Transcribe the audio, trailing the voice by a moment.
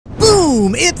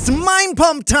Boom! It's mind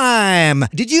pump time!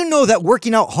 Did you know that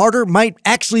working out harder might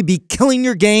actually be killing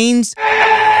your gains? They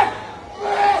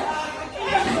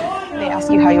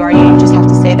ask you how you are, you just have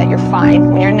to say that you're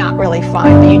fine when you're not really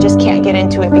fine, but you just can't get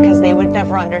into it because they would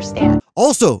never understand.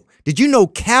 Also, did you know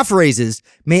calf raises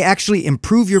may actually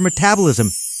improve your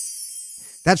metabolism?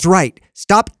 That's right.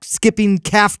 Stop skipping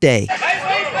calf day.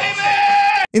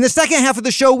 In the second half of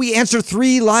the show, we answer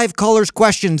 3 live callers'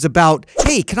 questions about,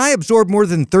 hey, can I absorb more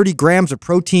than 30 grams of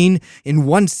protein in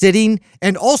one sitting?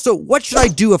 And also, what should I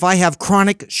do if I have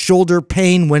chronic shoulder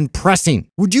pain when pressing?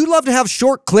 Would you love to have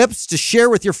short clips to share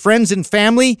with your friends and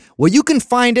family? Well, you can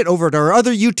find it over at our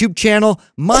other YouTube channel,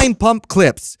 Mind Pump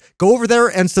Clips. Go over there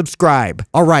and subscribe.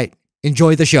 All right,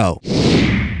 enjoy the show.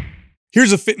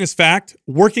 Here's a fitness fact.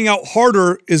 Working out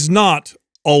harder is not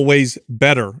always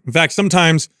better. In fact,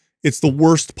 sometimes it's the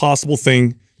worst possible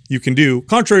thing you can do,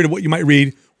 contrary to what you might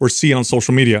read or see on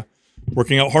social media.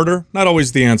 Working out harder, not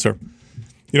always the answer.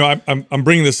 You know, I'm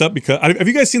bringing this up because, have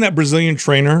you guys seen that Brazilian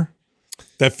trainer?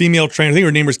 That female trainer, I think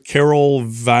her name was Carol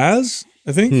Vaz,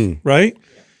 I think, right?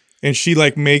 And she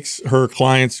like makes her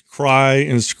clients cry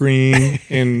and scream.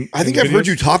 And I think I've heard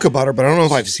you talk about her, but I don't know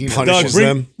if I've seen her.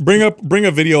 Doug, bring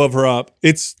a video of her up.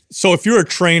 It's so if you're a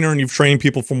trainer and you've trained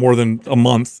people for more than a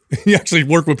month, you actually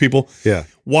work with people. Yeah,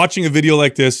 watching a video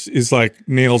like this is like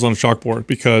nails on a chalkboard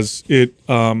because it.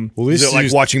 Is it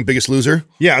like watching Biggest Loser?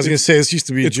 Yeah, I was gonna say this used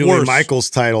to be Julian Michaels'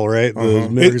 title, right? The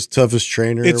America's Toughest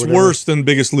Trainer. It's worse than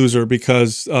Biggest Loser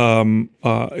because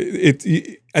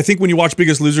I think when you watch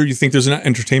Biggest Loser, you think there's an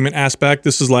entertainment aspect.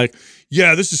 This is like,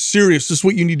 yeah, this is serious. This is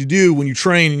what you need to do when you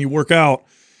train and you work out.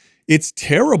 It's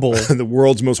terrible. The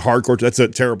world's most hardcore. That's a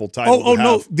terrible title. Oh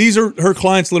no, these are her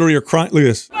clients. Literally are crying. Look at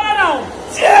this.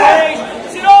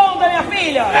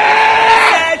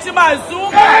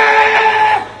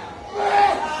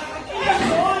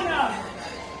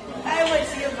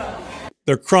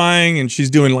 They're crying, and she's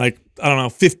doing like, I don't know,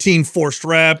 15 forced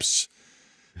reps.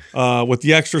 With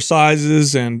the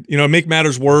exercises, and you know, to make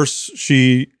matters worse,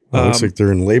 she looks like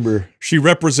they're in labor. She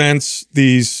represents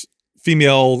these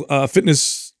female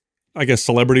fitness, I guess,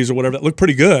 celebrities or whatever that look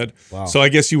pretty good. Wow. So I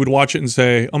guess you would watch it and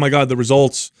say, "Oh my God, the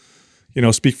results, you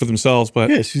know, speak for themselves." But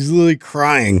yeah, she's literally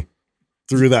crying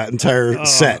through that entire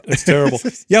set. It's terrible.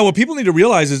 Yeah, what people need to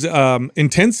realize is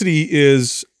intensity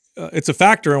is it's a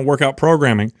factor in workout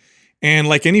programming, and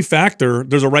like any factor,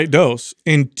 there's a right dose,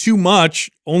 and too much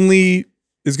only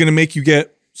is going to make you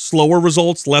get slower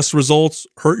results, less results,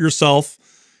 hurt yourself.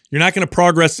 You're not going to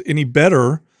progress any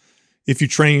better if you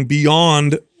train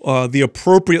beyond the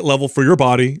appropriate level for your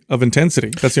body of intensity.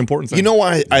 That's the important thing. You know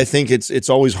why I think it's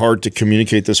always hard to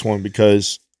communicate this one,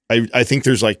 because I think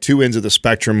there's like 2 ends of the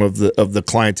spectrum of the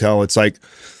clientele. It's like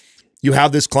you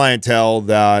have this clientele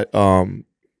that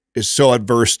is so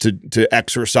adverse to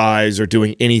exercise or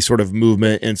doing any sort of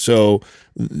movement, and so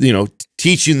you know,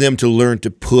 teaching them to learn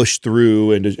to push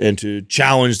through and to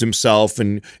challenge themselves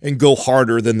and go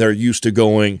harder than they're used to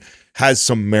going has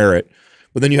some merit.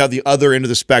 But then you have the other end of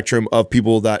the spectrum of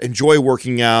people that enjoy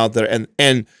working out,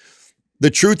 and the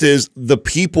truth is the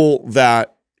people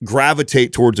that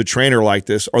gravitate towards a trainer like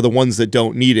this are the ones that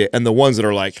don't need it, and the ones that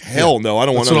are like, hell no, I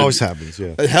don't want. That's what always happens.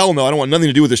 Yeah, hell no, I don't want nothing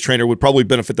to do with this trainer. Would probably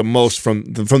benefit the most from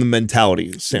the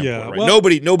mentality standpoint. Yeah, right? Well,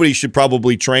 nobody should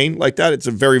probably train like that. It's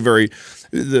a very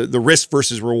the risk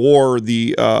versus reward,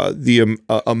 the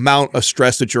amount of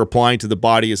stress that you're applying to the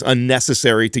body is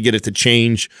unnecessary to get it to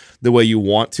change the way you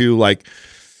want to. Like,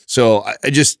 so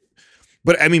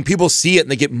But I mean, people see it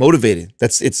and they get motivated.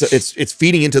 It's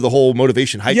feeding into the whole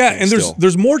motivation hype. Yeah, and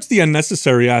there's more to the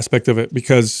unnecessary aspect of it,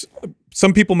 because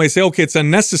some people may say, okay, it's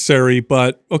unnecessary,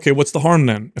 but okay, what's the harm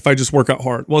then if I just work out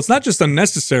hard? Well, it's not just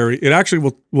unnecessary. It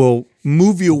actually will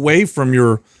move you away from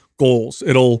your goals.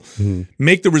 It'll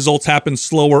make the results happen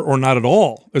slower or not at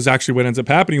all, is actually what ends up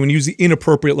happening when you use the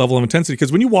inappropriate level of intensity.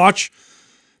 Because when you watch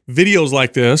videos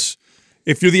like this,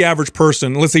 if you're the average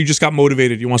person, let's say you just got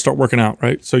motivated, you want to start working out,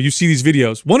 right? So you see these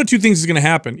videos. 1 of 2 things is going to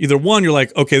happen. Either one, you're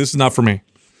like, okay, this is not for me.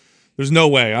 There's no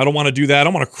way. I don't want to do that. I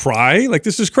don't want to cry. Like,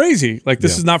 this is crazy. Like,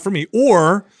 this is not for me.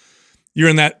 Or you're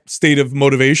in that state of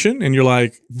motivation and you're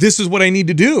like, this is what I need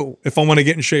to do if I want to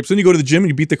get in shape. So then you go to the gym and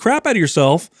you beat the crap out of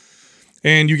yourself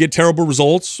and you get terrible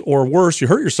results, or worse, you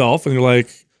hurt yourself and you're like,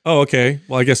 oh, okay,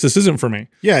 well, I guess this isn't for me.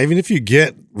 Yeah, even if you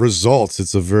get results,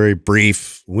 it's a very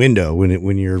brief window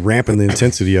when you're ramping the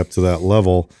intensity up to that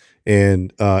level.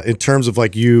 And in terms of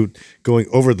like you going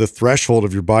over the threshold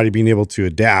of your body being able to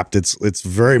adapt, it's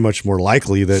very much more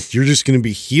likely that you're just going to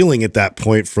be healing at that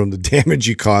point from the damage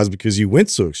you caused because you went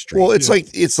so extreme. Well, it's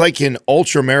like an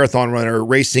ultra marathon runner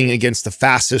racing against the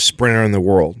fastest sprinter in the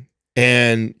world.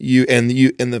 and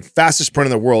the fastest sprint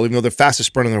in the world, even though the fastest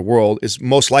sprint in the world is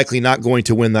most likely not going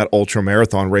to win that ultra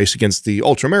marathon race against the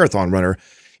ultra marathon runner.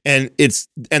 And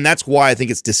that's why I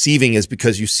think it's deceiving, is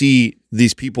because you see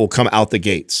these people come out the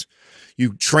gates.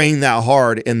 You train that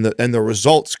hard, and the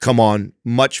results come on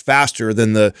much faster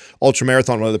than the ultra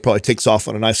marathon runner that probably takes off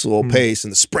on a nice little pace,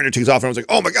 and the sprinter takes off, and I was like,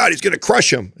 oh my God, he's going to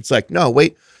crush him. It's like, no,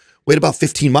 wait about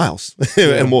 15 miles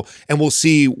and we'll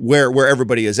see where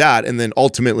everybody is at. And then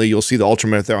ultimately you'll see the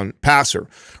ultramarathon passer,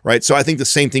 right? So I think the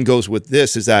same thing goes with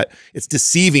this, is that it's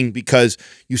deceiving because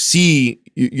you see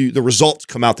the results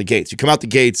come out the gates. You come out the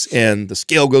gates and the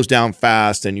scale goes down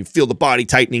fast and you feel the body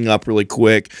tightening up really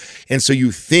quick. And so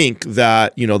you think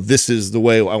that, this is the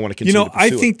way I want to continue to pursue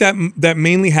I think that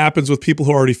mainly happens with people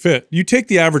who are already fit. You take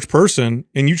the average person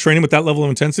and you train them with that level of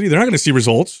intensity, they're not going to see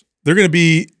results. They're going to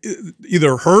be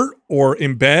either hurt or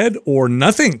in bed or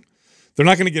nothing. They're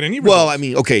not going to get any results. Well, I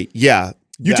mean, okay, yeah.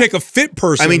 You take a fit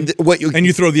person, and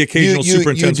you throw the occasional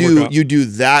super intense workout. You do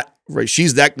that, right?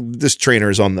 This trainer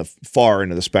is on the far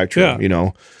end of the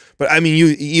spectrum, But I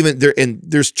mean,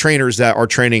 there's trainers that are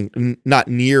training not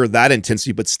near that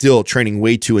intensity, but still training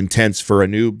way too intense for a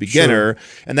new beginner.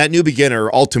 Sure. And that new beginner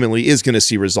ultimately is going to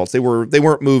see results. They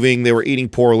weren't moving, they were eating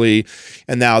poorly,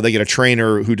 and now they get a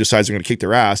trainer who decides they're going to kick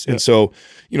their ass. And so,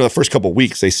 the first couple of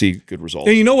weeks they see good results.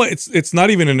 And you know what? It's not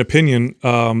even an opinion.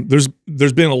 There's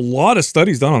been a lot of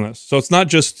studies done on this, so it's not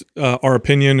just our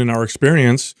opinion and our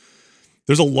experience.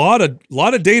 There's a lot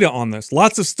of data on this.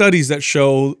 Lots of studies that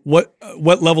show what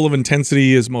level of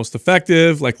intensity is most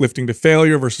effective, like lifting to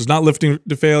failure versus not lifting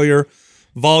to failure,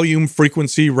 volume,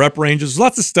 frequency, rep ranges. There's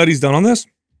lots of studies done on this.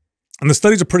 And the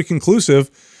studies are pretty conclusive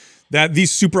that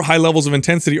these super high levels of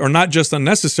intensity are not just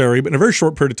unnecessary, but in a very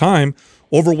short period of time,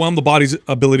 overwhelm the body's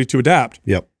ability to adapt.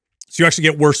 Yep. So you actually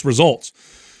get worse results.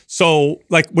 So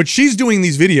like when she's doing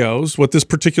these videos with this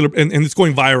particular, and it's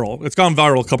going viral. It's gone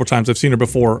viral a couple of times. I've seen her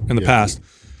before in the past.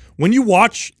 When you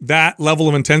watch that level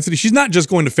of intensity, she's not just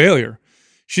going to failure.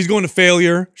 She's going to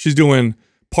failure. She's doing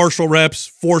partial reps,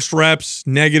 forced reps,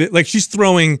 negative. Like she's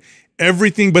throwing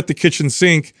everything but the kitchen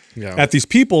sink at these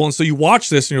people. And so you watch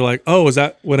this and you're like, oh, is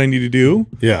that what I need to do?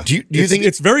 Yeah. Do you think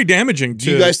it's very damaging?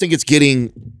 Do you guys think it's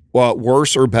getting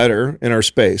worse or better in our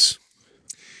space?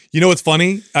 You know what's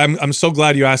funny? I'm so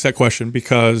glad you asked that question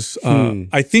because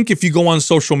I think if you go on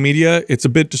social media, it's a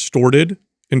bit distorted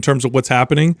in terms of what's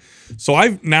happening. So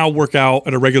I now work out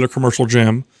at a regular commercial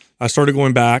gym. I started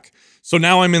going back. So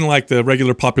now I'm in like the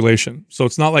regular population. So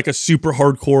it's not like a super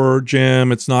hardcore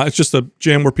gym. It's just a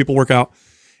gym where people work out.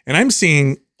 And I'm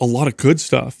seeing a lot of good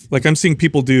stuff. Like I'm seeing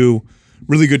people do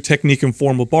really good technique and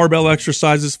form with barbell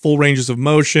exercises, full ranges of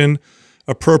motion,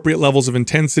 appropriate levels of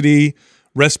intensity,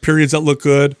 rest periods that look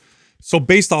good. So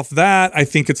based off that, I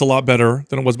think it's a lot better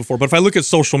than it was before. But if I look at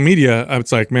social media,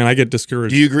 it's like, man, I get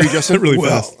discouraged. Do you agree, Justin? Really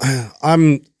fast.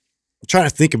 I'm trying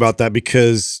to think about that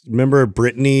because remember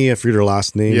Brittany, I forget her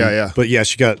last name. Yeah. But yeah,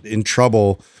 she got in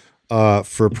trouble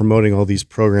for promoting all these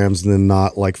programs and then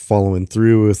not like following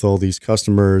through with all these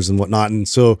customers and whatnot. And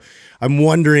so I'm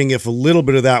wondering if a little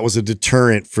bit of that was a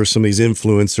deterrent for some of these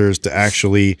influencers to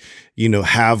actually,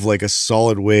 have like a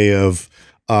solid way of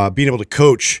being able to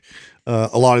coach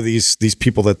a lot of these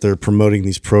people that they're promoting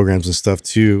these programs and stuff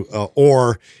to,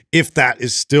 or if that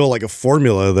is still like a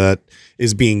formula that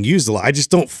is being used a lot. I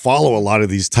just don't follow a lot of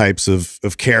these types of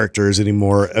characters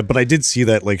anymore. But I did see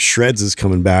that like Shreds is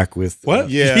coming back with what?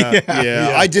 Yeah.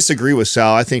 I disagree with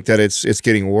Sal. I think that it's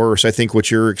getting worse. I think what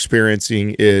you're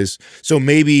experiencing is so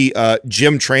maybe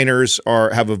gym trainers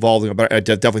have evolved, but I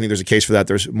definitely think there's a case for that.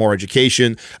 There's more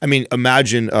education. I mean,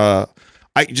 imagine.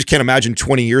 I just can't imagine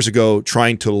 20 years ago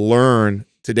trying to learn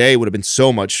today would have been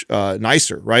so much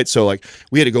nicer, right? So like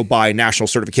we had to go buy national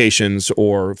certifications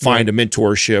or find a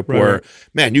mentorship where,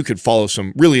 man, you could follow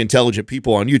some really intelligent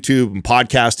people on YouTube and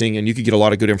podcasting and you could get a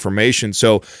lot of good information.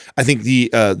 So I think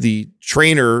the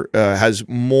trainer has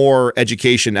more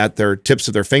education at their tips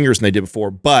of their fingers than they did before.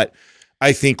 But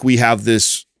I think we have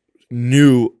this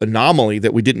new anomaly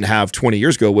that we didn't have 20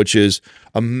 years ago, which is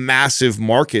a massive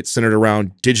market centered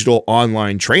around digital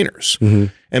online trainers.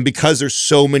 And because there's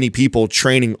so many people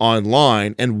training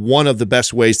online, and one of the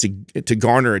best ways to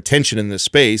garner attention in this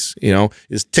space,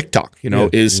 is TikTok,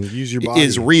 use your body.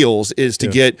 is Reels, is to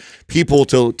get people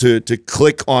to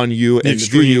click on you and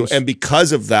view you. And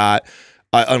because of that,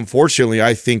 unfortunately,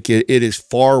 I think it is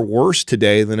far worse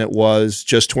today than it was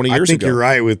just 20 years ago. I think you're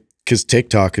right because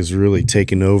TikTok has really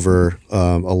taken over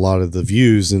a lot of the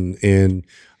views, and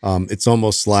it's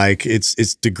almost like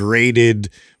it's degraded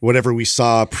whatever we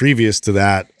saw previous to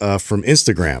that from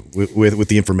Instagram with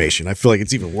the information. I feel like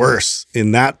it's even worse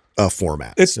in that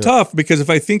format. It's tough because if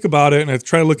I think about it and I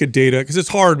try to look at data, because it's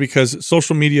hard because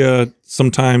social media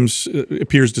sometimes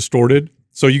appears distorted.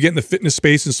 So you get in the fitness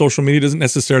space and social media doesn't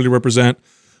necessarily represent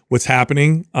what's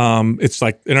happening. It's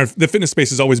like the fitness space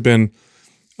has always been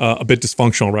a bit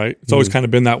dysfunctional, right? It's always kind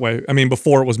of been that way. I mean,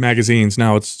 before it was magazines,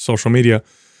 now it's social media.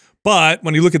 But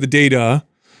when you look at the data,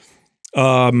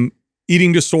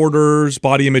 eating disorders,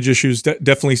 body image issues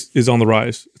definitely is on the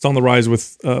rise. It's on the rise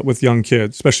with young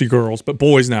kids, especially girls, but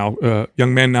boys now,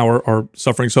 young men now are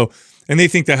suffering. So, and they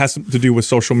think that has to do with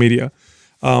social media.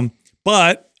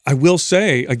 But I will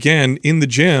say again, in the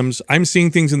gyms, I'm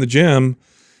seeing things in the gym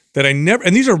that I never,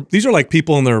 and these are like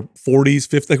people in their 40s,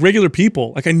 50s, like regular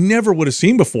people, like I never would have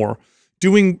seen before,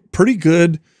 doing pretty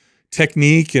good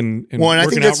technique and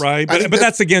working out right. But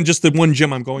that's again just the one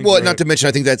gym I'm going to. Well, not to mention,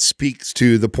 I think that speaks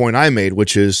to the point I made,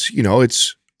 which is, you know,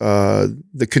 it's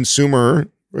the consumer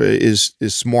is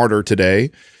smarter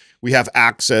today. We have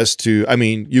access to, I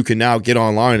mean, you can now get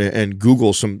online and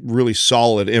Google some really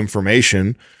solid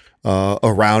information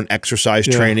around exercise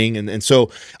training. And so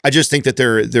I just think that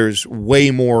there's way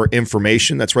more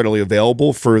information that's readily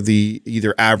available for the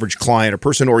either average client or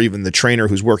person or even the trainer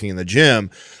who's working in the gym.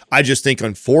 I just think,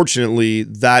 unfortunately,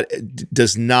 that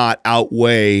does not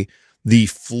outweigh the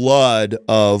flood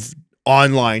of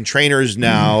online trainers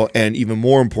now, and even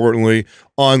more importantly,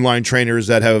 online trainers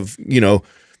that have,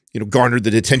 garnered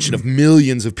the attention of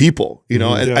millions of people,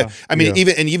 and I mean,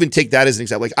 even take that as an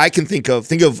example. Like I can think of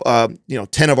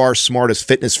 10 of our smartest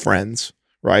fitness friends,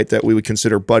 right? That we would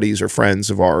consider buddies or friends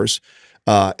of ours.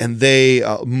 And they,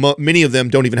 many of them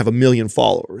don't even have 1 million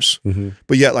followers,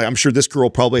 but yet, like, I'm sure this girl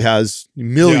probably has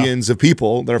millions of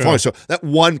people that are following. So that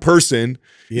one person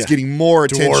is getting more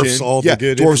attention. Dwarfs all the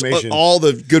good information. All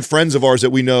the good friends of ours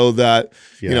that we know that,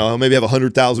 maybe have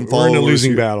 100,000 followers. We're in a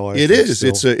losing battle. It is.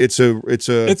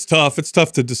 It's tough. It's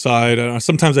tough to decide.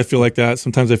 Sometimes I feel like that.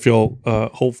 Sometimes I feel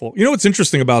hopeful. You know, what's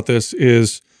interesting about this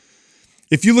is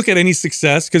if you look at any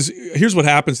success, because here's what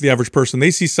happens to the average person.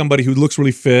 They see somebody who looks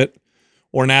really fit,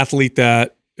 or an athlete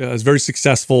that is very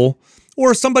successful,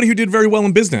 or somebody who did very well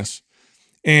in business.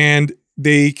 And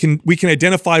we can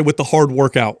identify with the hard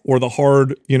workout or the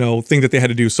hard, thing that they had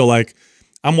to do. So like,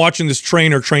 I'm watching this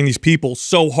trainer train these people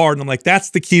so hard, and I'm like, that's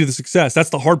the key to the success.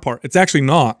 That's the hard part. It's actually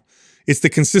not. It's the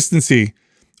consistency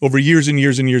over years and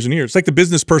years and years and years. It's like the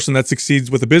business person that succeeds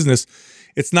with a business.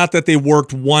 It's not that they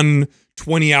worked one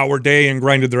 20-hour day and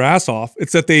grinded their ass off.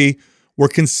 It's that they were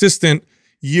consistent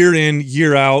year in,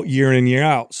 year out, year in, year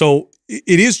out. So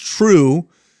it is true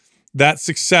that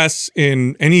success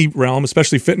in any realm,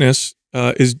 especially fitness,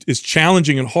 is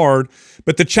challenging and hard.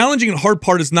 But the challenging and hard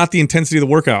part is not the intensity of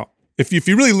the workout. If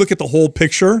you really look at the whole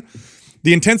picture,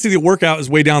 the intensity of the workout is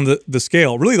way down the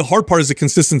scale. Really, the hard part is the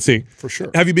consistency. For sure.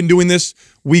 Have you been doing this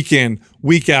week in,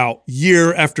 week out,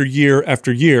 year after year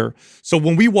after year? So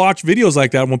when we watch videos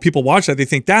like that, when people watch that, they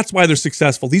think that's why they're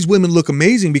successful. These women look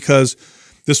amazing because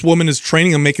this woman is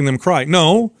training them, making them cry.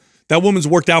 No, that woman's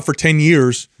worked out for 10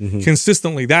 years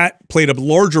consistently. That played a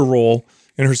larger role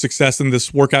in her success than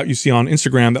this workout you see on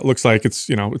Instagram that looks like it's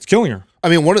killing her. I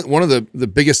mean, one of the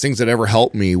biggest things that ever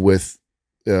helped me with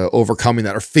overcoming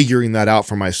that or figuring that out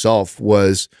for myself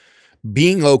was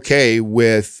being okay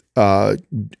with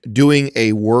doing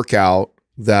a workout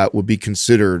that would be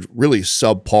considered really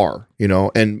subpar,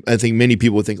 and I think many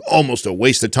people would think almost a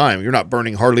waste of time. You're not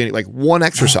burning hardly any, like one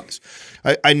exercise.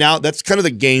 I now, that's kind of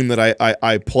the game that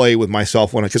I play with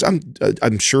myself because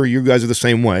I'm sure you guys are the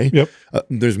same way. Yep.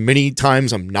 There's many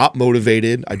times I'm not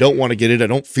motivated. I don't want to get it. I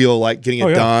don't feel like getting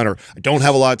it done, or I don't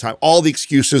have a lot of time. All the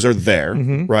excuses are there,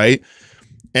 right?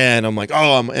 And I'm like,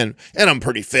 oh, I'm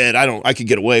pretty fit. I could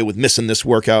get away with missing this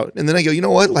workout. And then I go, you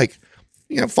know what? Like,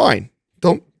 fine.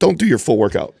 Don't do your full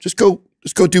workout. Just go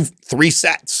do 3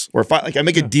 sets. Or if I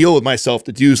make a deal with myself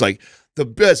to do like the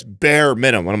best bare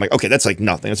minimum. And I'm like, okay, that's like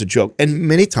nothing. That's a joke. And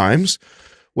many times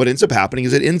what ends up happening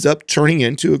is it ends up turning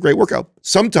into a great workout.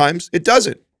 Sometimes it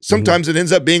doesn't. Sometimes it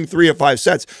ends up being 3 or 5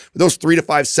 sets. But those 3 to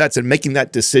 5 sets and making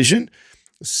that decision,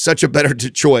 such a better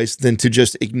choice than to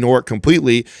just ignore it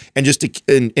completely. And just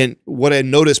and what I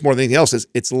noticed more than anything else is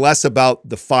it's less about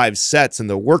the 5 sets and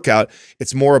the workout.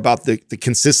 It's more about the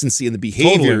consistency and the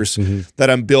behaviors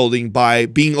that I'm building by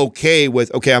being okay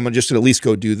with, okay, I'm just gonna at least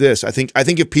go do this. I think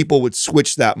if people would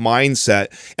switch that mindset,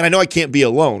 and I know I can't be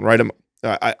alone, right?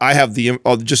 I have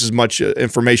just as much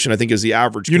information, I think, as the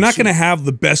average You're consumer. not going to have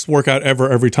the best workout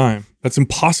ever every time. That's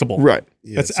impossible. Right.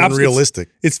 Yeah, That's it's unrealistic.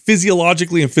 It's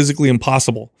physiologically and physically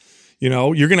impossible.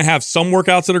 You're going to have some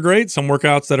workouts that are great, some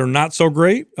workouts that are not so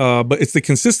great, but it's the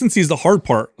consistency is the hard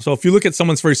part. So if you look at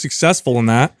someone that's very successful in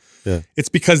that, it's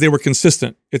because they were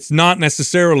consistent. It's not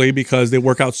necessarily because they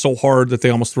work out so hard that they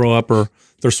almost throw up or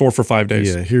they're sore for 5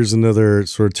 days. Yeah, here's another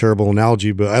sort of terrible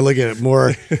analogy, but I look at it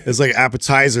more as like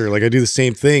appetizer. Like I do the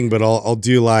same thing, but I'll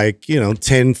do like, you know,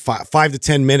 5 to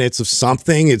 10 minutes of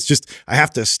something. It's just, I have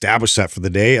to establish that for the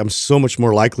day. I'm so much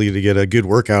more likely to get a good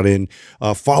workout in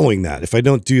following that. If I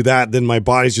don't do that, then my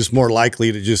body's just more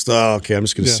likely to just, okay, I'm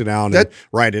just going to sit down and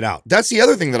ride it out. That's the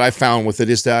other thing that I found with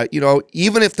it is that, you know,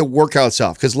 even if the workout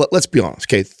itself, because let's be honest,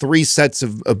 okay, 3 sets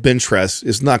of bench press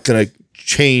is not going to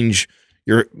change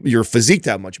your physique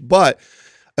that much, but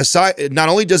aside, not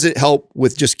only does it help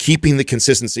with just keeping the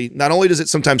consistency, not only does it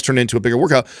sometimes turn into a bigger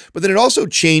workout, but then it also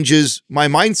changes my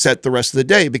mindset the rest of the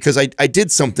day because I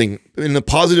did something in the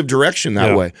positive direction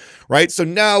that way, right? So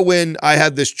now when I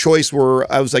had this choice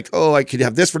where I was like, oh, I could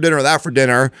have this for dinner or that for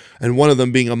dinner, and one of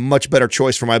them being a much better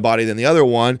choice for my body than the other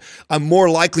one, I'm more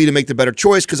likely to make the better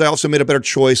choice because I also made a better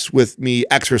choice with me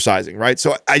exercising, right?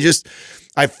 So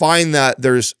I find that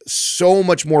there's so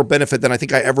much more benefit than I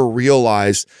think I ever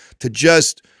realized to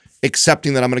just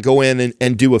accepting that I'm going to go in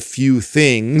and do a few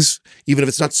things, even if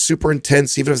it's not super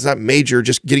intense, even if it's not major,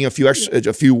 just getting a few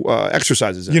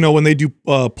exercises in. You know, when they do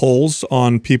polls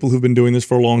on people who've been doing this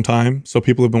for a long time, so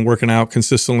people who've been working out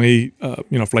consistently,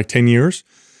 you know, for like 10 years,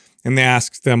 and they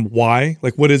ask them why,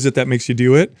 like, what is it that makes you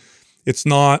do it? It's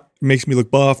not makes me look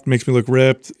buffed, makes me look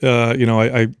ripped. You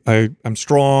know, I'm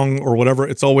strong or whatever.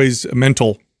 It's always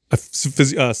mental,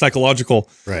 psychological.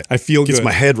 Right. I feel Gets good.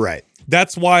 my head right.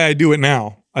 That's why I do it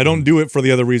now. I don't do it for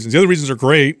the other reasons. The other reasons are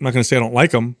great. I'm not going to say I don't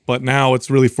like them, but now it's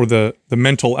really for the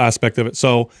mental aspect of it.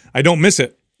 So I don't miss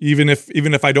it, even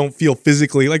if I don't feel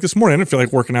physically like this morning. I didn't feel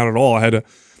like working out at all. I had a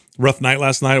rough night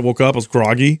last night. I woke up, I was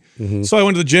groggy, so I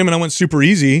went to the gym and I went super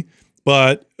easy.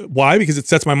 But why? Because it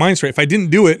sets my mind straight. If I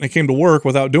didn't do it and I came to work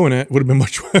without doing it, it would have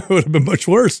been much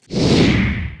worse.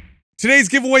 Today's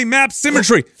giveaway, Map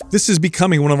Symmetry. This is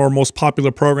becoming one of our most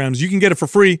popular programs. You can get it for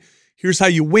free. Here's how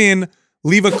you win.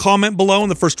 Leave a comment below in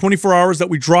the first 24 hours that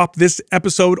we drop this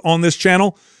episode on this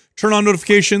channel. Turn on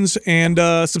notifications and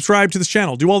subscribe to this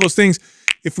channel. Do all those things.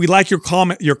 If we like your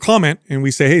comment and we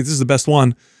say, hey, this is the best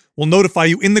one, we'll notify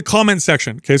you in the comment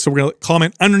section. Okay, so we're going to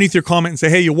comment underneath your comment and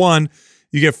say, hey, you won.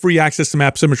 You get free access to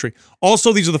Map Symmetry.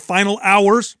 Also, these are the final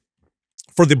hours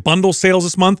for the bundle sales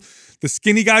this month. The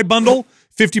Skinny Guy bundle,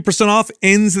 50% off,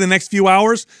 ends in the next few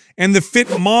hours. And the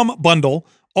Fit Mom bundle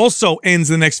also ends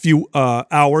in the next few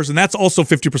hours, and that's also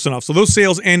 50% off. So those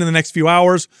sales end in the next few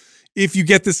hours. If you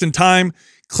get this in time,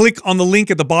 click on the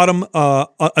link at the bottom,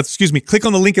 click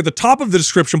on the link at the top of the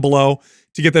description below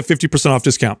to get that 50% off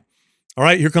discount. All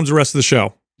right, here comes the rest of the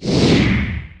show.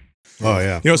 Oh,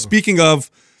 yeah. You know, speaking of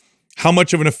how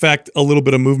much of an effect a little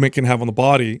bit of movement can have on the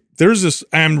body, there's this,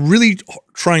 I'm really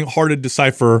trying hard to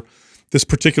decipher this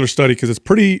particular study because it's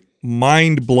pretty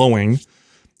mind-blowing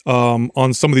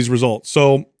on some of these results.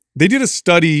 So they did a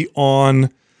study on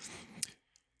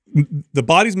the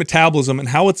body's metabolism and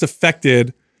how it's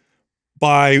affected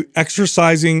by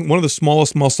exercising one of the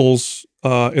smallest muscles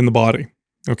in the body.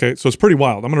 Okay, so it's pretty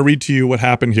wild. I'm going to read to you what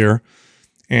happened here.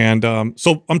 And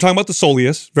so I'm talking about the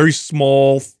soleus, very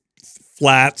small,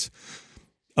 flat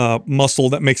muscle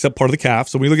that makes up part of the calf.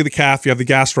 So when you look at the calf, you have the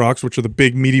gastrocs, which are the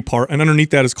big meaty part, and underneath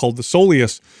that is called the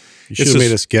soleus. You should have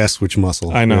made us guess which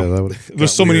muscle. I know. Yeah,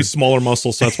 there's so many smaller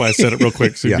muscles, so that's why I said it real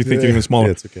quick, so you'd be thinking even smaller.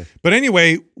 Yeah, it's okay. But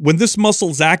anyway, when this muscle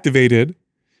is activated,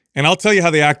 and I'll tell you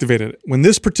how they activated it. When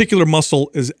this particular muscle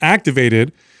is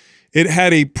activated, it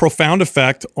had a profound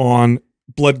effect on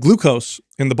blood glucose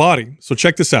in the body. So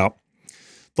check this out.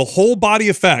 The whole body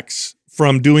effects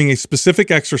from doing a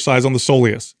specific exercise on the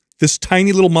soleus, this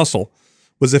tiny little muscle,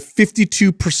 was a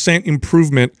 52%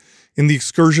 improvement in the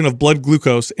excursion of blood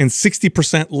glucose and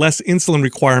 60% less insulin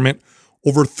requirement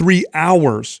over 3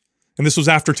 hours. And this was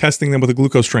after testing them with a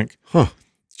glucose drink. Huh.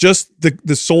 Just the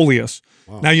soleus.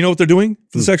 Wow. Now, you know what they're doing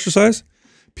for this exercise?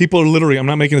 People are literally, I'm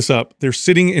not making this up, they're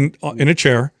sitting in a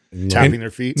chair. Tapping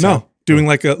their feet? No, doing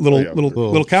like a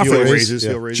little calf heel raise. Raises,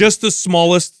 heel raises. Just the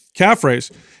smallest calf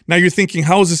raise. Now you're thinking,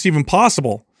 how is this even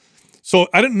possible? So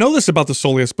I didn't know this about the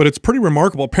soleus, but it's pretty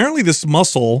remarkable. Apparently this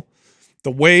muscle,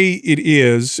 the way it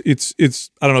is, it's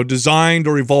I don't know, designed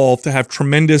or evolved to have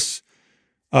tremendous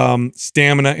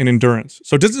stamina and endurance.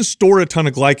 So it doesn't store a ton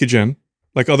of glycogen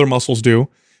like other muscles do,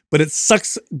 but it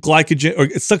sucks glycogen, or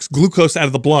it sucks glucose out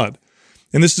of the blood.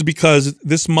 And this is because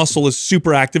this muscle is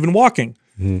super active in walking.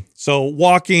 So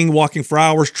walking for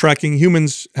hours, trekking.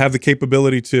 Humans have the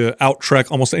capability to out-trek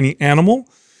almost any animal.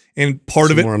 And part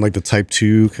of it more on like the type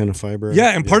 2 kind of fiber.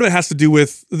 Yeah, and part of it has to do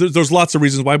with there's lots of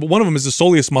reasons why, but one of them is the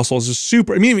soleus muscle is just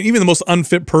super. I mean, even the most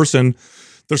unfit person,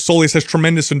 their soleus has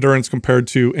tremendous endurance compared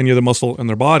to any other muscle in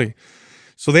their body.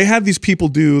 So they had these people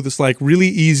do this like really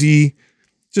easy,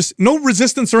 just no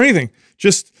resistance or anything,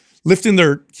 just lifting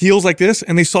their heels like this,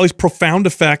 and they saw these profound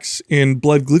effects in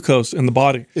blood glucose in the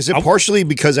body. Is it partially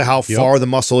because of how far the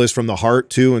muscle is from the heart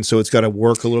too, and so it's got to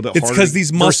work a little bit harder? It's because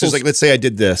these muscles, like let's say I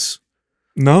did this.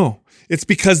 No, it's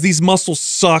because these muscles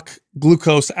suck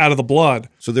glucose out of the blood.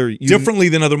 So they're differently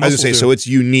than other muscles. I was gonna say, so it's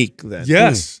unique then.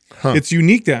 Yes, it's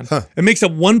unique then. It makes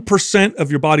up 1% of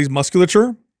your body's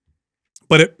musculature,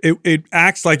 but it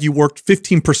acts like you worked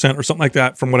 15% or something like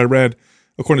that from what I read,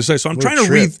 according to studies. So I'm trying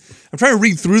to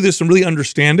read through this and really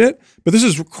understand it, but this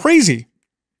is crazy.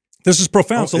 This is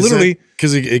profound. So literally,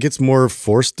 because it gets more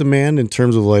force demand in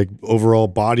terms of like overall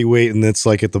body weight, and it's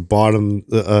like at the bottom.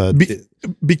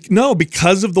 No,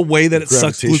 because of the way that it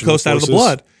sucks glucose out of the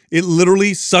blood. It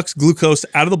literally sucks glucose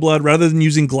out of the blood rather than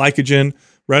using glycogen,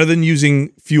 rather than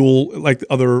using fuel like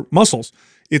other muscles.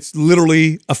 It's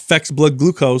literally affects blood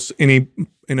glucose in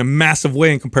a massive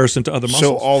way in comparison to other muscles.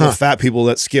 So all the fat people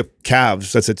that skip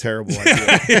calves, that's a terrible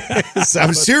idea.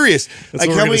 I'm serious. Like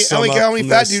how many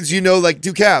fat dudes you know like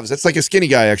do calves? That's like a skinny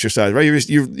guy exercise, right?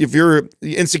 If you're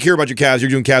insecure about your calves, you're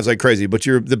doing calves like crazy. But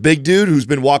you're the big dude who's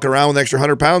been walking around with an extra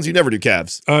 100 pounds, you never do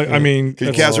calves. I mean,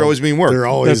 your calves are always being worked. They're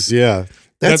always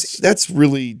That's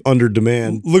really under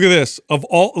demand. Look at this.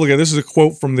 Look at this is a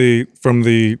quote from the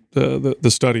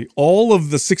study. All of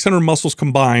the 600 muscles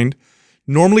combined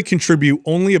normally contribute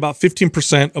only about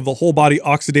 15% of the whole body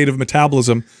oxidative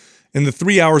metabolism in the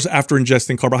 3 hours after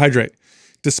ingesting carbohydrate.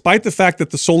 Despite the fact that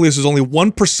the soleus is only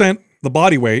 1% the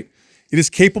body weight, it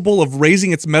is capable of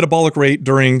raising its metabolic rate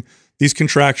during these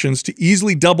contractions to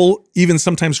easily double, even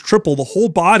sometimes triple the whole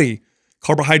body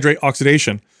carbohydrate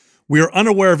oxidation. We are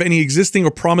unaware of any existing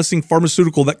or promising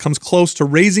pharmaceutical that comes close to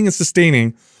raising and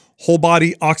sustaining whole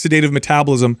body oxidative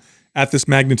metabolism at this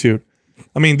magnitude.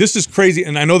 I mean, this is crazy,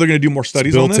 and I know they're going to do more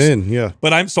studies on this.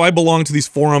 But I belong to these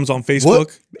forums on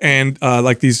Facebook and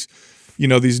like these,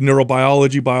 these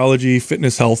neurobiology, biology,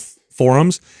 fitness, health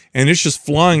forums, and it's just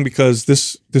flying because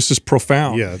this is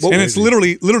profound. Yeah, and it's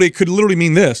literally it could literally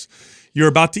mean this: you're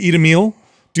about to eat a meal,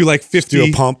 do like 50, do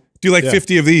a pump, do like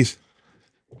 50 of these.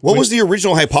 What was the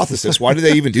original hypothesis? Why did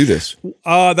they even do this?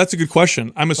 That's a good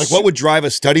question. Like, what would drive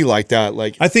a study like that?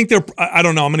 Like, I think I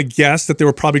don't know. I'm going to guess that they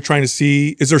were probably trying to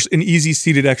see, is there an easy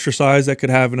seated exercise that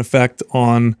could have an effect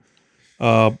on,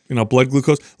 blood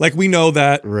glucose? Like we know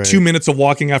that 2 minutes of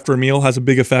walking after a meal has a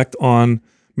big effect on,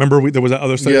 remember there was that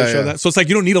other study that showed that? So it's like,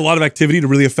 you don't need a lot of activity to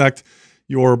really affect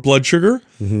your blood sugar.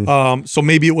 So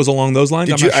maybe it was along those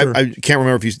lines. I'm not sure. I can't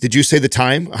remember if did you say the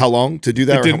time? How long to do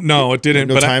that? It didn't, no, it didn't.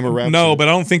 No time or reps? No, but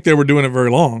I don't think they were doing it very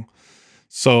long.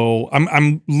 So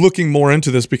I'm looking more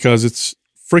into this because it's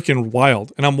freaking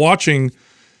wild. And I'm watching,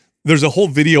 there's a whole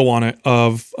video on it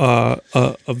of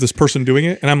this person doing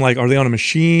it. And I'm like, are they on a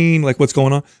machine? Like what's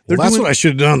going on? That's what I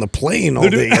should have done on the plane all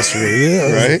day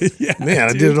yesterday. Right? Yeah, man,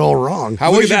 I did it all wrong.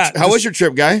 How was your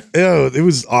trip, guy? Oh, it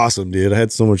was awesome, dude. I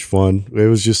had so much fun. It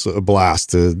was just a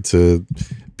blast to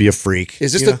be a freak.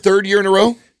 Is this the third year in a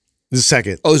row? The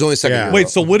second. Oh, it's only the second year. Wait,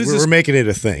 so what is this? We're making it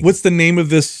a thing. What's the name of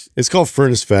this? It's called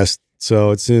Furnace Fest.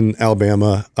 So it's in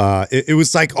Alabama. It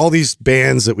was like all these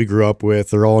bands that we grew up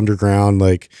with. They're all underground.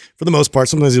 Like for the most part,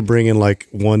 sometimes you'll bring in like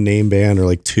one name band or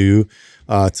like two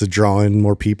to draw in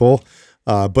more people.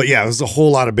 But yeah, it was a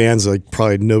whole lot of bands that like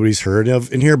probably nobody's heard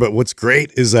of in here. But what's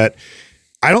great is that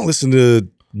I don't listen to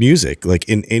music like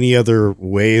in any other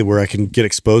way where I can get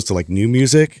exposed to like new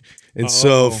music. And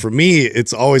so for me,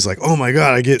 it's always like, oh my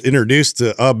God, I get introduced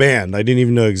to a band I didn't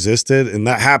even know existed. And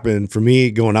that happened for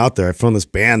me going out there. I found this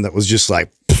band that was just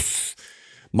like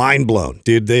mind blown,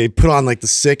 dude. They put on like the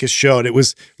sickest show, and it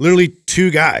was literally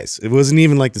two guys. It wasn't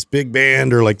even like this big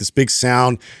band or like this big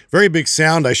sound, very big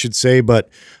sound, I should say, but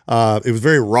it was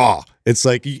very raw. It's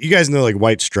like, you guys know like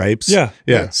White Stripes.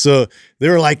 Yeah. So they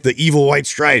were like the evil White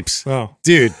Stripes. Oh,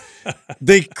 dude.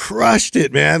 They crushed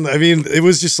it, man. I mean, it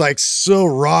was just like so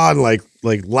raw and like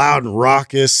loud and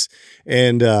raucous.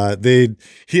 And at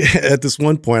this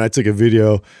one point, I took a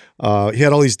video. He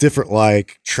had all these different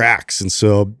like tracks, and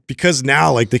so because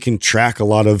now like they can track a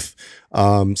lot of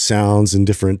sounds and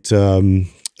different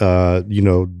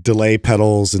delay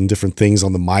pedals and different things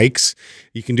on the mics.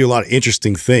 You can do a lot of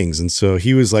interesting things. And so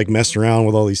he was like messing around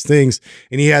with all these things,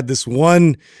 and he had this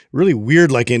one really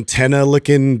weird like antenna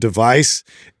looking device,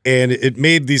 and it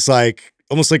made these like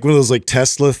almost like one of those like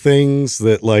Tesla things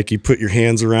that like you put your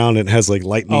hands around and it has like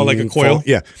lightning. Oh, like a coil?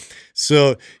 Yeah.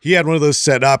 So he had one of those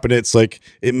set up, and it's like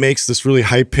it makes this really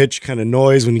high pitched kind of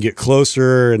noise when you get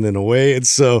closer and then away. And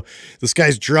so this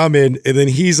guy's drumming, and then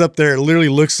he's up there. It literally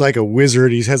looks like a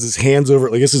wizard. He has his hands over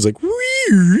it. Like this is like.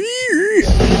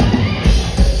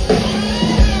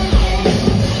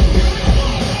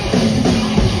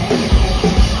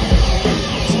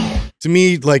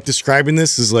 me, like describing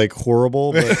this is like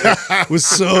horrible, but it was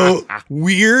so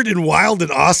weird and wild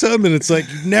and awesome. And it's like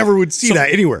you never would see that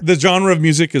anywhere. The genre of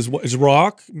music is what? Is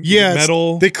rock? Yeah,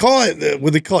 metal. They call it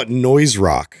what they call it noise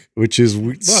rock, which is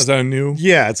is that new?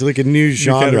 Yeah, it's like a new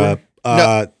genre.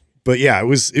 But yeah, it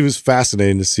was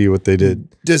fascinating to see what they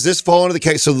did. Does this fall into the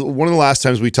case? So one of the last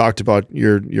times we talked about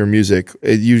your music,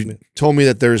 you told me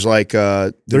that there's like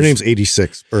their name's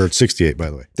 86 or 68, by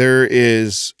the way. There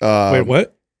is wait,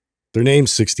 what? Their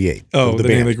name's 68. Oh, the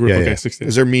name of the group. Okay, 68.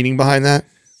 Is there meaning behind that?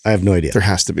 I have no idea. There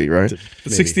has to be, right?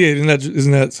 68.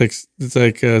 Isn't that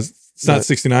it's not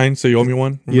 69? So you owe me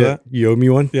one. Remember that? You owe me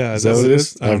one. Yeah, is that what it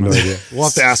is? I have no idea. We'll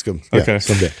have to ask them. Okay,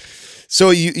 someday.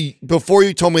 So you before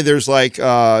you told me there's like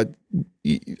are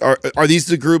these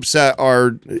the groups that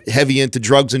are heavy into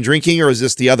drugs and drinking, or is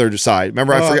this the other side?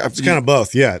 Remember, I forgot. It's kind of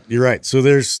both. Yeah, you're right. So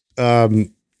there's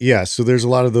so there's a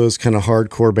lot of those kind of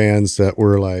hardcore bands that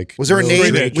were like. Was there a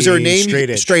name? Was there a name?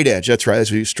 Straight Edge. That's right.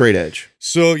 That's Straight Edge.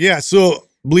 So yeah, so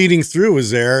Bleeding Through was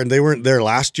there, and they weren't there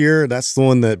last year. That's the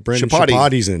one that Brendan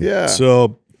Chapati's in. Yeah.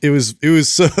 So it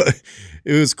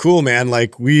was cool, man.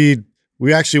 Like we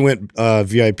actually went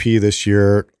VIP this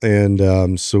year,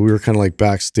 and so we were kind of like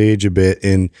backstage a bit,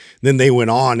 and then they went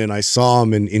on, and I saw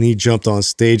him, and he jumped on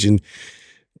stage, and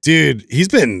dude, he's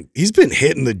been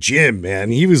hitting the gym, man.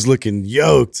 He was looking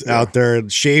yoked out there,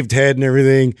 shaved head and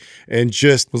everything, and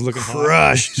just was looking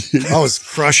crushed. I was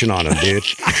crushing on him, dude.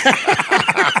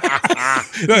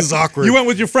 This is awkward. You went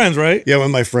with your friends, right? Yeah,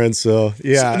 with my friends. So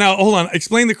yeah. So, now hold on.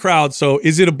 Explain the crowd. So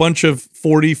is it a bunch of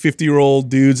 40, 50-year-old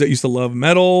dudes that used to love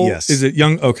metal? Yes. Is it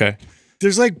young? Okay.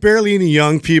 There's like barely any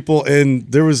young people, and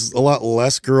there was a lot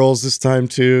less girls this time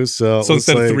too. So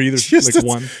instead of 3, there's like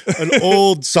 1. An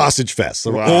old sausage fest,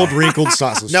 an old wrinkled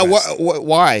sausage now, fest.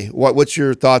 why? What's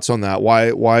your thoughts on that?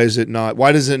 Why is it not?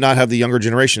 Why does it not have the younger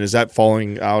generation? Is that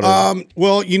falling out of?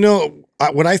 Well, you know,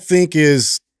 what I think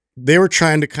is they were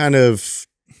trying to kind of.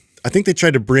 I think they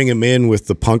tried to bring him in with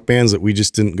the punk bands that we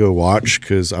just didn't go watch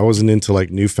because I wasn't into like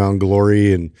Newfound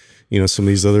Glory and some of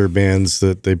these other bands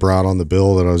that they brought on the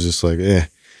bill that I was just like,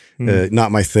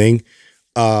 not my thing.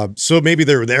 So maybe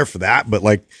they were there for that, but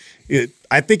like,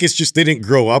 I think it's just they didn't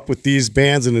grow up with these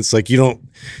bands, and it's like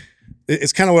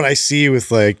it's kind of what I see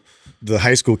with like the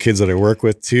high school kids that I work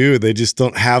with too. They just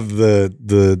don't have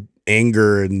the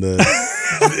anger and the.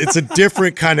 It's a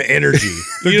different kind of energy.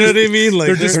 You know what I mean?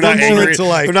 Like they're not angry.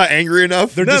 They're not angry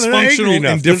enough. They're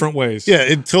dysfunctional in different ways. Yeah,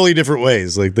 in totally different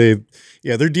ways. Like they're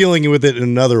dealing with it in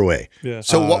another way. Yeah.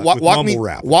 So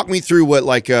walk me through what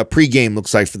like a pregame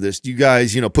looks like for this. Do you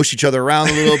guys push each other around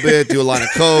a little bit, do a line of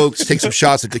cokes, take some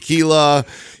shots of tequila,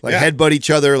 like headbutt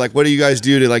each other? Like what do you guys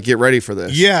do to like get ready for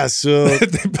this? Yeah, so they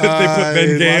put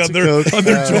Ben Gay on their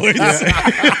joints.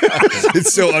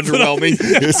 It's so underwhelming.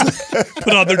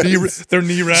 Put on their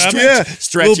knee wrap.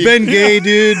 Little Ben Gay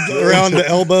dude around the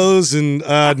elbows and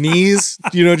knees,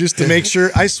 just to make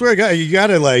sure. I swear, God, you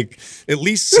gotta like at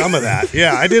least some of that.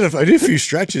 Yeah, I did a few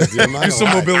stretches. Dude. Do some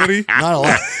mobility. Not a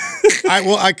lot.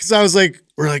 Because I was like,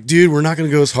 we're like, dude, we're not going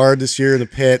to go as hard this year in the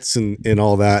pits and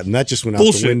all that, and that just went out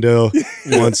the window.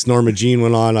 Once Norma Jean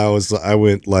went on, I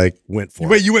went for it.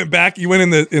 Wait, you went back? You went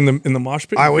in the mosh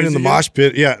pit? I went in the mosh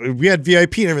pit. Yeah, we had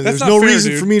VIP and everything. There's no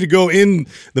reason for me to go in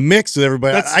the mix with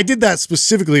everybody. I did that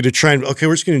specifically to try and we're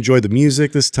just going to enjoy the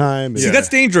music this time. See, that's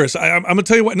dangerous. I'm going to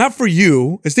tell you what. Not for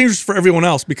you. It's dangerous for everyone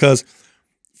else because.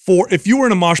 If you were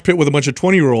in a mosh pit with a bunch of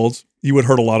 20-year-olds, you would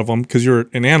hurt a lot of them because you're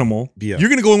an animal. Yeah. You're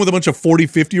going to go in with a bunch of 40,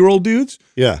 50-year-old dudes?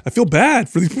 Yeah. I feel bad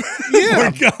for these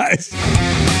poor guys.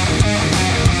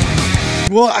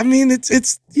 Well, I mean,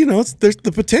 there's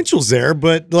the potential's there,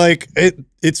 but like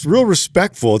it's real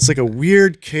respectful. It's like a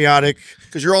weird, chaotic,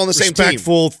 because you're all on the same team.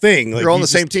 Respectful thing. Like, you're all on the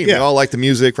same team. You all like the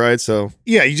music, right? So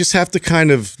yeah, you just have to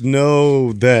kind of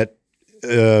know that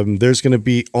there's going to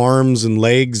be arms and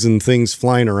legs and things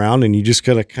flying around, and you just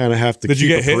gotta kind of have to. Did keep you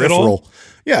get a hit peripheral. At all?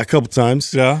 Yeah, a couple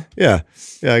times. Yeah.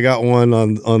 I got one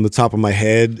on the top of my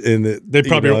head, and they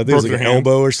probably broke their an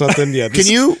elbow or something. Yeah.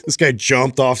 This guy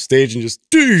jumped off stage and just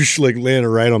douche like landed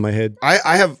right on my head.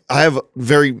 I have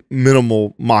very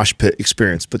minimal mosh pit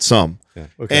experience, but some. Yeah.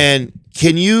 Okay. And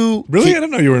can you really? I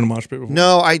didn't know you were in a mosh pit before.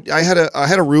 No, I had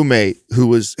a roommate who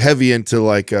was heavy into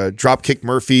like Dropkick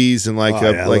Murphys and like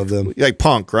like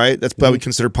punk, right? That's probably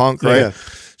considered punk, right? Yeah.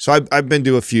 So I've been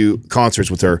to a few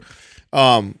concerts with her,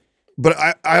 but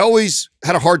I always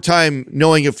had a hard time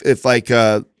knowing if like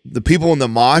the people in the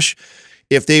mosh,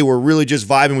 if they were really just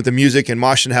vibing with the music and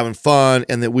moshing and having fun,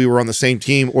 and that we were on the same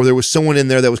team, or there was someone in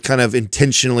there that was kind of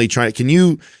intentionally trying to, can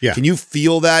you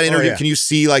feel that energy? Can you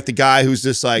see like the guy who's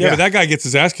just like, but that guy gets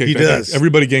his ass kicked. He does.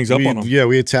 Everybody gangs up on him. Yeah,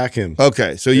 we attack him.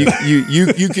 Okay, so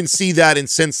you can see that and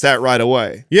sense that right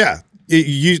away. Yeah,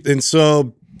 and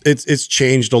so it's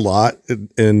changed a lot,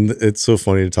 and it's so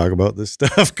funny to talk about this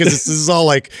stuff because this is all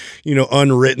like, you know,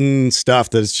 unwritten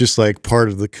stuff that it's just like part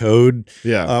of the code.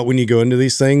 Yeah, when you go into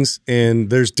these things,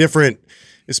 and there's different,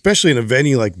 especially in a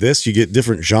venue like this, you get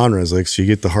different genres. Like, so you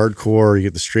get the hardcore, you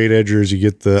get the straight edgers, you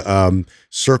get the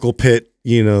circle pit,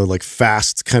 you know, like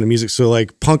fast kind of music. So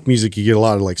like punk music, you get a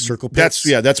lot of like circle pits.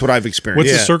 That's what I've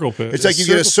experienced. What's a circle pit? It's like you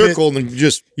get a circle and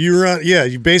then you run. Yeah,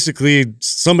 you basically,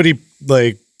 somebody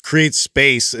like creates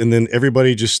space, and then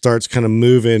everybody just starts kind of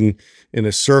moving in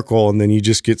a circle, and then you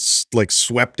just get like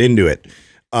swept into it.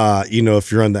 You know,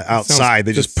 if you're on the outside,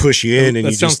 they just push you in, and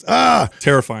you just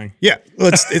terrifying. Yeah,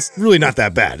 well, it's really not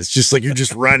that bad. It's just like you're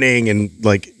just running and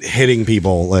like hitting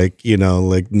people, like, you know,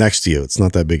 like next to you. It's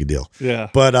not that big a deal. Yeah.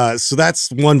 But so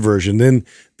that's one version. Then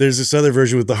there's this other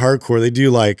version with the hardcore. They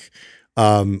do like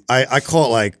I call it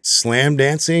like slam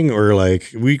dancing, or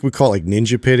like we call it like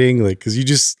ninja pitting, like, because you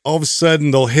just all of a sudden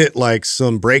they'll hit like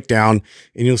some breakdown,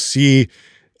 and you'll see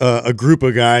a group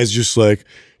of guys just like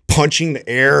punching the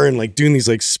air and like doing these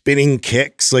like spinning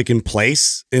kicks like in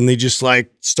place, and they just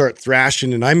like start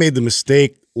thrashing. And I made the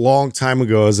mistake long time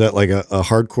ago. I was at like a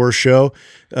hardcore show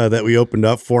that we opened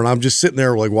up for, and I'm just sitting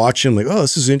there like watching, like, oh,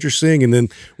 this is interesting. And then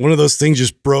one of those things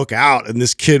just broke out, and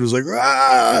this kid was like,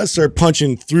 ah, started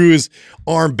punching through his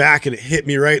arm back, and it hit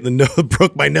me right in the nose,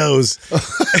 broke my nose.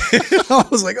 I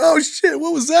was like, oh shit,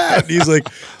 what was that? And he's like,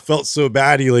 felt so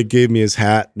bad, he like gave me his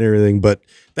hat and everything. But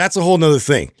that's a whole nother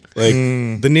thing, like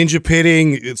the ninja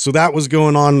pitting. So that was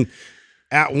going on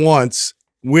at once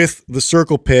with the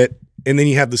circle pit, and then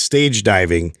you have the stage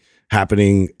diving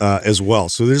happening as well.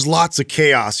 So there's lots of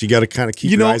chaos. You got to kind of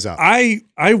keep your eyes out. I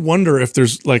wonder if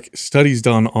there's like studies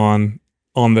done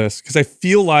on this, because I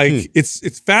feel like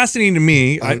it's fascinating to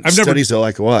me. I've never studies are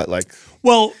like what, like,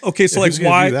 well, okay, so like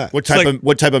why, what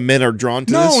type of men are drawn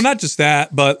to this? No, not just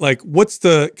that, but like what's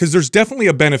the, because there's definitely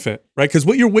a benefit, right? Because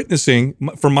what you're witnessing,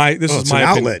 for my, this is my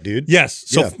opinion. Outlet, dude. Yes.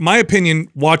 So my opinion,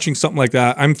 watching something like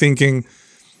that, I'm thinking,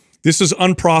 this is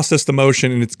unprocessed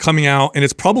emotion, and it's coming out, and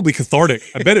it's probably cathartic.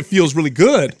 I bet it feels really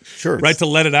good, sure, right, to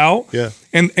let it out. Yeah.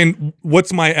 And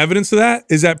what's my evidence of that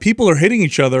is that people are hitting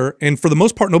each other, and for the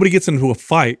most part, nobody gets into a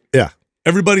fight. Yeah.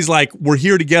 Everybody's like, we're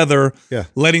here together,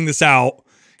 letting this out.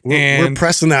 We're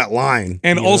pressing that line.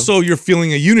 And also you're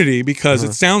feeling a unity, because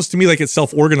it sounds to me like it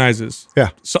self-organizes. Yeah.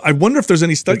 So I wonder if there's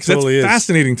any studies, because that's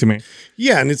fascinating to me.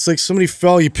 Yeah, and it's like somebody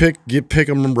fell, you pick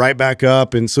them right back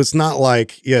up. And so it's not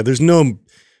like, there's no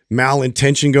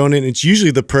malintention going in. It's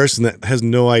usually the person that has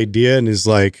no idea and is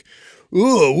like,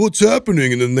 oh, what's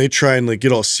happening? And then they try and like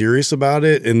get all serious about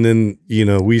it, and then, you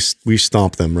know, we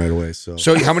stomp them right away. So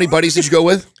how many buddies did you go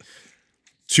with?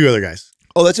 2 other guys.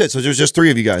 Oh, that's it. So there's just 3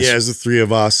 of you guys. Yeah, it's the 3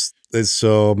 of us. And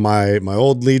so my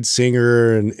old lead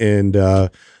singer and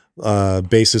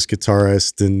bassist,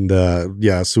 guitarist,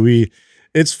 and so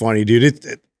it's funny,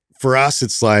 dude. For us,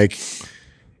 it's like,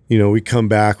 you know, we come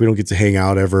back, we don't get to hang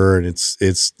out ever, and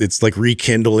it's like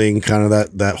rekindling kind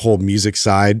of that whole music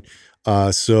side.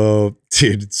 So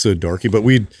dude, it's so dorky, but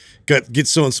we get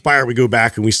so inspired, we go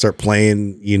back and we start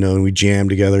playing, you know, and we jam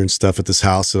together and stuff at this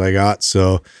house that I got.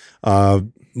 So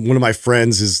one of my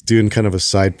friends is doing kind of a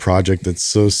side project that's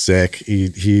so sick.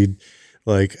 He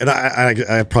like, and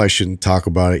I probably shouldn't talk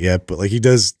about it yet, but like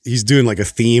he's doing like a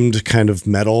themed kind of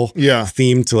metal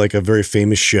theme to like a very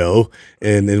famous show,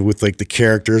 and then with like the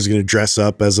characters going to dress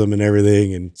up as them and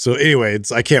everything. And so anyway,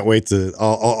 I can't wait to,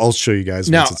 I'll show you guys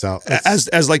once it's out.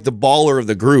 As like the baller of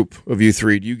the group of you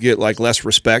 3, do you get like less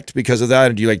respect because of that?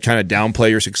 And do you like kind of downplay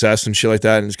your success and shit like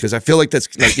that? And because I feel like that's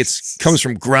like, comes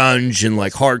from grunge and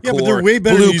like hardcore. Yeah, but they're way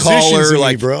better blue musicians collar, than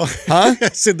like, me, bro. Huh? I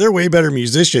said they're way better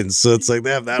musicians. So it's like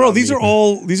they have that. Bro, these are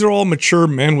all mature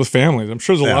men with families. I'm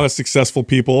sure there's a lot of successful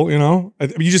people, you know.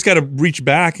 You just got to reach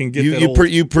back and get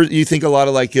you think a lot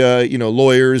of like you know,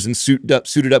 lawyers and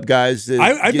suited up guys that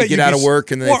I bet get out of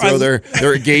work and then they throw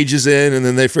their gauges in, and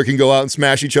then they freaking go out and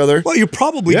smash each other. Well, you're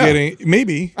probably getting,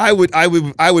 maybe. I would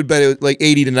bet it like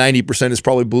 80 to 90% is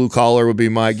probably blue collar would be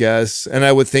my guess, and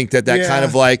I would think that kind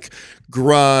of like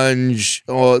grunge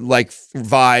or like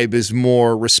vibe is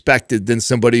more respected than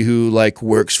somebody who like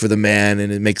works for the man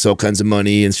and it makes all kinds of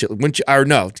money and shit. Wouldn't you, or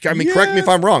no? I mean, correct me if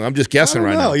I'm wrong. I'm just guessing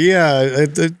right now. Yeah,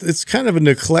 it's kind of an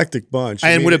eclectic bunch.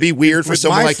 And would it be weird for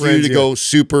someone like you to go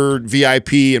super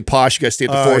VIP and posh? You guys stay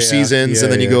at the Four Seasons,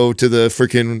 and then you go to the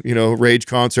freaking Rage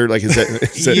concert. Like, is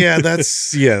that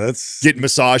that's getting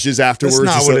massages afterwards?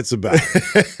 That's not what it's about.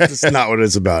 That's not what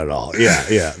it's about at all.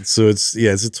 Yeah. So it's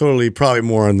a totally probably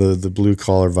more on the blue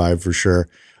collar vibe for sure.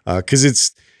 Because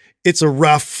it's a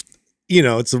rough,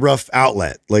 it's a rough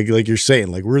outlet. Like you're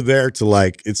saying, like we're there to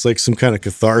like it's like some kind of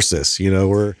catharsis. I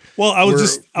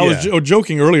was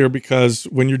joking earlier because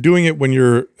when you're doing it when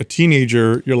you're a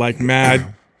teenager, you're like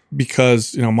mad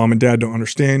because mom and dad don't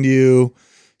understand you.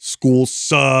 School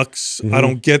sucks. I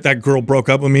don't get that girl broke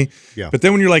up with me. Yeah. But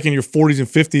then when you're like in your 40s and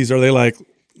 50s, are they like,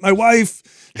 my wife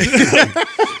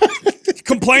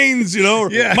complains,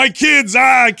 my kids,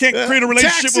 I can't create a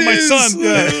relationship with my son.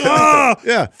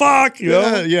 Fuck,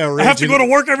 I have to go to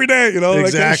work every day,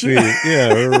 exactly. That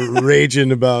kind of we're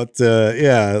raging about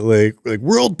like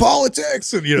world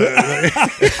politics and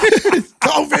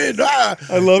COVID.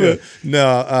 I love it.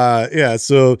 No,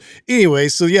 so anyway,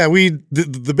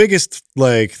 the biggest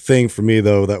like thing for me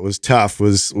though that was tough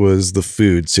was the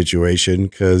food situation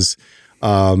because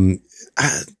I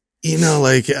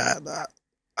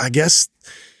guess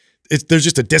there's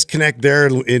just a disconnect there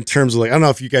in terms of like, I don't know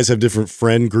if you guys have different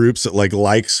friend groups that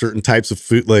like certain types of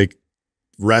food, like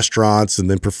restaurants and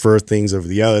then prefer things over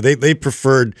the other. They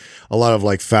preferred a lot of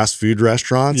like fast food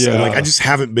restaurants. Yeah. And like, I just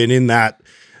haven't been in that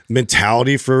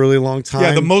mentality for a really long time.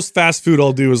 Yeah. The most fast food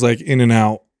I'll do is like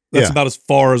In-N-Out. That's about as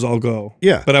far as I'll go.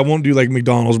 Yeah. But I won't do like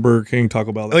McDonald's, Burger King,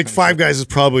 Taco Bell. Like Five Guys is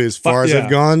probably as far as I've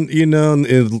gone, in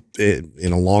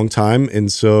a long time. And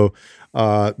so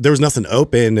there was nothing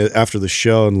open after the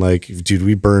show. And like, dude,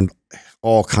 we burned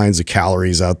all kinds of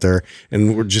calories out there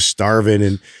and we're just starving.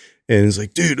 And it's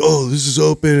like, dude, this is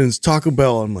open and it's Taco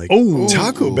Bell. I'm like,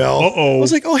 Taco Bell? I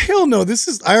was like, oh, hell no.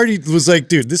 I already was like,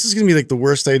 dude, this is going to be like the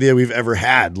worst idea we've ever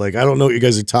had. Like, I don't know what you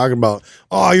guys are talking about.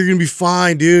 Oh, you're going to be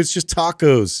fine, dude. It's just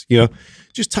tacos,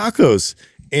 just tacos.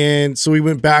 And so we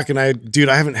went back and I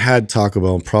haven't had Taco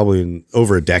Bell probably in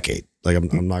over a decade. Like, I'm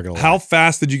not going to lie. How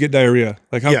fast did you get diarrhea?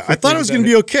 Like, how I thought it was going to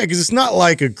be okay because it's not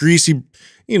like a greasy,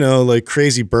 like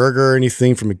crazy burger or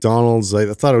anything from McDonald's. Like,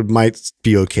 I thought it might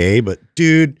be okay, but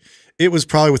dude, it was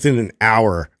probably within an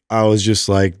hour. I was just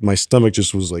like, my stomach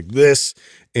just was like this.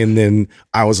 And then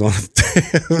I was on,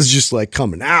 it was just like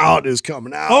coming out. It was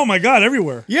coming out. Oh my God,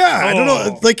 everywhere. Yeah. I don't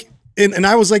know. Like, and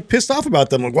I was like pissed off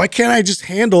about them. Like, why can't I just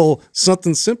handle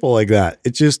something simple like that?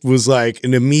 It just was like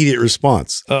an immediate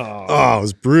response. Oh, it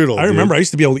was brutal. I remember I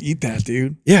used to be able to eat that,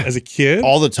 dude. Yeah. As a kid.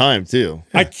 All the time, too.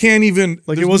 I can't even,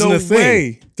 like, it wasn't a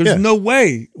thing. There's no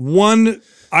way. One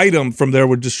item from there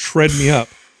would just shred me up.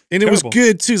 And it was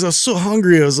good too. So I was so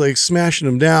hungry. I was like smashing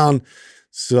them down.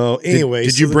 So anyway,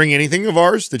 did you bring anything of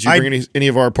ours? Did you bring any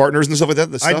of our partners and stuff like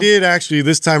that? I did actually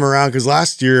this time around because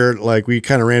last year, like we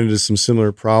kind of ran into some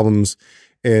similar problems.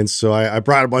 And so I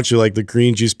brought a bunch of like the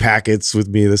green juice packets with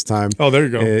me this time. Oh, there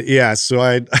you go. Yeah. So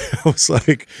I was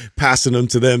like passing them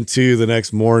to them too the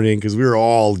next morning because we were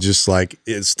all just like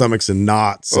stomachs in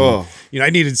knots. And, I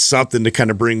needed something to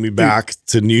kind of bring me back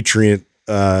to nutrient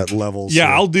levels.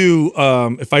 Yeah, I'll do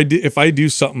if I do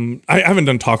something. I haven't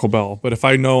done Taco Bell, but if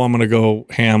I know I'm gonna go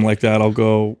ham like that, I'll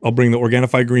bring the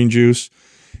Organifi green juice,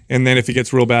 and then if it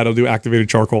gets real bad, I'll do activated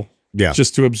charcoal. Yeah,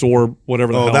 just to absorb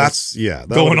whatever the hell that's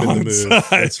going on inside.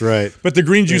 That's right. But the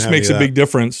green juice makes a big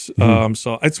difference.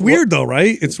 So it's weird though,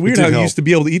 right? It's weird how you used to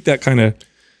be able to eat that kind of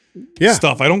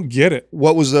stuff. I don't get it.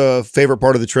 What was the favorite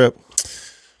part of the trip?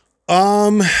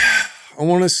 I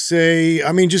want to say,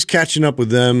 I mean, just catching up with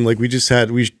them. Like we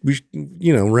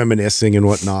reminiscing and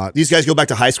whatnot. These guys go back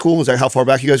to high school? Is that how far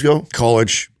back you guys go?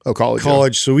 College. Oh, college.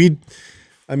 College. So we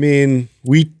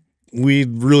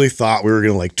really thought we were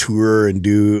going to like tour and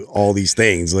do all these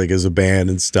things like as a band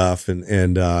and stuff. And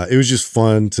it was just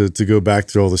fun to go back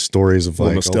through all the stories of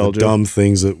like all the dumb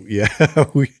things that,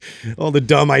 all the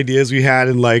dumb ideas we had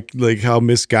and like how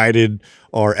misguided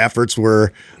our efforts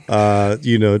were,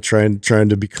 trying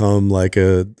to become like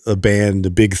a band, a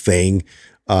big thing.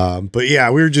 But yeah,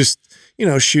 we were just,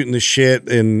 shooting the shit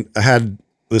and I had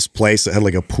this place that had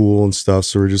like a pool and stuff.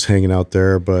 So we're just hanging out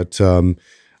there. But,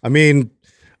 I mean,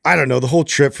 I don't know. The whole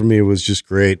trip for me was just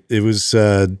great. It was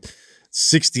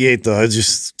 68 though.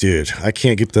 Dude, I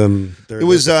can't get them. It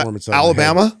was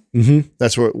Alabama. Mm-hmm.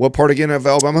 That's what part again of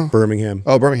Alabama? Birmingham.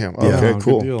 Oh, Birmingham. Oh, yeah. Okay,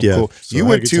 cool. Yeah. Cool. So you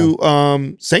went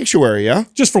to Sanctuary, yeah?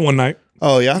 Just for one night.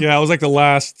 Oh, yeah? Yeah, I was like the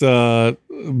last,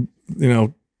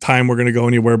 time we're gonna go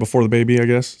anywhere before the baby, I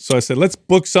guess. So I said, let's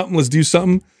book something, let's do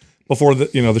something before the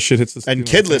the shit hits the And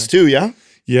kidless too, yeah?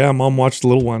 Yeah, mom watched the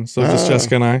little one. So just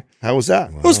Jessica and I. How was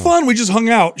that? It was fun. We just hung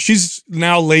out. She's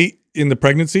now late in the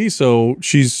pregnancy, so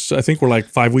I think we're like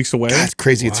 5 weeks away. That's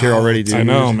crazy. It's here already, dude. I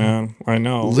know, man. I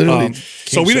know. Literally.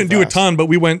 So we didn't do a ton, but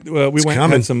we went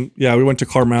had some, we went to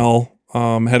Carmel,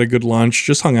 had a good lunch,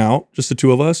 just hung out, just the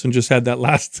two of us, and just had that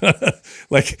last,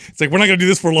 it's like, we're not going to do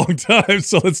this for a long time,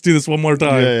 so let's do this one more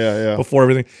time before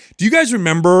everything. Do you guys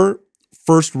remember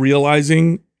first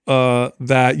realizing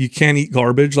that you can't eat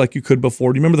garbage like you could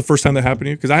before? Do you remember the first time that happened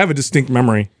to you? Because I have a distinct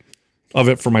memory of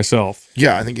it for myself.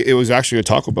 Yeah, I think it was actually a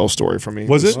Taco Bell story for me.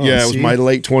 Was it? Yeah, it was my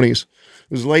late 20s. It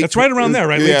was late. That's right around there,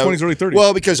 right? Late 20s, early 30s.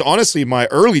 Well, because honestly, my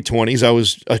early 20s, I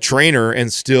was a trainer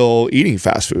and still eating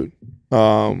fast food.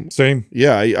 Same.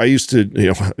 Yeah, I used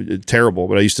to, terrible,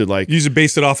 but I used to like. You used to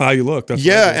base it off how you look. That's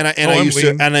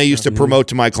I used to promote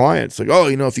to my clients like, oh,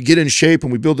 if you get in shape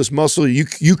and we build this muscle, you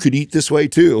could eat this way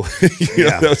too.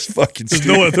 That was fucking.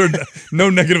 There's no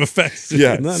negative effects.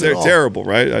 Yeah, terrible,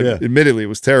 right? Admittedly, it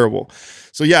was terrible.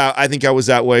 So yeah, I think I was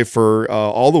that way for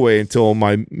all the way until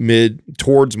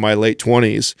towards my late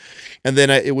 20s, and then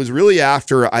it was really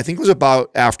after. I think it was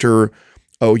about after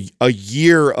a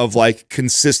year of like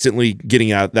consistently getting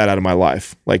that out of my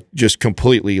life, like just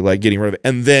completely like getting rid of it,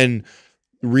 and then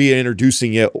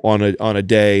reintroducing it on a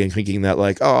day and thinking that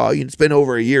like, oh, it's been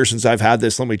over a year since I've had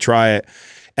this, let me try it.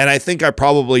 And I think I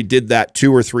probably did that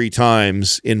 2 or 3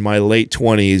 times in my late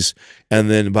 20s,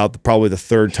 and then about probably the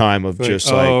third time of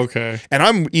just okay. And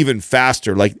I'm even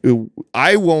faster. Like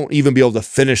I won't even be able to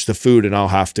finish the food, and I'll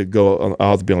have to be on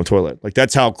the toilet. Like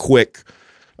that's how quick.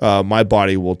 My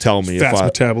body will tell me fast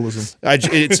metabolism.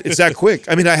 It's that quick.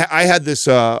 I mean, I had this.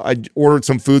 I ordered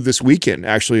some food this weekend,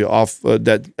 actually, off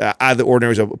that out of the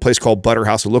ordinary. It was a place called Butter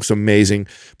House. It looks amazing,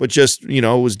 but just it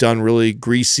was done really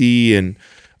greasy, and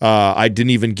I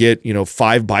didn't even get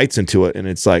 5 bites into it, and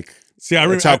it's like. See,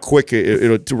 that's how quick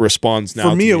it responds now.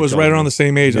 For me, it was right around the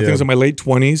same age. I think it was in my late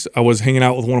 20s. I was hanging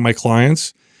out with one of my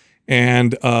clients.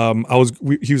 And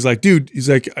he was like, dude, he's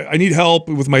like, I need help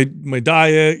with my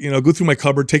diet, go through my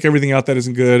cupboard, take everything out that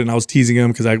isn't good. And I was teasing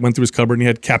him because I went through his cupboard and he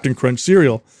had Captain Crunch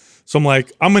cereal. So I'm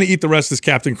like, I'm going to eat the rest of this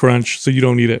Captain Crunch so you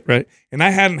don't eat it, right? And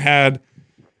I hadn't had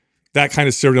that kind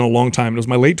of cereal in a long time. It was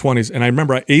my late 20s. And I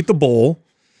remember I ate the bowl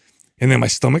and then my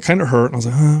stomach kind of hurt. And I was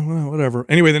like, well, whatever.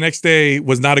 Anyway, the next day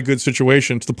was not a good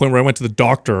situation to the point where I went to the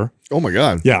doctor. Oh my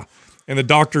God. Yeah. And the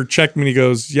doctor checked me and he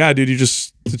goes, yeah, dude, it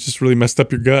just really messed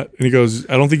up your gut. And he goes,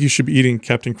 I don't think you should be eating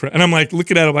Captain Crunch. And I'm like,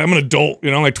 looking at it, I'm an adult,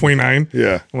 I'm like 29.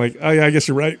 Yeah. I'm like, oh yeah, I guess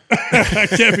you're right. I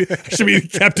should be eating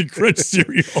Captain Crunch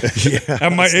cereal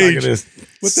at my age.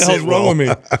 What the hell's wrong with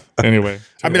me? Anyway.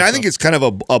 I mean, I think it's kind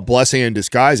of a blessing in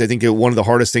disguise. I think one of the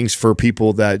hardest things for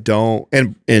people that don't,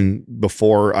 and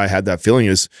before I had that feeling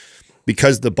is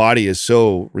because the body is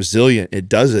so resilient, it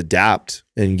does adapt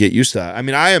and get used to that. I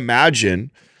mean, I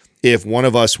imagine if one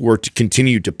of us were to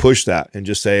continue to push that and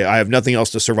just say, I have nothing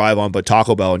else to survive on but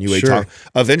Taco Bell, and you ate Taco,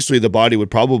 eventually the body would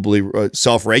probably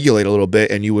self-regulate a little bit,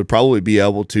 and you would probably be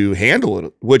able to handle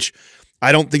it, which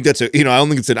I don't think that's I don't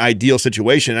think it's an ideal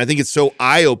situation. I think it's so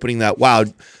eye-opening that, wow,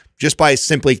 just by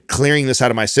simply clearing this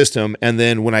out of my system, and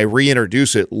then when I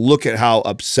reintroduce it, look at how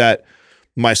upset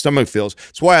my stomach feels.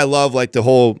 It's why I love like the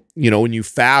whole, when you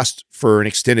fast for an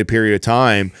extended period of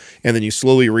time and then you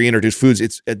slowly reintroduce foods,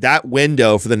 it's at that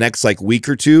window for the next like week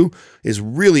or two is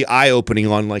really eye-opening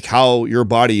on like how your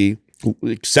body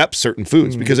accepts certain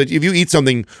foods. Because if you eat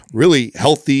something really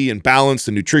healthy and balanced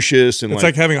and nutritious, and it's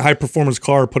like having a high performance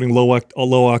car putting low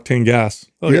octane gas.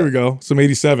 Oh, here we go, some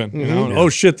 87. Oh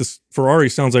shit, this Ferrari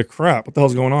sounds like crap. What the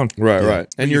hell's going on? Right.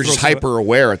 And you're just hyper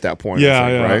aware at that point.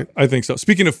 Yeah, right. I think so.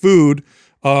 Speaking of food,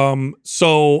 Jessica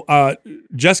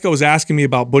was asking me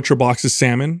about Butcher Box's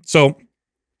salmon. So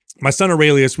my son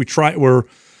Aurelius, we kind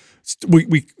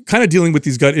of dealing with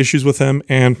these gut issues with him,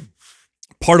 and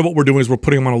part of what we're doing is we're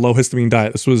putting him on a low histamine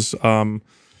diet. This was,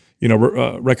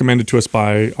 recommended to us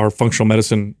by our functional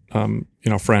medicine,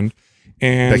 friend,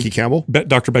 and Becky Campbell,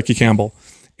 Dr. Becky Campbell.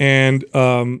 And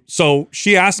so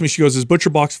she asked me, she goes, does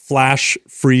Butcher Box flash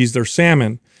freeze their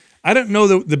salmon? I don't know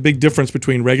the big difference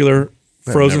between regular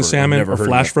frozen salmon or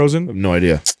flash frozen. I have no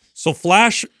idea. So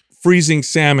flash freezing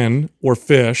salmon or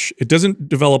fish, it doesn't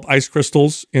develop ice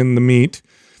crystals in the meat.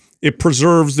 It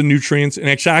preserves the nutrients, and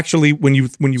it's actually when you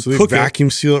cook they vacuum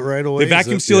seal it right away. They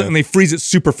vacuum seal it and they freeze it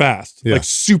super fast, like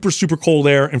super cold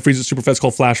air, and freeze it super fast. It's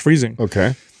called flash freezing.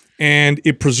 Okay, and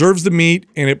it preserves the meat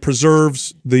and it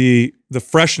preserves the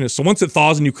freshness. So once it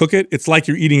thaws and you cook it, it's like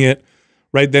you're eating it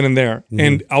right then and there.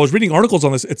 And I was reading articles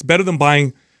on this. It's better than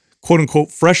buying quote unquote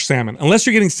fresh salmon, unless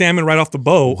you're getting salmon right off the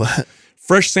boat.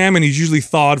 Fresh salmon is usually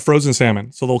thawed frozen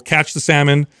salmon. So they'll catch the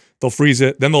salmon, they'll freeze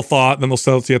it, then they'll thaw it, then they'll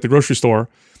sell it to you at the grocery store.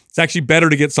 It's actually better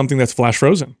to get something that's flash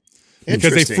frozen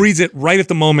because they freeze it right at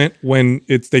the moment when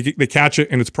they catch it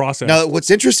and it's processed. Now,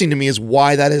 what's interesting to me is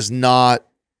why that is not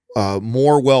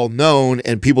more well known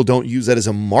and people don't use that as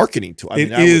a marketing tool.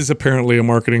 It is apparently a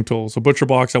marketing tool. So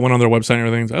ButcherBox, I went on their website and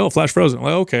everything. Oh, flash frozen.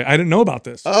 Well, okay, I didn't know about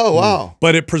this. Oh, wow.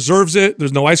 But it preserves it.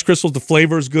 There's no ice crystals. The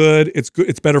flavor is good. It's good.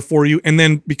 It's better for you. And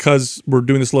then because we're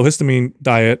doing this low histamine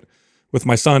diet with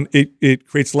my son, it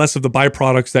creates less of the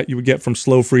byproducts that you would get from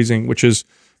slow freezing, which is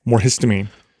more histamine.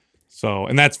 So,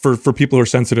 and that's for people who are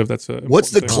sensitive. That's a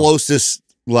what's the closest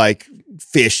like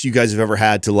fish you guys have ever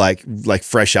had to like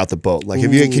fresh out the boat? Like,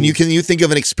 have you can you think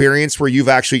of an experience where you've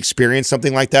actually experienced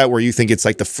something like that, where you think it's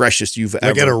like the freshest you've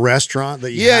ever? Like at a restaurant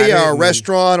that you a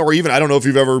restaurant, or even I don't know if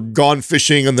you've ever gone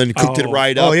fishing and then cooked it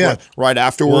right up, right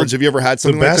afterwards. Have you ever had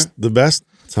something like that? The best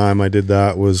time I did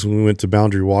that was when we went to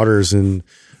Boundary Waters, and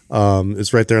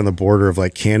it's right there on the border of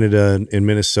like Canada and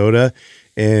Minnesota,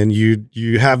 and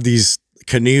you have these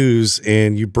canoes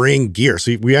and you bring gear.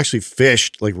 So we actually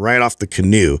fished like right off the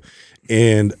canoe,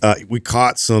 and we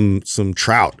caught some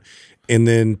trout and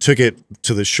then took it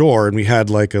to the shore, and we had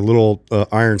like a little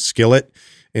iron skillet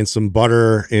and some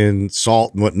butter and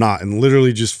salt and whatnot, and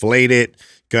literally just filleted it,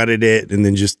 gutted it, and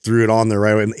then just threw it on there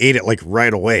right away and ate it like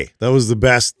right away. That was the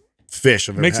best fish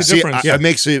I've ever had. Makes a difference. It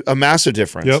makes a massive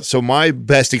difference. Yep. So my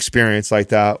best experience like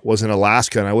that was in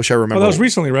Alaska, and I wish I remember. Oh, that was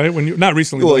recently, right? When you not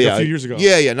recently, but like a few years ago.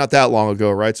 Yeah, not that long ago,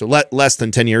 right? So less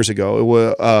than 10 years ago. It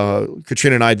was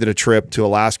Katrina and I did a trip to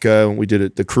Alaska, and we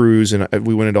did the cruise, and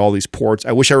we went into all these ports.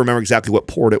 I wish I remember exactly what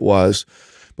port it was,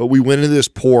 but we went into this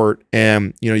port,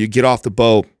 and you get off the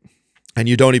boat, and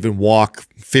you don't even walk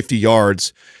 50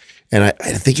 yards. And I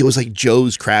think it was like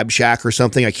Joe's Crab Shack or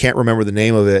something. I can't remember the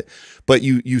name of it. But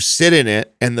you sit in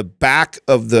it, and the back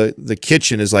of the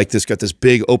kitchen is like this, got this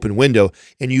big open window,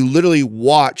 and you literally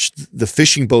watch the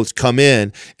fishing boats come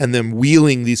in and then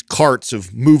wheeling these carts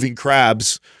of moving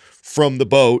crabs from the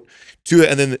boat to it,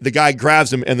 and then the guy grabs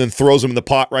them and then throws them in the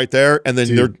pot right there, and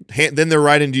then they're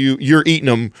right into you. You're eating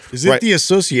them. Is it the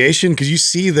association? Because you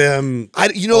see them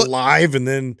alive, and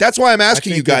then that's why I'm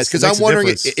asking you guys, because I'm wondering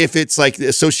if it's like the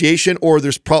association or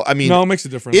there's probably. I mean, no, it makes a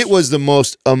difference. It was the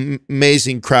most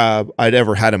amazing crab I'd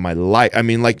ever had in my life. I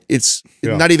mean, like it's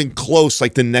not even close.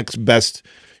 Like the next best.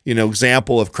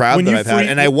 Example of crab that I've had,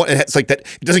 and it's like that.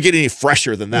 It doesn't get any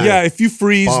fresher than that. Yeah, if you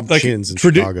freeze Bob like Chins in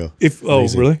Chicago.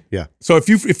 Really? Yeah. So if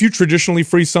you traditionally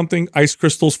freeze something, ice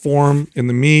crystals form in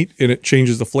the meat, and it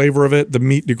changes the flavor of it. The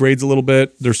meat degrades a little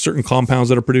bit. There's certain compounds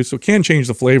that are produced, so it can change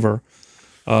the flavor.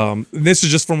 This is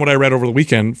just from what I read over the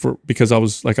weekend, because I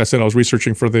was, like I said, I was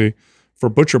researching for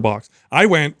ButcherBox. I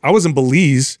was in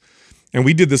Belize, and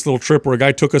we did this little trip where a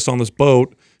guy took us on this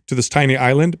boat to this tiny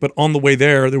island, but on the way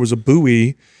there was a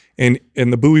buoy, and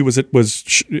the buoy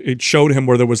it showed him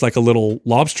where there was like a little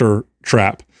lobster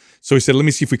trap. So he said, "Let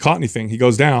me see if we caught anything." He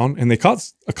goes down, and they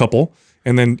caught a couple,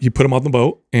 and then he put them on the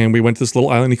boat, and we went to this little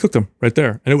island. He cooked them right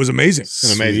there, and it was amazing.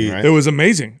 It's amazing, right? It was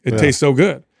amazing. It tastes so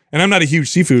good. And I'm not a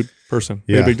huge seafood person.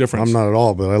 Yeah, big difference. I'm not at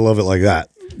all, but I love it like that.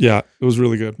 Yeah, it was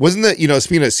really good. Wasn't that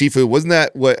speaking of seafood? Wasn't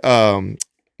that what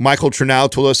Michael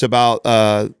Turnau told us about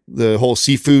the whole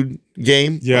seafood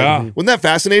game? Yeah. Wasn't that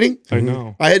fascinating? I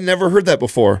know. I had never heard that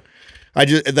before.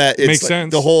 It's makes like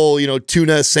sense. The whole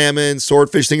tuna, salmon,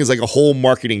 swordfish thing is like a whole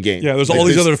marketing game. Yeah, there's all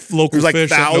these other local fish.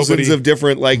 There's like thousands of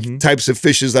different types of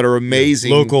fishes that are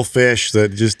amazing. Local fish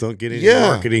that just don't get any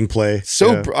marketing play.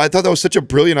 So I thought that was such a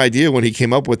brilliant idea when he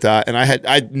came up with that, and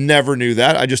I never knew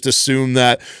that. I just assumed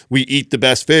that we eat the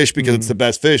best fish because it's the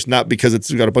best fish, not because it's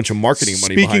got a bunch of marketing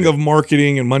money. Speaking of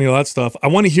marketing and money, all that stuff, I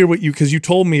want to hear because you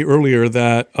told me earlier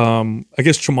that I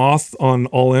guess Chamath on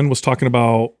All In was talking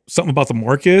about something about the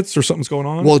markets or something's going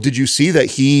on. Well, did you see that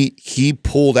he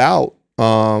pulled out?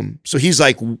 So he's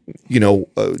like,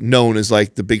 known as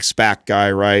like the big SPAC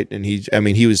guy, right? And he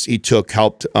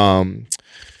helped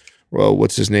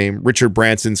what's his name? Richard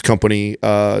Branson's company,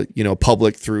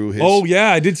 public through his. Oh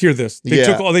yeah, I did hear this.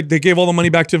 They gave all the money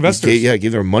back to investors.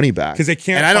 Give their money back because they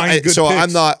can't. And find good so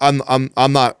picks.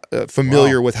 I'm not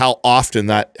familiar with how often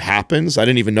that happens. I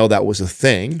didn't even know that was a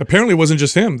thing. Apparently, it wasn't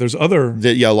just him. There's other.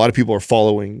 A lot of people are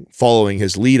following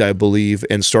his lead, I believe,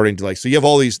 and starting to So you have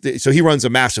all these. So he runs a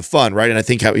massive fund, right? And I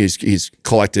think how he's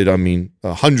collected. I mean,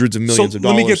 hundreds of millions of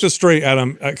dollars. Let me get this straight,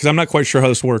 Adam, because I'm not quite sure how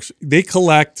this works. They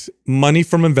collect money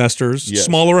from investors.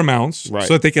 Smaller amounts, so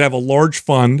that they could have a large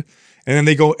fund, and then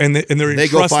they go and they're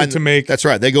entrusted to make. That's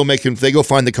right. They go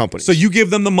find the company. So you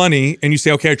give them the money, and you say,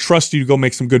 "Okay, I trust you to go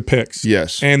make some good picks."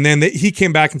 Yes. And then he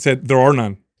came back and said, "There are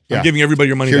none. I'm giving everybody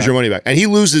your money. Here's your money back." And he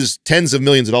loses tens of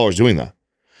millions of dollars doing that.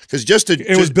 because just to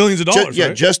it was billions of dollars. Yeah,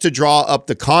 right? just to draw up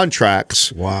the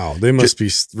contracts. Wow, they must be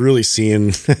really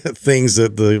seeing things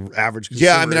that the average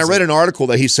consumer Yeah, I mean, I read an article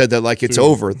that he said that like it's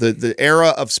over. The era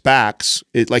of SPACs.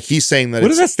 Like he's saying that. What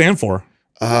does that stand for?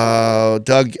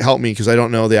 Doug, help me because I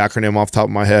don't know the acronym off the top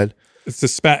of my head. It's the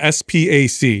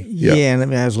SPAC.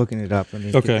 Yeah, I was looking it up.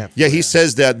 Okay. Yeah, he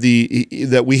says that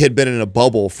that we had been in a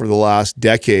bubble for the last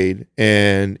decade,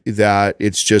 and that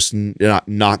it's just not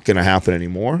going to happen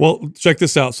anymore. Well, check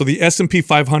this out. So the S&P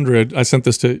 500, I sent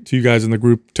this to you guys in the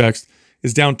group text,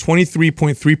 is down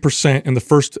 23.3% in the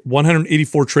first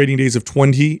 184 trading days of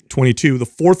 2022, the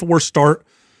fourth worst start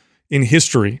in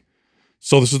history.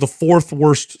 So this is the fourth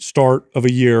worst start of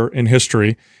a year in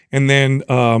history. And then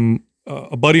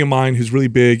a buddy of mine who's really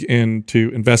big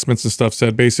into investments and stuff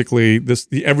said basically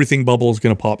the everything bubble is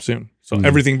going to pop soon. So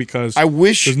everything, because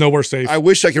there's nowhere safe. I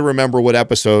wish I could remember what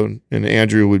episode, and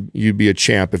Andrew, you'd be a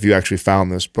champ if you actually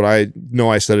found this, but I know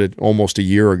I said it almost a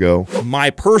year ago. My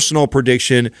personal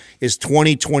prediction is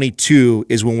 2022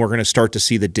 is when we're going to start to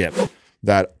see the dip.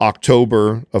 That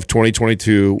October of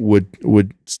 2022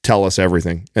 would tell us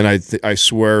everything. And I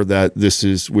swear that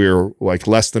we're like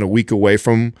less than a week away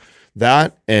from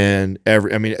that. And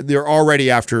I mean, they're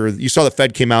already after, you saw the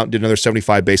Fed came out and did another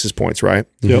 75 basis points, right?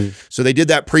 Yep. So they did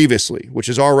that previously, which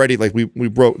is already like we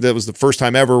broke, that was the first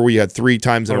time ever we had 3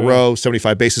 times in a row,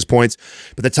 75 basis points.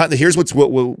 But here's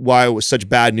why it was such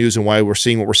bad news and why we're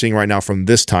seeing what we're seeing right now from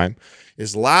this time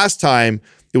is last time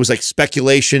it was like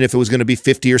speculation if it was going to be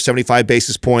 50 or 75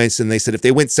 basis points. And they said if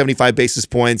they went 75 basis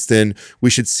points, then we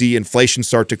should see inflation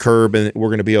start to curb and we're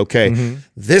going to be okay.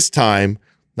 This time,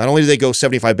 not only do they go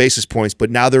 75 basis points, but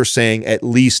now they're saying at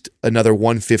least another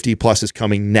 150 plus is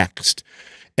coming next.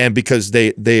 And because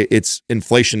it's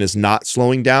inflation is not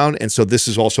slowing down. And so this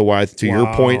is also why, to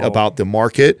your point about the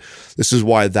market, this is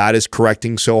why that is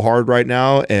correcting so hard right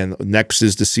now. And next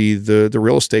is to see the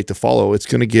real estate to follow. It's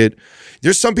going to get,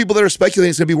 there's some people that are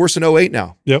speculating it's going to be worse than 08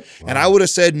 now. Yep. And I would have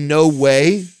said no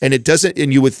way. And it doesn't,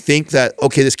 and you would think that,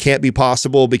 okay, this can't be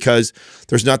possible because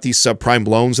there's not these subprime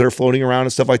loans that are floating around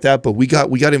and stuff like that. But we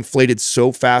got inflated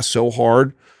so fast, so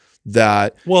hard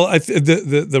that, well,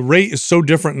 the rate is so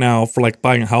different now for like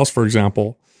buying a house, for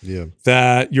example. Yeah.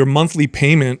 That your monthly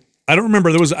payment, I don't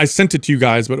remember. I sent it to you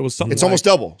guys, but it was something. It's almost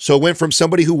double. So it went from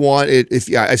somebody who wanted,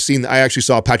 I actually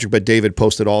saw Patrick Bet-David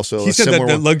posted also. He said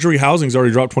that luxury housing's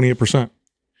already dropped 28%.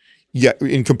 Yeah,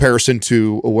 in comparison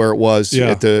to where it was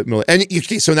at the middle. And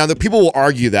so now the people will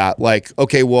argue that, like,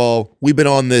 okay, well, we've been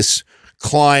on this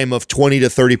climb of 20 to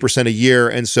 30% a year,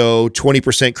 and so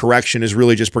 20% correction is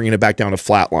really just bringing it back down to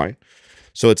flat line.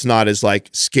 So it's not as like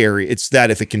scary. It's that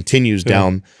if it continues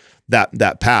down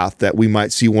that path, that we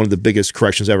might see one of the biggest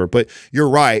corrections ever. But you're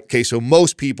right. Okay, so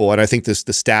most people, and I think the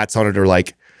stats on it are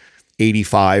like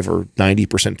 85 or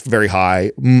 90%, very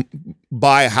high,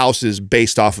 buy houses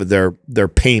based off of their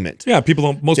payment. Yeah, most people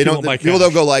don't buy cash. People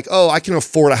don't go like, oh, I can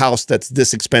afford a house that's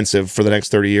this expensive for the next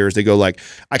 30 years. They go like,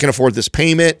 I can afford this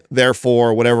payment,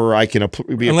 therefore whatever I can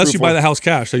be unless you buy the house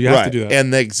cash, so you have to do that.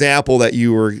 And the example that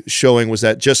you were showing was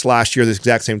that just last year, this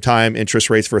exact same time,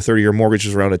 interest rates for a 30-year mortgage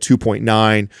was around a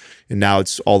 2.9, and now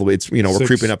it's all the way. It's we're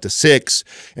creeping up to 6.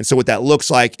 And so what that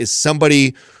looks like is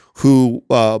somebody who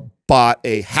bought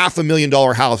a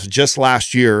 $500,000 house just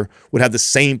last year would have the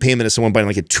same payment as someone buying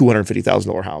like a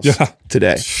 $250,000 house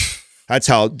today.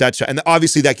 And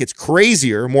obviously that gets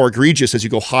crazier, more egregious as you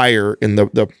go higher in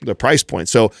the price point.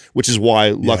 So, which is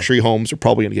why luxury homes are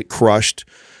probably going to get crushed.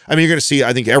 I mean, you're going to see,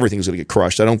 I think everything's going to get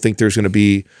crushed. I don't think there's going to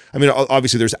be, I mean,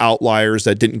 obviously there's outliers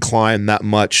that didn't climb that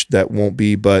much that won't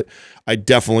be, but I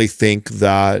definitely think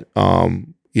that,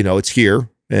 it's here.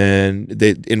 And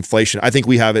the inflation, I think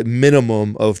we have a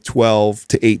minimum of 12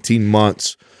 to 18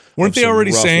 months. Weren't they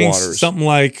already saying something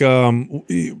like,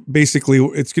 basically,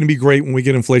 it's going to be great when we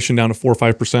get inflation down to 4 or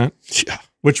 5%? Yeah.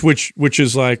 Which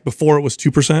is like, before it was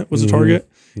 2% was the target.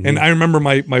 And I remember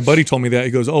my buddy told me that.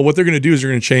 He goes, oh, what they're going to do is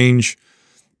they're going to change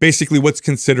basically what's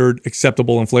considered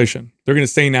acceptable inflation. They're going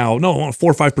to say now, no,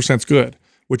 4 or 5% is good,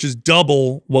 which is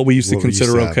double what we used to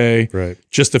consider okay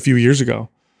just a few years ago.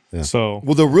 Yeah. So,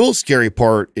 well, the real scary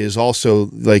part is also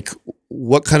like,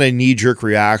 what kind of knee-jerk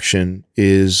reaction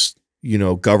is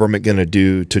government going to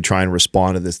do to try and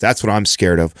respond to this? That's what I'm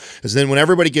scared of. Because then when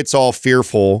everybody gets all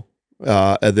fearful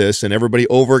of this and everybody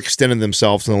overextended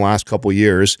themselves in the last couple of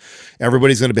years,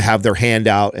 everybody's going to have their hand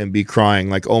out and be crying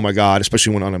like, oh my God,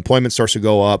 especially when unemployment starts to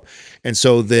go up. And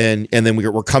so then,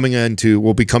 we'll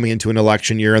be coming into an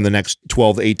election year in the next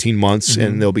 12 to 18 months,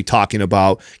 and they'll be talking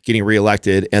about getting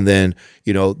reelected. And then,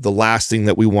 the last thing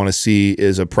that we want to see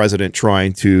is a president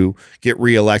trying to get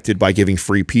reelected by giving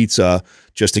free pizza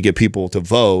just to get people to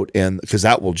vote. And because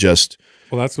that will just,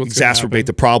 Well, that's what's gonna exacerbate happen.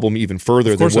 the problem even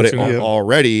further than course what that's it gonna happen.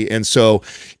 already. And so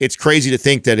it's crazy to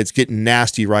think that it's getting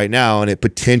nasty right now, and it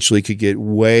potentially could get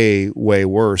way, way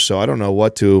worse. So I don't know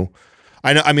what to.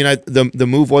 The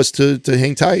move was to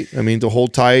hang tight. I mean, to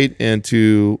hold tight and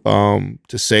to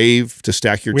save, to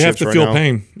stack your We have chips to right feel now.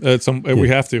 pain. We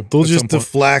have to. They'll at just some point.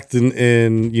 deflect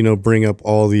and you know, bring up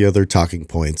all the other talking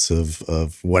points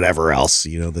of whatever else,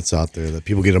 you know, that's out there that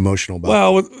people get emotional about.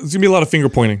 Well, there's gonna be a lot of finger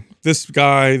pointing. This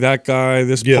guy,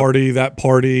 this Yeah. party, that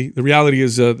party. The reality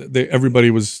is, everybody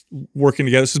was working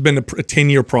together. This has been a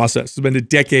 10-year process. It's been a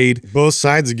decade Both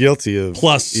sides are guilty of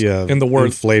plus in the work.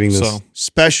 inflating this. So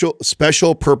Special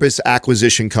purpose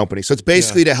acquisition company. So it's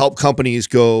basically to help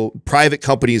private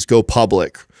companies go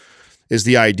public is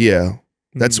the idea.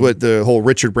 That's what the whole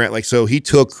Richard Branson, so he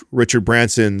took Richard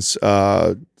Branson's,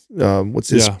 what's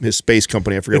his space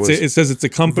company? I forget what it says it's a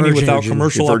company Virgin without Energy.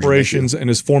 commercial Virgin, operations and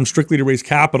is formed strictly to raise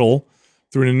capital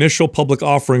through an initial public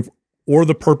offering or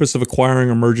the purpose of acquiring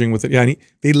or merging with it. Yeah, and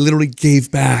they literally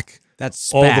gave back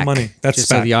That's all the SPAC. money. That's just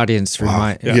so SPAC. the audience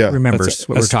Yeah. remembers That's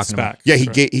what we're that's talking SPAC. about. Yeah, he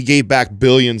That's right. he gave back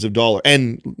billions of dollars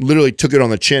and literally took it on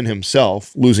the chin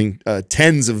himself, losing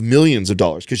tens of millions of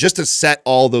dollars. Because just to set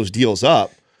all those deals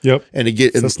up Yep. and to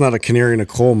get That's not a canary in a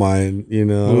coal mine, you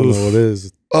know. I don't know what it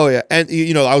is. Oh yeah, and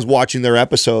you know, I was watching their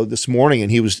episode this morning,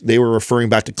 and they were referring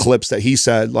back to clips that he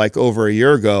said like over a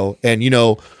year ago, and you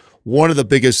know, one of the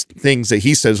biggest things that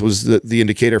he says was the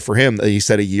indicator for him that he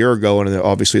said a year ago, and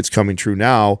obviously it's coming true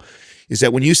now, is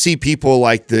that when you see people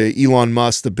like the Elon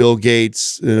Musk, the Bill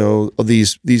Gates, you know,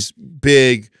 these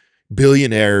big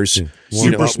billionaires, you know,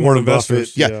 Super smart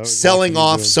investors. selling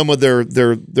off some of their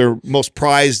most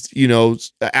prized, you know,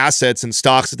 assets and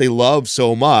stocks that they love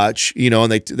so much, you know,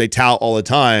 and they tout all the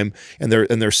time, and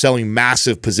they're selling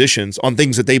massive positions on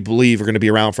things that they believe are going to be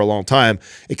around for a long time.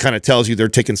 It kind of tells you they're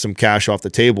taking some cash off the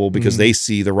table because they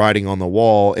see the writing on the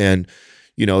wall. And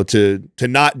you know, to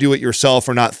not do it yourself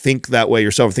or not think that way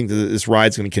yourself, or think that this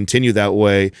ride's going to continue that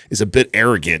way is a bit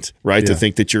arrogant, right? To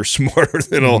think that you're smarter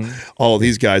than all of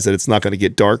these guys, that it's not going to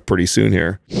get dark pretty soon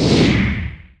here.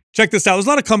 Check this out. There's a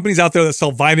lot of companies out there that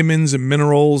sell vitamins and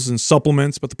minerals and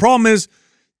supplements, but the problem is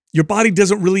your body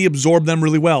doesn't really absorb them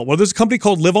really well. Well, there's a company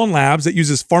called Live On Labs that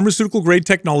uses pharmaceutical-grade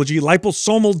technology,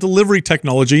 liposomal delivery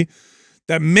technology,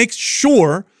 that makes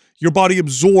sure your body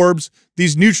absorbs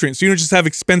these nutrients. So you don't just have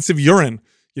expensive urine.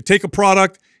 You take a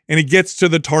product and it gets to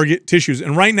the target tissues.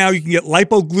 And right now you can get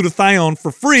lipoglutathione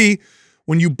for free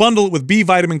when you bundle it with B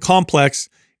vitamin complex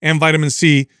and vitamin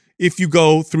C if you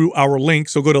go through our link.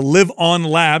 So go to Live On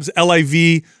Labs,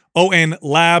 LIVON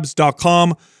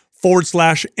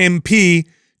labs.com/MP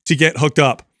to get hooked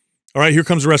up. All right, here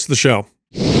comes the rest of the show.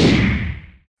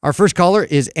 Our first caller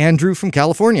is Andrew from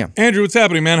California. Andrew, what's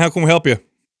happening, man? How can we help you?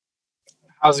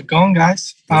 How's it going,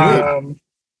 guys?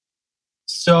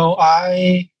 So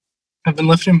I have been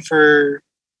lifting for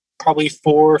probably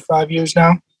 4 or 5 years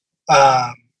now.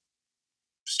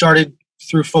 Started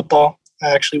through football.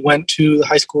 I actually went to the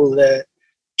high school that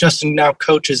Justin now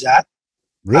coaches at.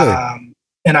 Really?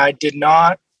 And I did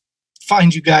not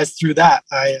find you guys through that.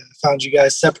 I found you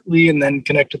guys separately and then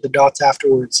connected the dots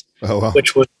afterwards,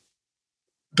 which was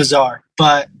bizarre.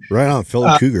 But Right on,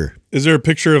 fellow Cougar. Is there a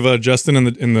picture of Justin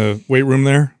in the weight room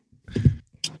there?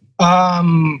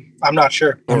 I'm not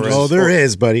sure. There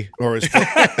is, buddy. Or his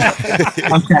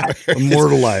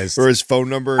Immortalized. or his phone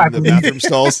number in the bathroom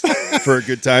stalls for a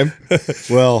good time.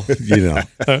 Well, you know,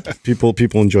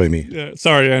 people enjoy me. Yeah.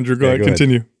 Sorry, Andrew. Go Yeah, ahead. go ahead.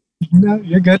 Continue. No,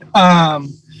 you're good.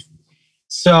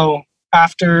 So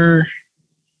after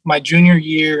my junior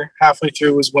year, halfway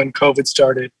through was when COVID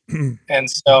started. And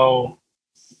so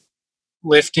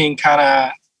lifting kind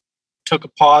of took a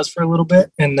pause for a little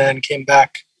bit and then came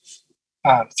back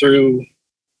through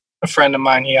a friend of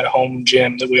mine. He had a home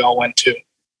gym that we all went to.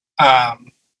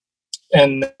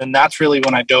 And that's really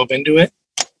when I dove into it.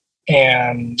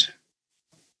 And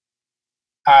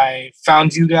I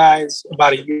found you guys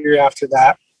about a year after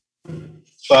that.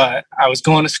 But I was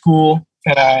going to school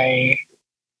and I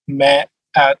met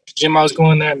at the gym I was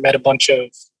going there, I met a bunch of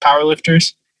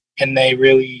powerlifters and they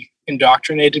really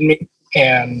indoctrinated me.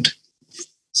 And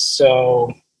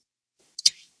so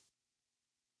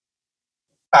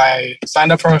I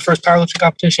signed up for my first powerlifting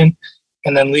competition,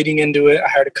 and then leading into it, I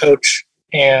hired a coach,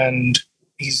 and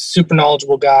he's a super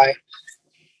knowledgeable guy,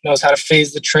 knows how to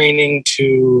phase the training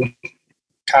to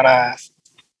kind of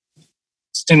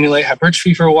stimulate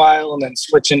hypertrophy for a while and then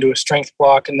switch into a strength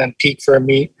block and then peak for a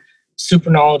meet. Super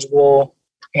knowledgeable,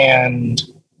 and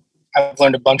I've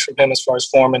learned a bunch from him as far as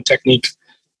form and technique.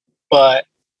 But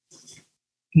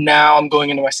now I'm going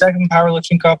into my second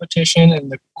powerlifting competition, and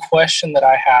the question that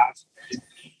I have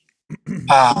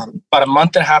About a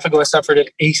month and a half ago, I suffered an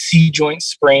AC joint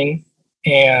sprain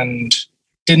and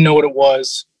didn't know what it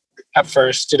was at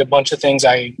first. Did a bunch of things.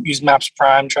 I used Maps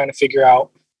Prime trying to figure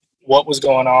out what was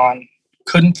going on.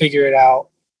 Couldn't figure it out.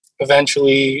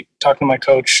 Eventually, talking to my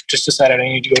coach, just decided I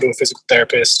needed to go to a physical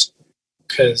therapist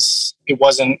because it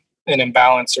wasn't an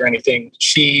imbalance or anything.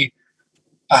 She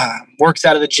works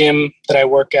out of the gym that I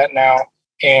work at now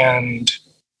and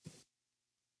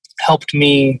helped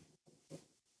me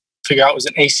figure out it was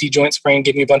an AC joint sprain,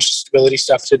 gave me a bunch of stability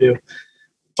stuff to do.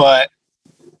 But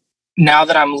now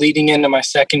that I'm leading into my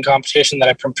second competition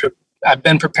that I've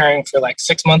been preparing for like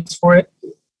 6 months for it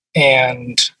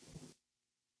and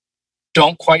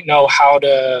don't quite know how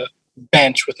to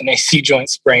bench with an AC joint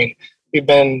sprain. We've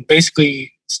been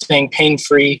basically staying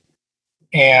pain-free,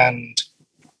 and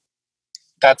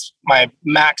that's my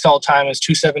max all time is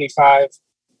 275,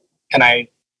 and I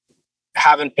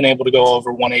haven't been able to go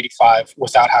over 185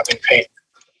 without having pain.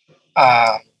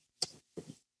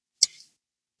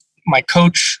 My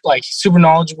coach, like, he's super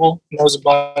knowledgeable, knows a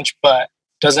bunch, but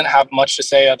doesn't have much to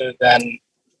say other than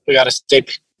we got to stay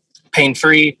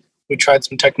pain-free. We tried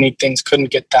some technique things,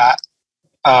 couldn't get that.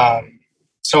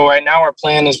 So right now our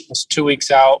plan is just 2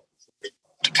 weeks out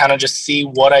to kind of just see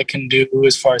what I can do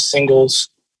as far as singles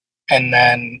and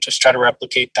then just try to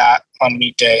replicate that on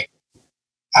meet day.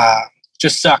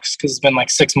 Just sucks because it's been like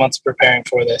 6 months preparing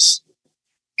for this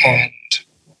and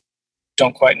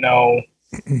don't quite know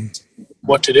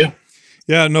what to do.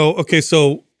 Yeah, no. Okay.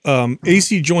 So,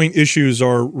 AC joint issues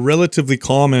are relatively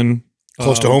common.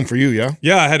 Close to home for you. Yeah.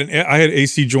 Yeah. I had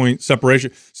AC joint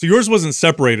separation. So yours wasn't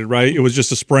separated, right? It was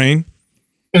just a sprain.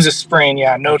 It was a sprain.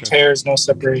 Yeah. No tears, no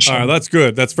separation. All right. That's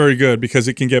good. That's very good because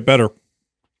it can get better.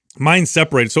 Mine's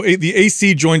separated. So the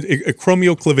AC joint, a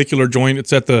acromioclavicular joint,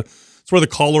 it's where the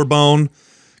collarbone,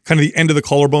 kind of the end of the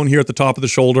collarbone here at the top of the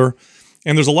shoulder.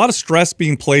 And there's a lot of stress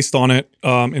being placed on it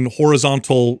in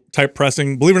horizontal type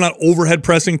pressing. Believe it or not, overhead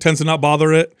pressing tends to not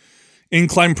bother it.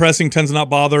 Incline pressing tends to not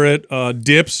bother it.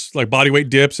 Dips, like bodyweight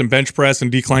dips and bench press and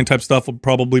decline type stuff will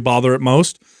probably bother it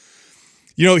most.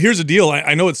 You know, here's the deal.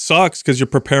 I know it sucks because you're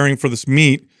preparing for this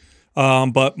meet,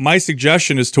 but my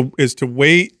suggestion is to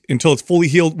wait until it's fully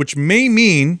healed, which may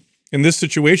mean in this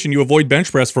situation you avoid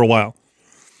bench press for a while.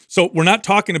 So we're not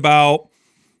talking about,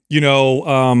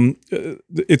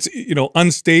 it's,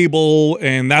 unstable,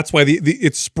 and that's why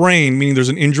it's sprained, meaning there's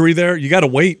an injury there. You got to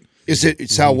wait. Is it,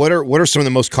 Sal, what are some of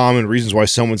the most common reasons why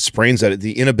someone sprains that?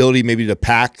 The inability maybe to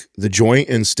pack the joint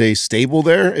and stay stable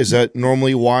there? Is that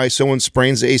normally why someone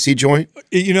sprains the AC joint?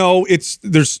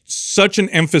 There's such an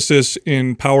emphasis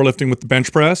in powerlifting with the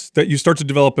bench press that you start to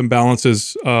develop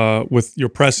imbalances with your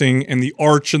pressing and the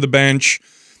arch of the bench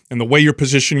and the way you're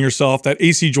positioning yourself. That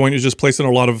AC joint is just placed in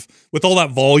with all that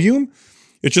volume,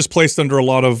 it's just placed under a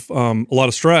lot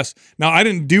of stress. Now, I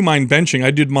didn't do mine benching.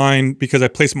 I did mine because I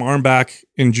placed my arm back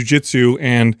in jiu-jitsu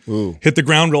and hit the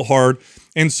ground real hard.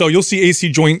 And so you'll see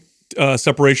AC joint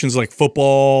separations like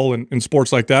football and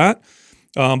sports like that.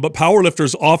 But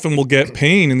powerlifters often will get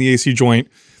pain in the AC joint,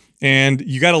 and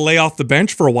you got to lay off the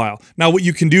bench for a while. Now, what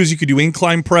you can do is you could do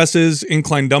incline presses,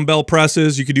 incline dumbbell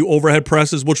presses. You could do overhead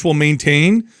presses, which will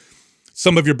maintain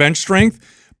some of your bench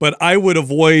strength. But I would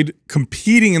avoid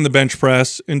competing in the bench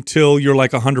press until you're like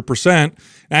 100%.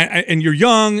 And you're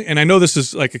young, and I know this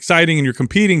is like exciting and you're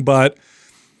competing, but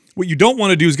what you don't want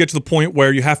to do is get to the point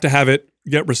where you have to have it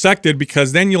get resected,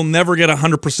 because then you'll never get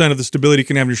 100% of the stability you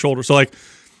can have in your shoulder. So like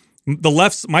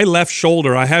my left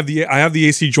shoulder, I have the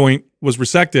AC joint was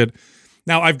resected.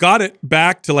 Now I've got it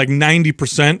back to like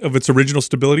 90% of its original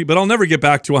stability, but I'll never get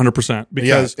back to 100%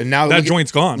 because and now that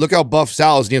joint's gone. Look how buff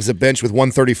Sal is, and he has a bench with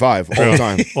 135 all the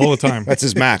time. All the time. That's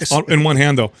his max. In one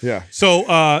hand though. Yeah. So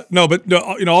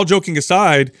all joking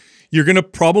aside, you're going to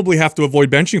probably have to avoid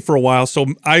benching for a while. So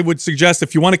I would suggest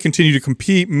if you want to continue to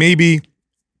compete, maybe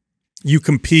you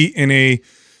compete in a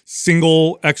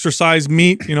single exercise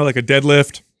meet, like a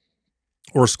deadlift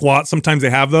or a squat. Sometimes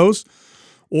they have those.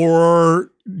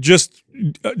 Or just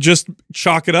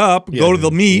chalk it up, go to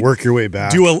the meet, work your way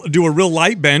back, do a real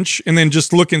light bench, and then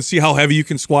just look and see how heavy you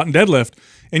can squat and deadlift.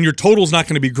 And your total's not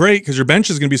going to be great because your bench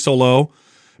is going to be so low.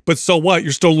 But so what?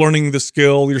 You're still learning the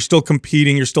skill. You're still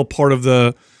competing. You're still part of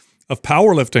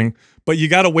powerlifting. But you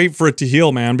got to wait for it to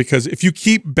heal, man. Because if you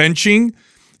keep benching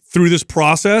through this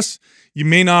process, you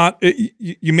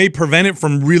may prevent it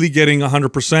from really getting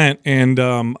 100%. And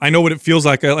I know what it feels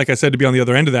like I said, to be on the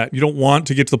other end of that. You don't want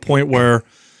to get to the point where,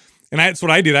 and that's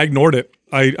what I did. I ignored it.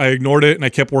 I ignored it, and I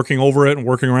kept working over it and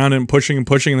working around it and pushing, and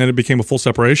then it became a full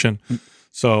separation.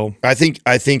 So I think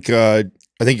you're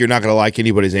not going to like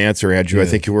anybody's answer, Andrew. Yeah. I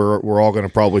think we're all going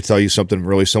to probably tell you something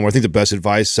really similar. I think the best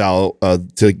advice, Sal,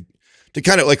 to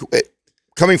kind of like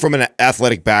coming from an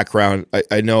athletic background,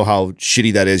 I know how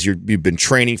shitty that is. You've been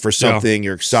training for something,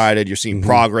 you're excited, you're seeing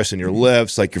progress in your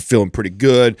lifts, like you're feeling pretty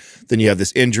good. Then you have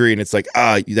this injury, and it's like,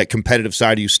 that competitive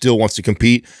side of you still wants to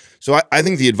compete. So I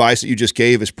think the advice that you just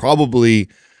gave is probably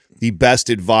the best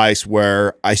advice,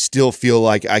 where I still feel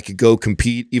like I could go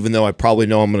compete, even though I probably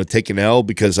know I'm going to take an L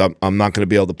because I'm not going to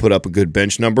be able to put up a good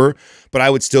bench number, but I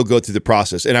would still go through the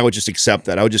process, and I would just accept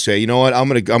that. I would just say, you know what, I'm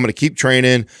going to keep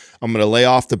training. I'm going to lay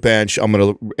off the bench. I'm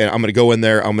going to go in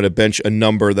there. I'm going to bench a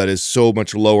number that is so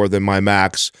much lower than my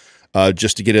max,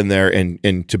 just to get in there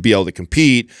and to be able to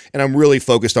compete. And I'm really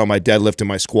focused on my deadlift and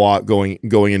my squat going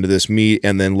into this meet,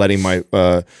 and then letting my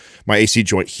my AC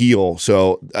joint heal.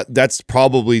 So that's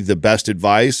probably the best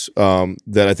advice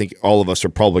that I think all of us are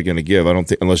probably going to give. I don't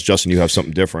think, unless Justin, you have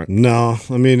something different. No,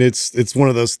 I mean, it's one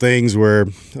of those things where,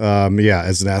 yeah,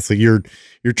 as an athlete,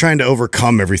 you're trying to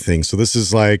overcome everything. So this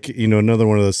is like, another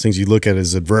one of those things you look at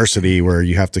as adversity, where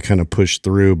you have to kind of push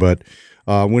through. But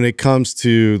when it comes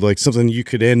to like something you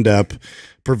could end up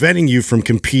preventing you from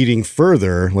competing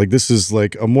further, like this is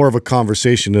like more of a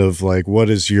conversation of like, what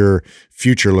does your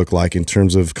future look like in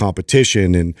terms of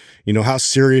competition, and how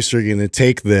serious are you going to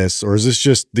take this, or is this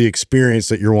just the experience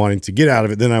that you're wanting to get out of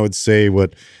it? Then I would say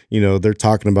what they're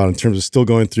talking about in terms of still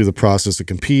going through the process of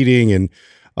competing, and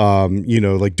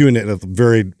like doing it at a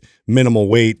very minimal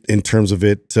weight in terms of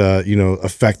it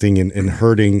affecting and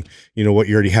hurting what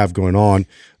you already have going on.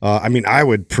 I mean, I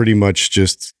would pretty much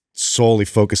just solely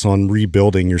focus on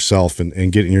rebuilding yourself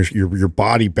and getting your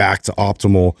body back to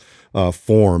optimal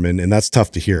form, and that's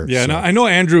tough to hear. Yeah, so. no, I know,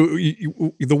 Andrew,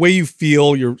 the way you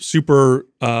feel, you're super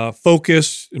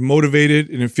focused and motivated,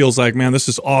 and it feels like, man, this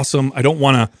is awesome. I've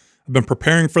been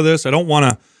preparing for this. I don't want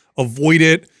to avoid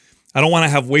it. I don't want to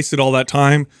have wasted all that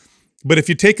time. But if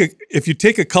you take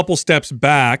a couple steps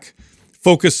back,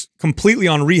 focus completely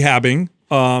on rehabbing,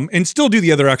 and still do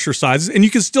the other exercises, and you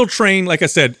can still train. Like I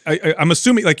said, I'm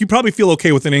assuming like you probably feel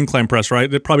okay with an incline press, right?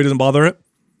 That probably doesn't bother it.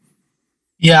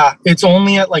 Yeah, it's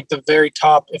only at like the very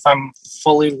top, if I'm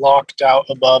fully locked out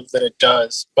above, that it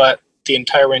does, but the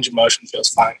entire range of motion feels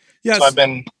fine. Yes. So I've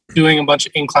been doing a bunch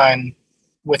of incline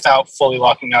without fully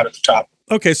locking out at the top.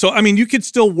 Okay, so I mean, you could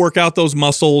still work out those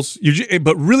muscles,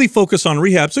 but really focus on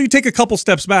rehab. So you take a couple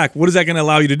steps back. What is that going to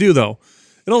allow you to do, though?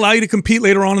 It'll allow you to compete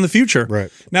later on in the future. Right.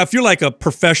 Now, if you're like a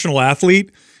professional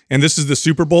athlete and this is the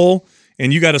Super Bowl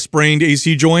and you got a sprained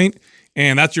AC joint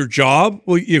and that's your job,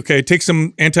 well, okay, take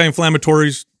some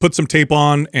anti-inflammatories, put some tape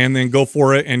on, and then go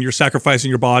for it. And you're sacrificing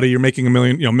your body. You're making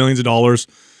millions of dollars.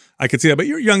 I could see that, but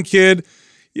you're a young kid.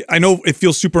 I know it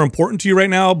feels super important to you right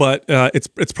now, but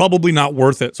it's probably not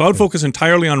worth it. So I would focus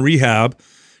entirely on rehab,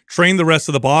 train the rest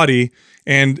of the body,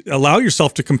 and allow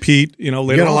yourself to compete. Later on.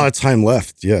 You got a lot of time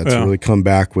left, to really come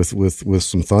back with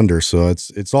some thunder. So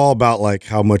it's all about like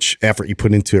how much effort you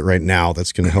put into it right now.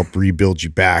 That's going to help rebuild you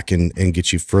back and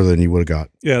get you further than you would have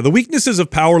got. Yeah, the weaknesses of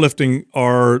powerlifting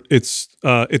are its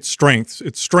strengths.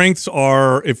 Its strengths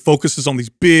are it focuses on these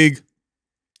big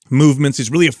movements, these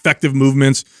really effective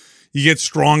movements. You get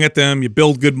strong at them, you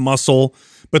build good muscle,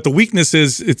 but the weakness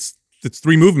is it's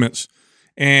 3 movements.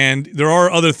 And there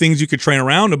are other things you could train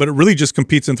around, but it really just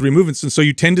competes in 3 movements. And so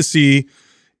you tend to see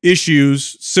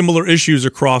similar issues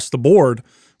across the board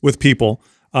with people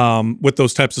with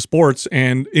those types of sports.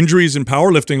 And injuries in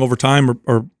powerlifting over time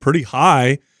are pretty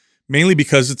high, mainly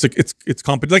because it's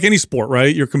like any sport,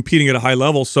 right? You're competing at a high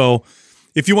level. So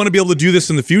if you want to be able to do this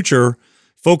in the future,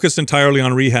 focus entirely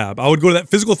on rehab. I would go to that.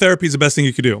 Physical therapy is the best thing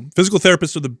you could do. Physical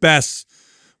therapists are the best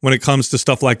when it comes to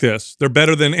stuff like this. They're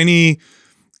better than any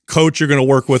coach you're going to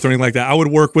work with or anything like that. I would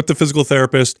work with the physical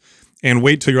therapist and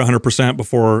wait till you're 100%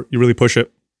 before you really push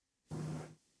it.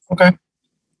 Okay.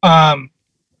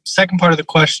 Second part of the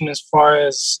question, as far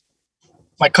as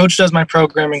my coach does my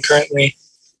programming currently,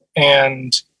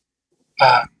 and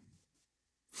I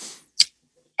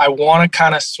want to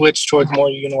kind of switch towards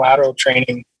more unilateral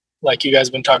training, like you guys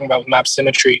have been talking about with map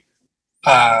symmetry.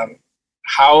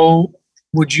 How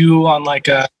would you, on like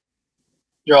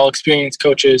you're all experienced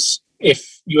coaches,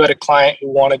 if you had a client who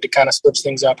wanted to kind of switch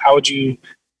things up, how would you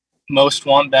most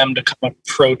want them to come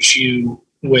approach you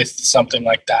with something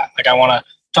like that? Like I want to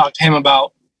talk to him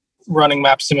about running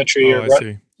map symmetry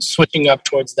switching up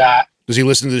towards that. Does he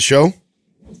listen to the show?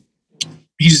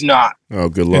 He's not. Oh,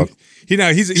 good luck.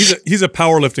 And he's a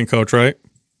powerlifting coach, right?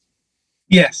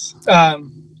 Yes.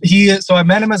 So I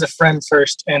met him as a friend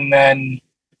first, and then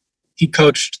he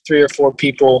coached 3 or 4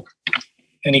 people,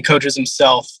 and he coaches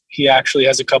himself. He actually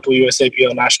has a couple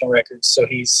USAPL national records, so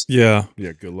he's good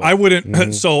luck. I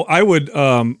wouldn't. So I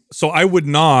would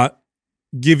not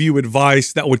give you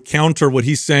advice that would counter what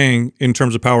he's saying in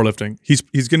terms of powerlifting. He's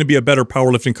going to be a better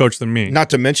powerlifting coach than me. Not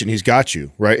to mention he's got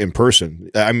you right in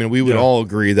person. I mean, we would all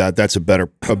agree that that's a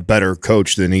better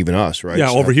coach than even us, right? Yeah,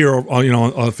 so, over here, you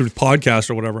know, through podcast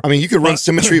or whatever. I mean, you could run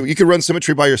symmetry. You could run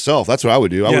symmetry by yourself. That's what I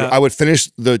would do. I would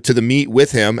finish to the meet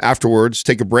with him afterwards.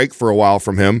 Take a break for a while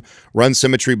from him. Run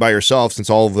symmetry by yourself, since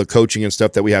all of the coaching and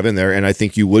stuff that we have in there. And I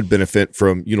think you would benefit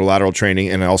from unilateral training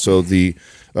and also the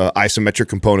isometric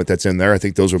component that's in there. I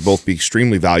think those would both be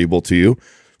extremely valuable to you.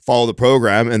 Follow the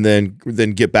program and then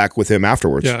get back with him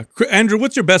afterwards. Yeah, Andrew,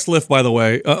 what's your best lift, by the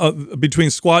way, between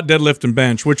squat, deadlift, and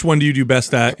bench? Which one do you do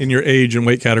best at in your age and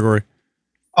weight category?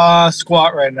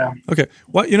 Squat right now. Okay.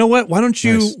 Well, you know what? Why don't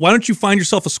you find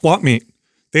yourself a squat meet?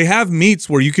 They have meets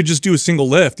where you could just do a single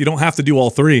lift. You don't have to do all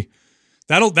three.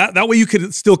 That way you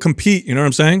could still compete. You know what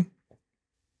I'm saying?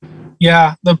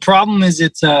 Yeah. The problem is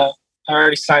I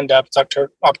already signed up. It's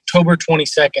October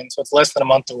 22nd, so it's less than a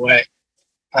month away.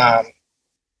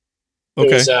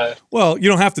 Okay. Well, you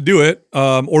don't have to do it,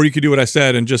 or you could do what I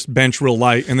said and just bench real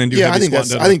light and then do heavy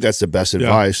squat. I think that's the best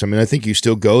advice. I mean, I think you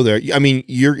still go there. I mean,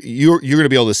 you're going to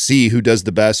be able to see who does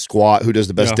the best squat, who does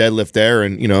the best deadlift there,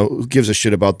 and you know, who gives a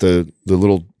shit about the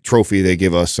little trophy they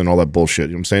give us and all that bullshit. You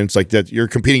know what I'm saying? It's like that you're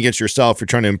competing against yourself. You're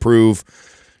trying to improve.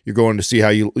 You're going to see how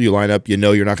you line up. You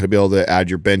know you're not going to be able to add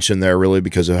your bench in there really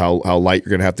because of how light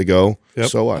you're going to have to go. Yep.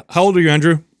 So what? How old are you,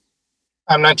 Andrew?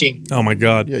 I'm 19. Oh my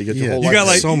God. Yeah, you get you got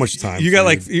like so much time. You got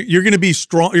like you're going to be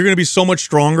strong. You're going to be so much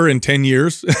stronger in 10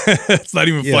 years. It's not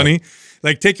even funny.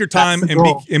 Like take your time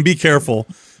and be careful.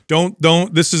 Don't.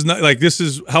 This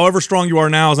is however strong you are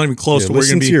now is not even close to where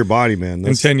you're going to be. Listen to your body, man.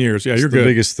 That's, in 10 years. Yeah, you're good. The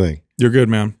biggest thing. You're good,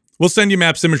 man. We'll send you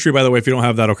map symmetry, by the way, if you don't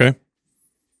have that. Okay.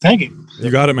 Thank you.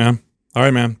 You got it, man. All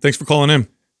right, man. Thanks for calling in.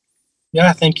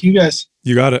 Yeah, thank you guys.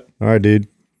 You got it. All right, dude.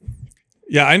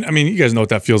 Yeah, I mean, you guys know what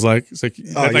that feels like. It's like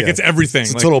it's everything.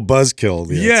 It's a total buzzkill.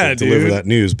 To deliver that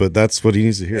news, but that's what he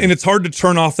needs to hear. And it's hard to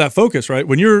turn off that focus, right?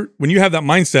 When you have that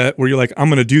mindset where you're like, I'm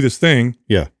going to do this thing.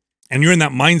 Yeah. And you're in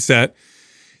that mindset.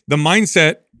 The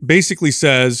mindset basically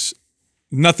says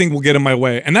nothing will get in my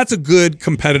way, and that's a good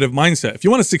competitive mindset. If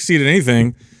you want to succeed in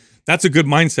anything, that's a good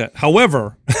mindset.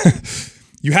 However,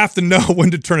 you have to know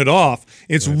when to turn it off.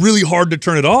 It's really hard to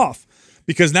turn it off.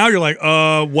 Because now you're like,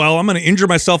 well, I'm going to injure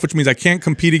myself, which means I can't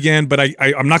compete again, but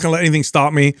I'm not going to let anything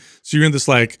stop me. So you're in this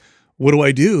like, what do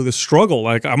I do? This struggle.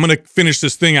 Like, I'm going to finish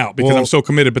this thing out because I'm so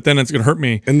committed, but then it's going to hurt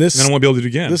me. And then I won't be able to do it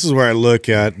again. This is where I look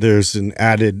at there's an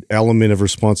added element of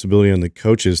responsibility on the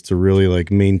coaches to really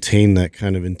like maintain that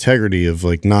kind of integrity of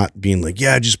like not being like,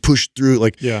 yeah, just push through.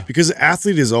 Like, because the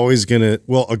athlete is always going to,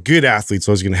 well, a good athlete's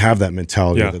always going to have that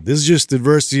mentality. That this is just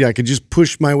adversity. I could just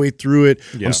push my way through it.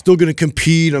 I'm still going to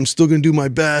compete. I'm still going to do my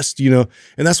best, you know,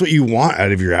 and that's what you want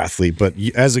out of your athlete. But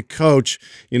as a coach,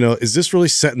 you know, is this really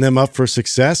setting them up for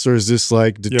success, or is this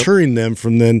like deterring them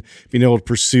from then being able to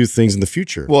pursue things in the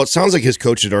future? Well, it sounds like his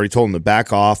coach had already told him to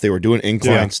back off. They were doing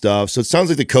incline stuff. So it sounds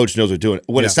like the coach knows what they're doing.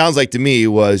 What it sounds like to me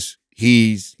was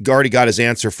he's already got his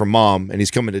answer from mom and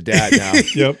he's coming to dad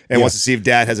now and wants to see if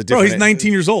dad has a different. Bro, he's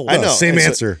 19 years old. I know. Same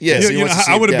answer. Yeah. So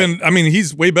I would have been, I mean,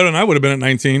 he's way better than I would have been at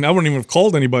 19. I wouldn't even have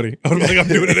called anybody. I would have been like,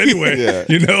 I'm doing it anyway.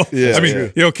 You know? I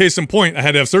mean, you know, case in point, I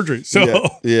had to have surgery. So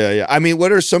yeah. I mean,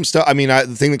 what are some stuff? I mean,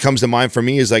 the thing that comes to mind for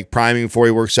me is like priming before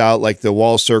he works out, like the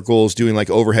wall circles, doing like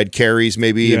overhead carries,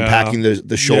 maybe impacting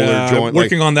the shoulder joint.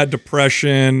 Working on that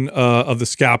depression of the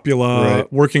scapula,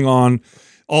 working on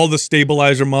all the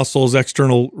stabilizer muscles,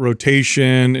 external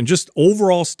rotation, and just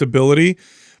overall stability.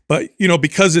 But, you know,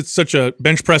 because it's such a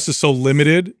bench press is so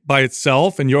limited by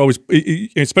itself, and you're always,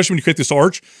 especially when you create this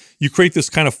arch, you create this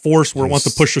kind of force where it wants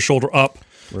to push the shoulder up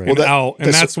and out,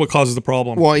 and that's what causes the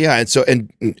problem. Well, yeah, and so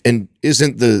and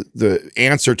isn't the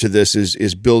answer to this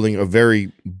is building a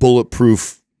very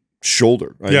bulletproof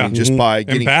shoulder, right? I mean, just by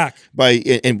getting back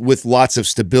and with lots of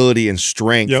stability and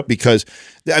strength, because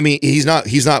I mean he's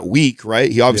not weak,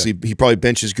 right? He obviously he probably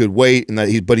benches good weight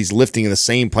and but he's lifting in the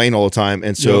same plane all the time,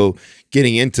 and so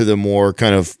getting into the more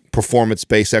kind of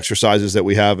performance-based exercises that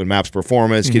we have in MAPS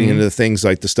Performance, getting into the things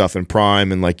like the stuff in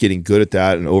Prime and like getting good at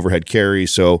that and overhead carry,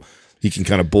 so he can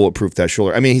kind of bulletproof that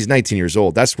shoulder. I mean, he's 19 years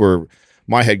old. That's where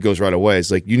my head goes right away.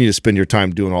 It's like you need to spend your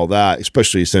time doing all that,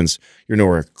 especially since you're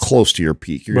nowhere close to your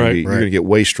peak. You're going to get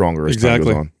way stronger as time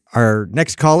goes on. Our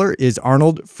next caller is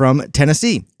Arnold from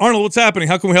Tennessee. Arnold, what's happening?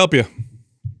 How can we help you?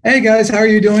 Hey guys, how are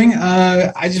you doing?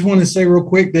 I just want to say real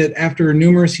quick that after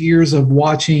numerous years of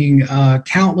watching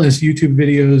countless YouTube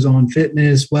videos on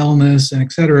fitness, wellness, and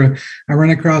etc., I ran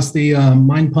across the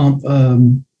Mind Pump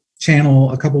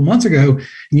channel a couple months ago,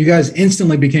 and you guys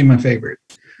instantly became my favorite.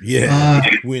 Yeah,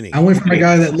 winning. I went from a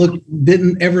guy that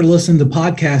didn't ever listen to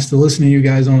podcasts to listening to you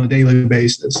guys on a daily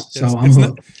basis. So I'm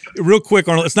hooked. Real quick,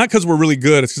 Arnold, it's not because we're really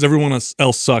good. It's because everyone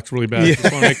else sucks really bad. Yeah.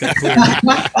 Just want to make that clear.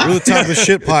 We're the top of the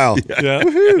shit pile. Yeah.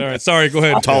 All right. Sorry. Go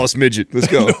ahead. Tallest midget. Let's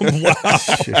go. Wow.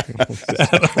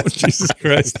 Jesus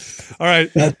Christ. All right.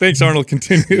 Thanks, Arnold.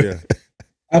 Continue. Yeah.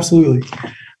 Absolutely.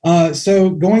 So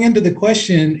going into the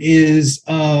question is,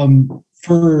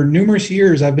 for numerous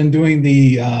years, I've been doing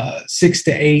the 6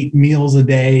 to 8 meals a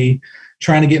day,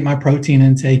 trying to get my protein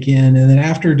intake in. And then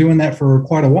after doing that for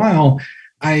quite a while,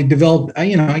 I developed,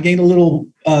 I gained a little,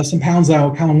 some pounds that I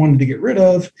kind of wanted to get rid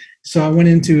of. So I went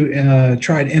into,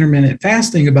 tried intermittent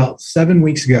fasting about 7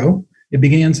 weeks ago. It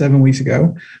began 7 weeks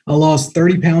ago. I lost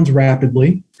 30 pounds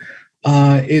rapidly.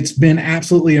 It's been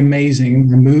absolutely amazing.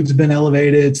 My mood's been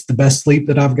elevated. It's the best sleep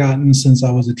that I've gotten since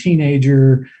I was a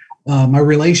teenager. My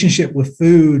relationship with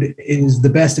food is the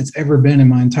best it's ever been in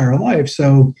my entire life.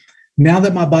 So now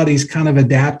that my body's kind of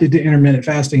adapted to intermittent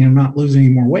fasting and I'm not losing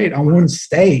any more weight, I want to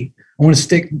stay. I want to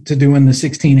stick to doing the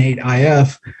 16-8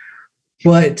 IF.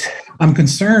 But I'm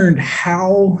concerned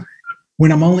how,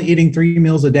 when I'm only eating 3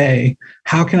 meals a day,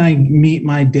 how can I meet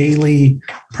my daily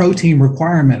protein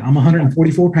requirement? I'm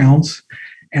 144 pounds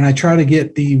and I try to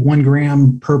get the 1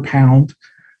 gram per pound.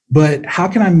 But how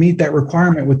can I meet that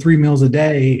requirement with 3 meals a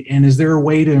day? And is there a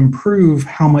way to improve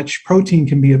how much protein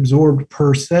can be absorbed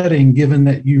per setting, given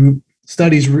that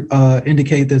studies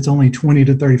indicate that it's only 20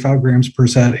 to 35 grams per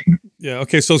setting? Yeah.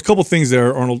 Okay. So there's a couple things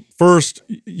there, Arnold. First,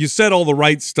 you said all the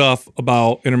right stuff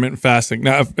about intermittent fasting.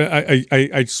 Now,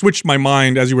 I switched my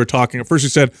mind as you were talking. At first, you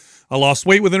said I lost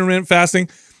weight with intermittent fasting.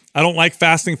 I don't like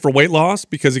fasting for weight loss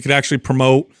because it could actually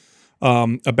promote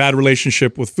a bad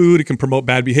relationship with food. It can promote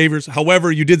bad behaviors.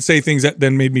 However, you did say things that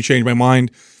then made me change my mind.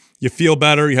 You feel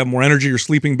better. You have more energy. You're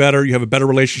sleeping better. You have a better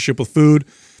relationship with food.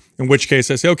 In which case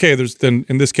I say, okay, then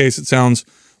in this case, it sounds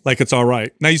like it's all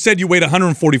right. Now, you said you weighed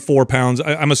 144 pounds.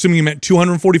 I'm assuming you meant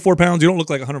 244 pounds. You don't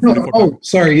look like 144 pounds. Oh,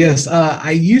 sorry. Yes.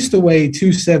 I used to weigh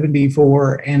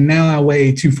 274 and now I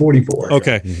weigh 244.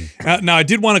 Okay. Now, I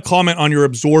did want to comment on your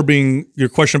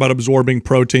question about absorbing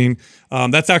protein.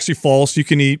 That's actually false. You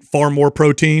can eat far more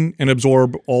protein and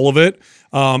absorb all of it.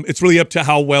 It's really up to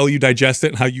how well you digest it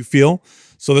and how you feel.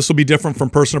 So this will be different from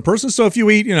person to person. So if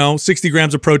you eat, 60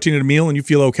 grams of protein at a meal and you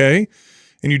feel okay,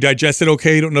 and you digest it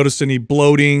okay, you don't notice any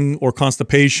bloating or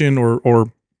constipation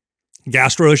or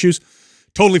gastro issues,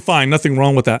 totally fine. Nothing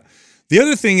wrong with that. The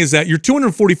other thing is that you're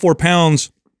 244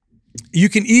 pounds. You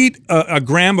can eat a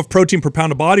gram of protein per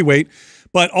pound of body weight,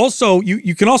 but also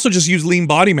you can also just use lean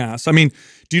body mass. I mean,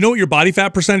 do you know what your body fat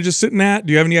percentage is sitting at?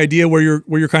 Do you have any idea where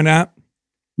you're kind of at?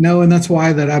 No, and that's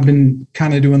why that I've been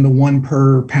kind of doing the 1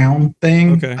 per pound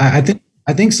thing. Okay.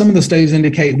 I think some of the studies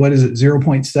indicate,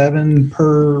 0.7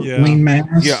 per lean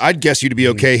mass? Yeah, I'd guess you to be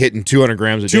okay hitting 200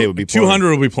 grams a day would be plenty.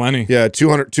 200 would be plenty. Yeah,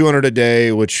 200 a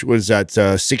day, which was at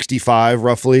 65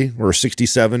 roughly, or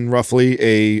 67 roughly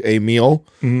a meal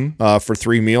for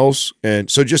 3 meals.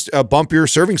 And so just bump your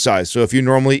serving size. So if you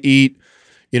normally eat,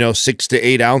 6 to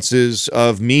 8 ounces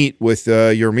of meat with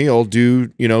your meal, do,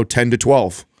 10 to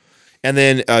 12. And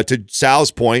then to Sal's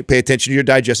point, pay attention to your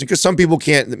digestion, because some people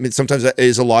can't. I mean, sometimes that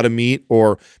is a lot of meat,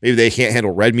 or maybe they can't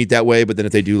handle red meat that way. But then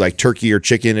if they do like turkey or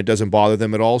chicken, it doesn't bother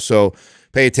them at all. So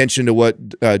pay attention to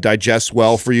what digests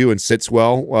well for you and sits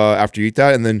well after you eat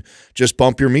that. And then just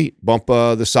bump your meat, bump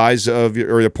the size of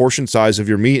or the portion size of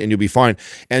your meat, and you'll be fine.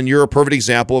 And you're a perfect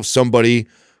example of somebody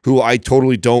who I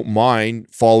totally don't mind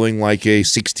following like a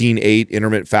 16-8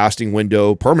 intermittent fasting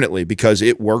window permanently, because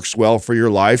it works well for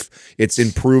your life. It's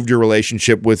improved your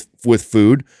relationship with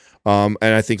food. And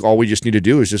I think all we just need to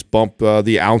do is just bump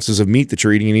the ounces of meat that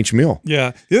you're eating in each meal.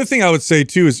 Yeah. The other thing I would say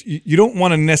too is you don't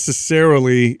want to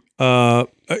necessarily,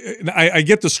 I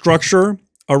get the structure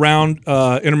around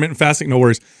intermittent fasting. No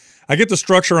worries. I get the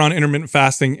structure on intermittent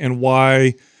fasting and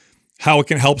how it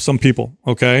can help some people.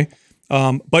 Okay.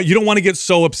 But you don't want to get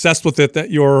so obsessed with it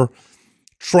that you're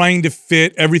trying to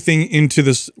fit everything into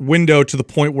this window to the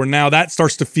point where now that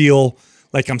starts to feel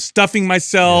like I'm stuffing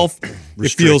myself.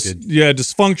 It feels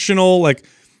dysfunctional. Like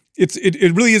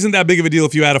it really isn't that big of a deal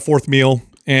if you add a 4th meal,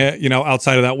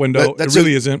 outside of that window. It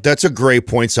really isn't. That's a great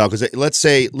point, Sal. Because let's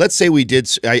say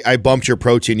I bumped your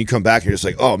protein. You come back and you're just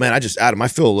like, oh man, I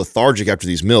feel lethargic after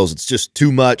these meals. It's just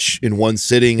too much in one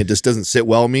sitting. It just doesn't sit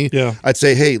well with me. Yeah. I'd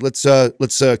say, hey, let's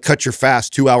cut your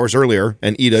fast 2 hours earlier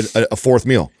and eat a 4th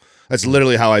meal. That's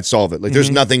literally how I'd solve it. Like there's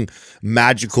nothing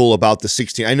magical about the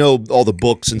 16. I know all the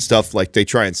books and stuff, like they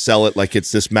try and sell it like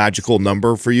it's this magical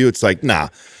number for you. It's like, nah.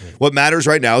 What matters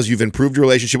right now is you've improved your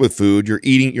relationship with food. You're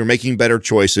eating, you're making better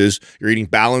choices. You're eating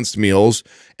balanced meals.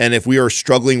 And if we are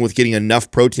struggling with getting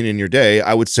enough protein in your day,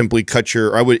 I would simply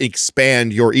I would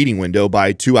expand your eating window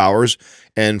by 2 hours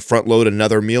and front load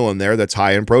another meal in there that's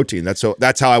high in protein.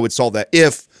 That's how I would solve that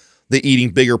if the eating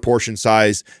bigger portion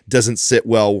size doesn't sit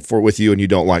well with you and you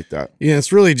don't like that. Yeah,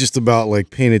 it's really just about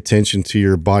like paying attention to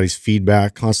your body's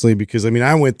feedback constantly, because I mean,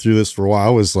 I went through this for a while.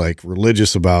 I was like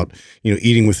religious about,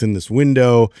 eating within this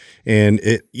window, and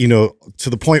it, to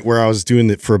the point where I was doing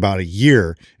it for about a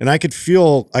year, and I could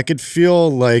feel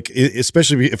like,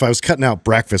 especially if I was cutting out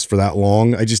breakfast for that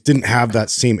long, I just didn't have that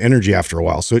same energy after a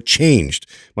while. So it changed.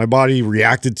 My body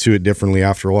reacted to it differently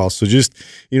after a while. So just,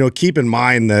 keep in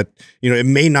mind that, it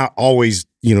may not always,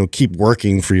 keep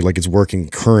working for you like it's working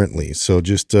currently. So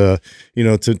just, to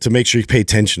make sure you pay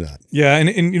attention to that. Yeah.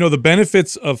 And the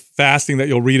benefits of fasting that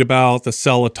you'll read about, the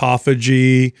cell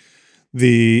autophagy,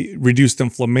 the reduced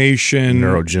inflammation,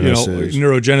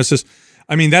 neurogenesis.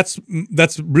 I mean,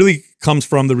 that's really comes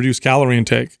from the reduced calorie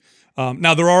intake.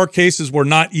 Now, there are cases where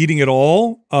not eating at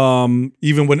all,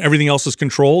 even when everything else is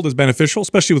controlled, is beneficial,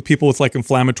 especially with people with like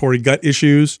inflammatory gut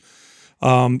issues.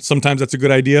 Sometimes that's a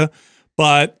good idea.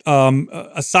 But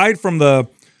aside from the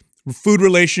food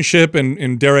relationship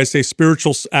and dare I say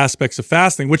spiritual aspects of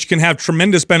fasting, which can have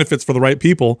tremendous benefits for the right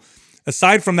people,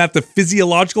 aside from that, the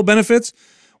physiological benefits,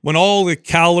 when all the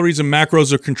calories and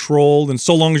macros are controlled, and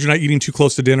so long as you're not eating too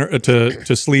close to dinner,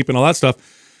 to sleep and all that stuff,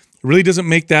 it really doesn't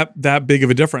make that big of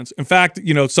a difference. In fact,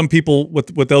 some people,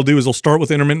 what they'll do is they'll start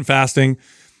with intermittent fasting,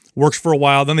 works for a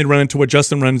while, then they run into what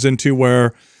Justin runs into,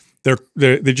 where their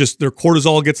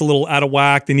cortisol gets a little out of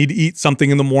whack. They need to eat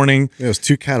something in the morning. Yeah, it's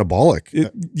too catabolic.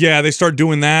 They start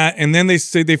doing that, and then they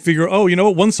figure, oh, you know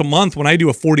what? Once a month, when I do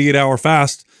a 48-hour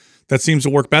fast, that seems to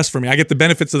work best for me. I get the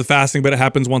benefits of the fasting, but it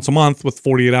happens once a month with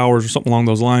 48 hours or something along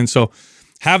those lines. So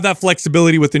have that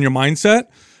flexibility within your mindset,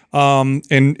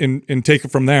 and take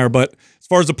it from there. But as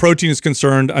far as the protein is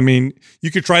concerned, I mean,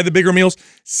 you could try the bigger meals.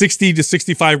 60 to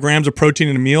 65 grams of protein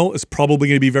in a meal is probably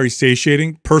going to be very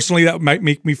satiating. Personally, that might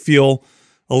make me feel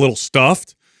a little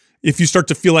stuffed. If you start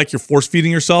to feel like you're force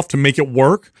feeding yourself to make it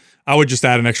work, I would just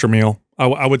add an extra meal.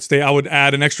 I would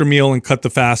add an extra meal and cut the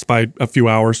fast by a few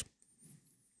hours.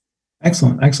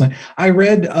 Excellent. Excellent. I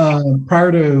read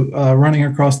prior to running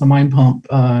across the Mind Pump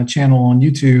channel on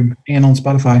YouTube and on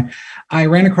Spotify, I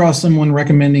ran across someone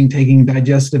recommending taking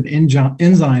digestive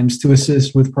enzymes to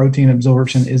assist with protein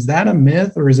absorption. Is that a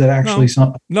myth, or is it actually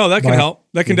something? No, that can help.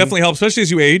 That can definitely help, especially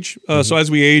as you age. So as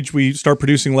we age, we start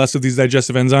producing less of these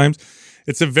digestive enzymes.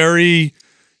 It's a very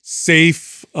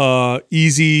safe,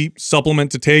 easy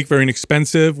supplement to take, very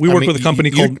inexpensive. We work with a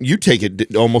company called... You take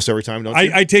it almost every time, don't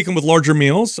you? I take them with larger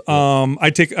meals. We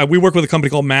work with a company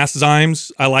called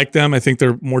Masszymes. I like them. I think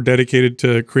they're more dedicated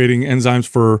to creating enzymes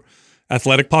for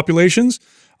athletic populations.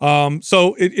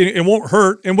 So it won't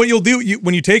hurt. And what you'll do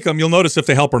when you take them, you'll notice if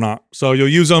they help or not. So you'll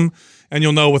use them and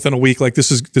you'll know within a week, like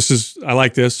this is I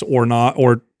like this or not,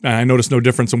 or I notice no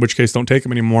difference, in which case don't take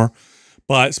them anymore.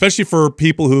 But especially for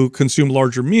people who consume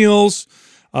larger meals,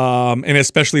 and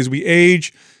especially as we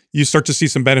age, you start to see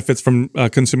some benefits from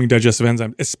consuming digestive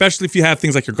enzymes, especially if you have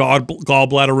things like your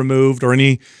gallbladder removed or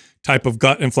any type of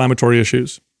gut inflammatory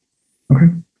issues. Okay.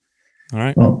 All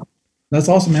right. Well, that's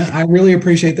awesome, man. I really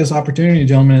appreciate this opportunity,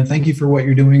 gentlemen, and thank you for what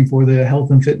you're doing for the health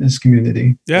and fitness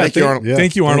community. Yeah, thank you, Arnold. Yeah,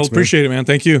 thank you, Arnold. Thanks, appreciate it, man.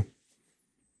 Thank you.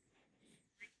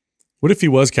 What if he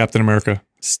was Captain America?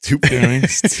 Stupid. You know what I mean?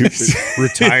 Stupid.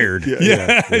 Retired.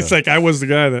 Yeah. It's like I was the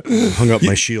guy that hung up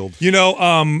my shield.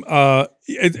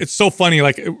 It's so funny.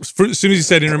 Like as soon as he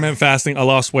said intermittent fasting, I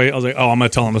lost weight. I was like, oh, I'm gonna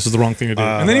tell him this is the wrong thing to do.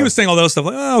 And then he was saying all those stuff.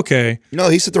 Like, oh, okay. No,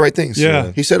 he said the right things.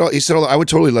 Yeah. He said all. I would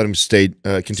totally let him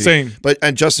continue. Same.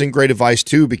 And Justin, great advice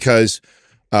too, because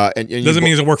and doesn't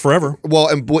mean it doesn't work forever. Well,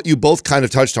 and what you both kind of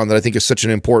touched on that I think is such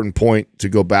an important point to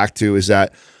go back to is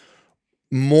that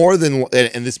more than,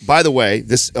 and this, by the way,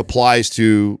 this applies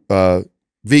to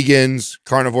vegans,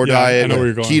 carnivore diet,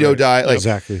 keto diet. Like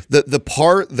exactly. The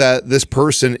part that this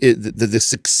person, the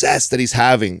success that he's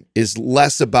having is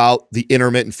less about the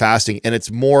intermittent fasting, and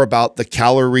it's more about the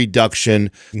calorie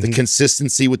reduction, the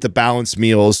consistency with the balanced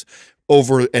meals,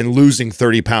 over and losing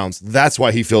 30 pounds. That's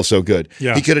why he feels so good.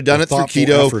 Yeah. He could have done it through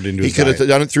keto. He could have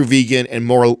done it through vegan, and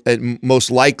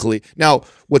most likely. Now,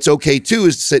 what's okay too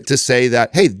is to say that,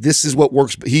 hey, this is what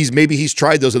works. Maybe he's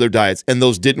tried those other diets and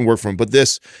those didn't work for him, but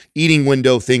this eating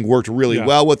window thing worked really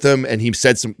well with him, and he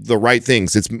said the right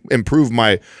things. It's improved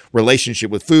my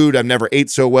relationship with food. I've never ate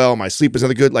so well. My sleep is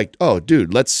not good. Like, oh,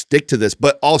 dude, let's stick to this.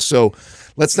 But also,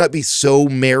 let's not be so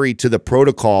married to the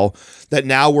protocol that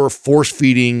now we're force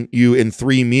feeding you in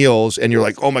 3 meals and you're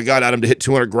like, oh my God, Adam, to hit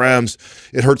 200 grams,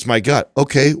 it hurts my gut.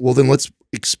 Okay, well then let's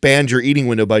expand your eating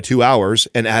window by 2 hours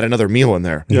and add another meal in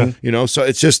there. Yeah. You know, so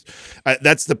it's just,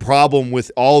 that's the problem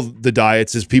with all the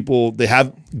diets is people, they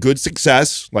have good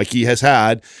success like he has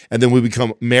had. And then we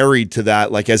become married to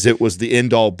that, like as it was the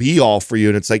end all be all for you.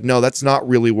 And it's like, no, that's not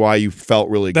really why you felt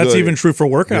really good. That's even true for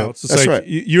workouts. Yeah, it's that's like, right.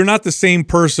 You're not the same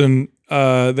person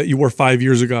that you were 5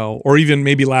 years ago, or even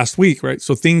maybe last week, right?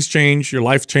 So things change, your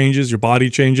life changes, your body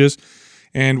changes.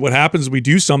 And what happens is we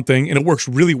do something and it works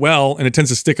really well and it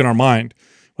tends to stick in our mind.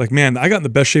 Like, man, I got in the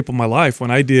best shape of my life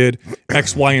when I did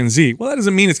X, Y, and Z. Well, that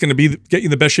doesn't mean it's going to get you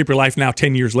in the best shape of your life now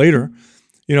 10 years later.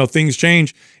 You know, things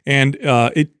change, and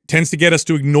it tends to get us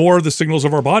to ignore the signals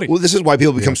of our body. Well, this is why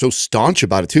people become so staunch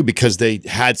about it too, because they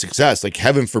had success. Like,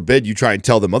 heaven forbid you try and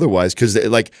tell them otherwise, because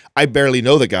like, I barely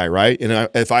know the guy, right? And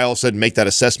if I all of a sudden make that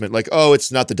assessment, like, oh, it's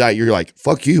not the diet, you're like,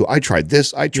 fuck you. I tried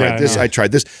this. I tried this. I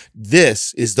tried this.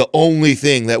 This is the only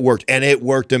thing that worked, and it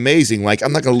worked amazing. Like,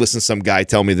 I'm not going to listen to some guy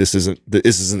tell me this isn't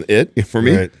it for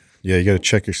me. Right. Yeah, you got to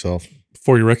check yourself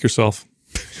before you wreck yourself.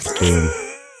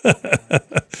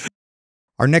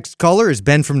 Our next caller is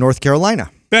Ben from North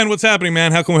Carolina. Ben, what's happening,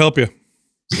 man? How can we help you?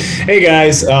 Hey,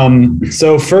 guys.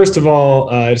 So first of all,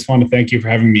 I just want to thank you for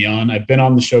having me on. I've been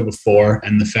on the show before,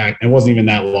 and the fact, it wasn't even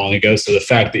that long ago, so the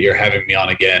fact that you're having me on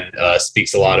again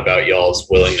speaks a lot about y'all's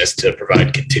willingness to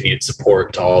provide continued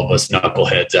support to all of us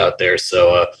knuckleheads out there.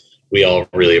 So we all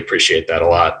really appreciate that a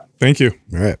lot. Thank you.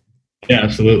 All right. Yeah,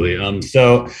 absolutely.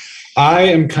 So I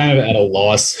am kind of at a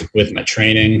loss with my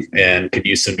training and could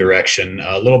use some direction.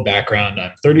 A little background.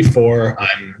 I'm 34.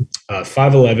 I'm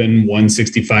 5'11",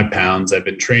 165 pounds. I've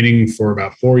been training for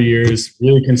about 4 years,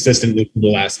 really consistently for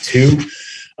the last 2.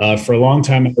 For a long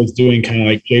time, I was doing kind of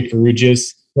like Jay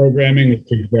Ferrugia's programming,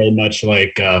 which is very much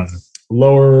like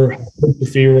lower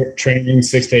hypertrophy training,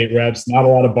 6 to 8 reps, not a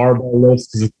lot of barbell lifts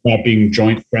because it's about being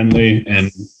joint friendly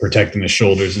and protecting the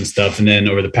shoulders and stuff. And then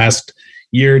over the past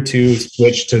year or two,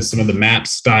 switched to some of the MAP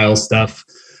style stuff.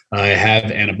 I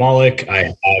have anabolic,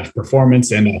 I have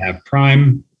performance, and I have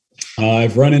prime.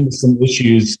 I've run into some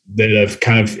issues that have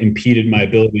kind of impeded my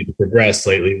ability to progress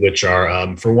lately, which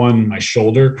are, for one, my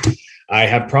shoulder. I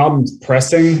have problems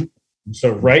pressing.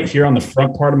 So right here on the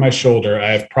front part of my shoulder,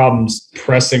 I have problems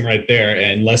pressing right there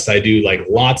unless I do like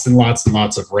lots and lots and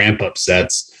lots of ramp up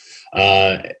sets.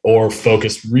 Or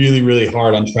focus really, really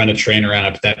hard on trying to train around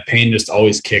it. But that pain just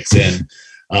always kicks in.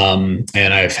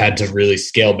 And I've had to really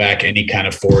scale back any kind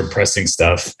of forward pressing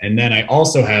stuff. And then I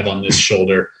also have on this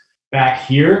shoulder back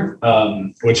here,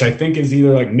 which I think is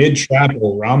either like mid-trap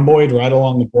or rhomboid right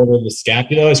along the border of the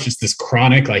scapula. It's just this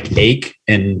chronic like ache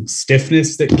and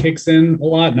stiffness that kicks in a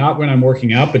lot, not when I'm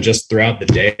working out, but just throughout the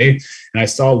day. And I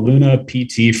saw Luna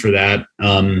PT for that,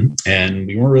 and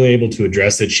we weren't really able to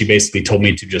address it. She basically told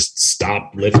me to just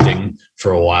stop lifting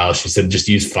for a while. She said, just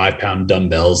use 5-pound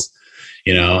dumbbells,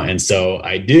 you know? And so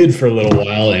I did for a little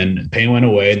while and pain went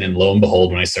away. And then lo and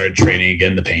behold, when I started training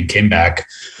again, the pain came back.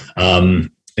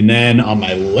 And then on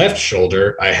my left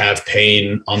shoulder, I have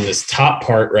pain on this top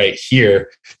part right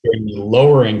here in the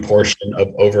lowering portion of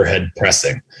overhead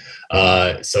pressing.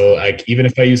 So even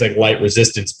if I use like light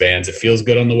resistance bands, it feels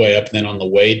good on the way up. And then on the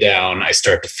way down, I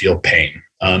start to feel pain.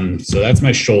 So that's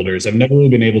my shoulders. I've never really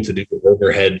been able to do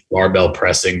overhead barbell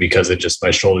pressing because my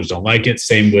shoulders don't like it.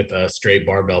 Same with straight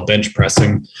barbell bench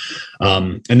pressing.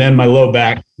 And then my low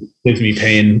back gives me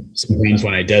pain sometimes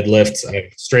when I deadlift.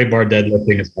 Straight bar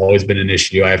deadlifting has always been an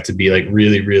issue. I have to be like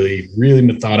really, really, really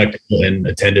methodical and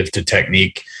attentive to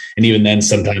technique. And even then,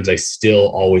 sometimes I still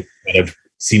always kind of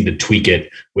seem to tweak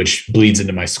it, which bleeds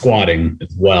into my squatting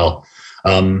as well.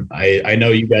 I know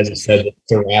you guys have said that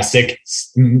thoracic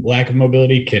lack of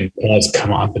mobility can cause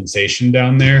compensation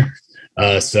down there.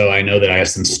 So I know that I have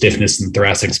some stiffness in the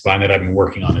thoracic spine that I've been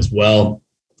working on as well.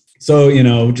 So, you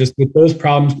know, just with those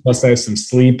problems, plus I have some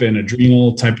sleep and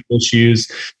adrenal type of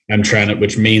issues,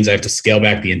 which means I have to scale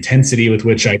back the intensity with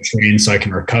which I train so I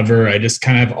can recover. I just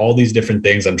kind of have all these different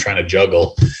things I'm trying to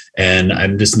juggle, and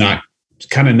I'm just not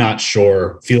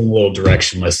sure, feeling a little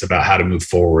directionless about how to move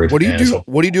forward. What do you do?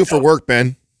 What do you do for work,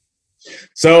 Ben?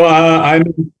 So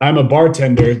I'm a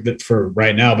bartender for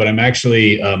right now, but I'm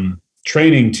actually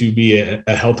training to be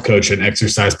a health coach and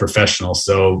exercise professional.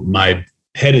 So my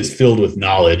head is filled with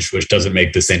knowledge, which doesn't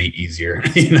make this any easier,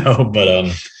 you know.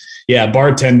 But Yeah,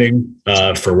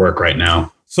 bartending for work right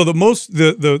now. So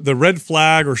the red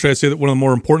flag, or should I say that one of the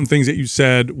more important things that you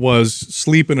said was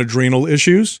sleep and adrenal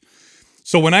issues.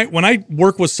 So when I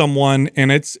work with someone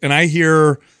and I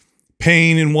hear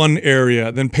pain in one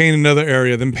area, then pain in another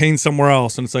area, then pain somewhere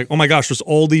else, and it's like, oh my gosh, there's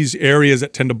all these areas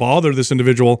that tend to bother this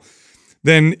individual,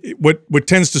 then what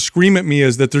tends to scream at me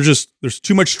is that there's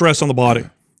too much stress on the body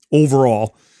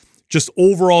overall. Just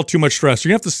overall too much stress.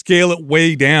 You have to scale it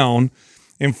way down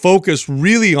and focus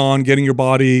really on getting your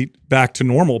body back to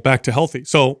normal, back to healthy.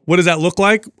 So what does that look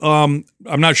like? I'm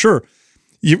not sure.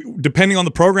 Depending on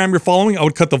the program you're following, I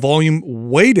would cut the volume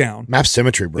way down. Map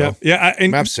symmetry, bro. Yeah.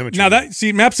 Map symmetry. Now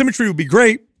map symmetry would be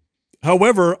great.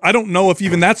 However, I don't know if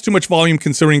even that's too much volume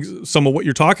considering some of what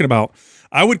you're talking about.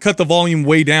 I would cut the volume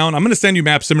way down. I'm going to send you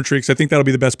map symmetry because I think that'll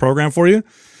be the best program for you.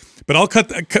 But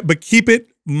but keep it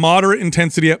moderate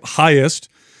intensity at highest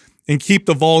and keep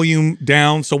the volume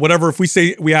down. So whatever, if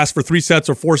we ask for 3 sets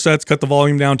or 4 sets, cut the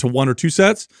volume down to 1 or 2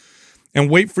 sets and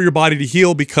wait for your body to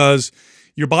heal, because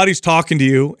your body's talking to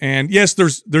you. And yes,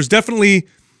 there's definitely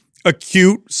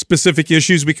acute specific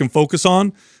issues we can focus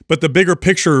on, but the bigger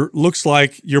picture looks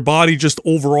like your body just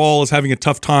overall is having a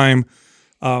tough time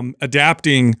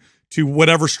adapting to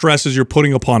whatever stresses you're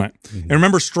putting upon it. Mm-hmm. And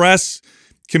remember, stress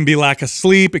can be lack of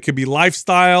sleep, it could be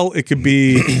lifestyle, it could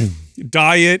be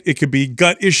diet, it could be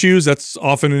gut issues. That's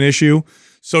often an issue.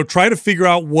 So try to figure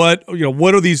out what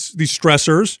are these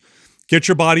stressors, get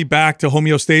your body back to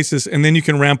homeostasis, and then you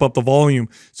can ramp up the volume.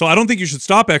 So I don't think you should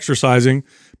stop exercising,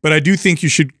 but I do think you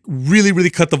should really, really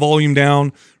cut the volume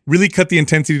down, really cut the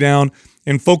intensity down,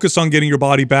 and focus on getting your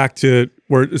body back to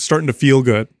where it's starting to feel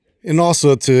good. And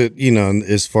also to,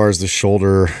 as far as the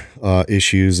shoulder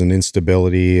issues and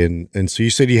instability, and so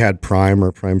you said you had Prime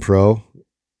or Prime Pro?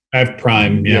 I have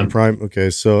Prime, yeah. Prime,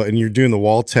 okay. So, and you're doing the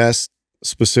wall test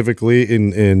specifically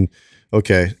in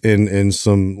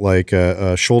some like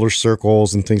shoulder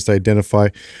circles and things to identify.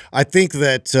 I think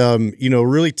that,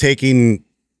 really taking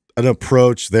an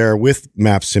approach there with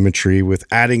map symmetry, with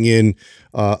adding in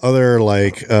other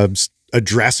like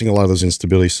addressing a lot of those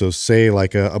instabilities. So say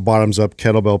like a bottoms up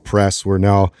kettlebell press where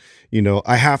now,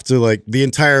 I have to like the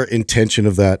entire intention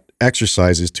of that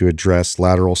exercise is to address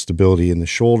lateral stability in the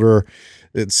shoulder.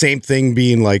 Same thing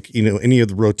being like, any of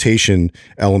the rotation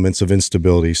elements of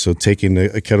instability. So taking a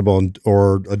kettlebell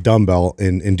or a dumbbell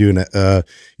and doing a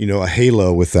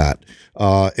halo with that.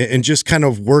 And just kind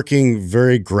of working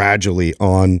very gradually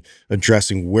on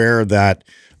addressing where that,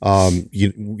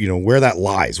 where that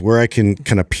lies, where I can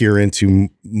kind of peer into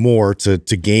more to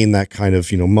gain that kind of,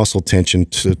 muscle tension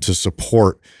to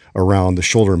support around the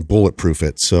shoulder and bulletproof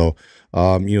it. So,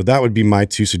 that would be my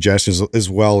 2 suggestions, as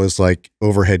well as like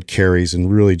overhead carries and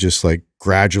really just like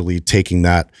gradually taking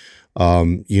that,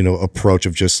 approach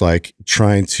of just like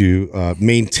trying to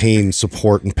maintain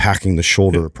support and packing the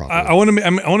shoulder properly. I want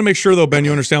to make sure though, Ben,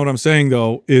 you understand what I'm saying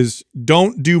though, is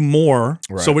don't do more.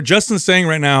 Right. So what Justin's saying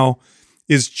right now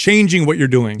is changing what you're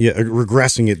doing. Yeah,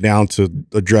 regressing it down to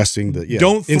addressing the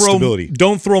instability.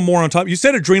 Don't throw more on top. You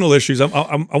said adrenal issues. I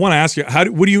want to ask you,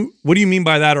 what do you mean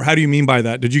by that, or how do you mean by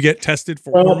that? Did you get tested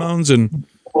for hormones and?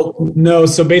 Well, no.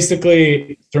 So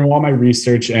basically, through all my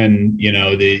research and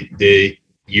the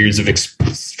years of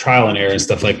trial and error and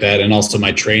stuff like that, and also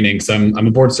my training. So I'm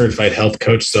a board certified health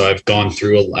coach. So I've gone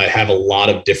through. I have a lot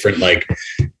of different like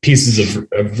pieces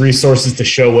of resources to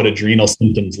show what adrenal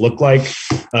symptoms look like.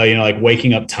 Like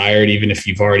waking up tired, even if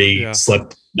you've already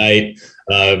slept at night,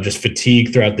 just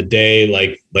fatigue throughout the day,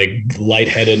 like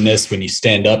lightheadedness when you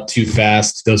stand up too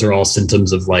fast. Those are all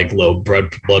symptoms of like low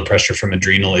blood pressure from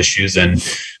adrenal issues, and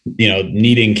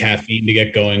needing caffeine to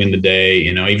get going in the day.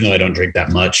 Even though I don't drink that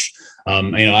much.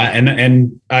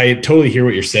 I totally hear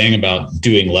what you're saying about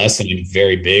doing less, and I'm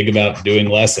very big about doing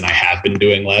less. And I have been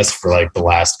doing less for like the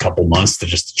last couple months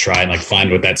to try and like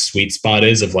find what that sweet spot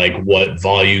is of like what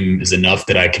volume is enough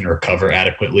that I can recover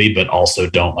adequately, but also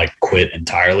don't like quit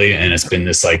entirely. And it's been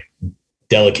this like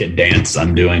delicate dance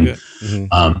I'm doing. Yeah.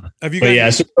 Mm-hmm. Have you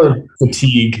it's for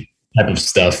fatigue type of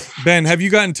stuff. Ben, have you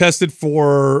gotten tested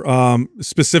for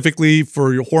specifically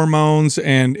for your hormones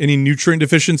and any nutrient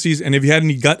deficiencies? And have you had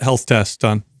any gut health tests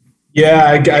done?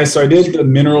 Yeah, so I did the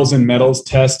minerals and metals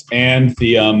test and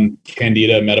the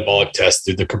Candida metabolic test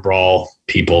through the Cabral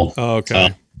people. Oh,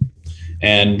 okay.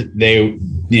 And they,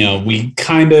 we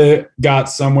kind of got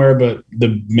somewhere, but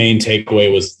the main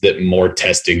takeaway was that more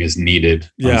testing is needed,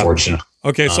 unfortunately.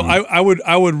 Okay, so I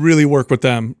would really work with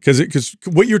them because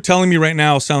what you're telling me right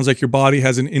now sounds like your body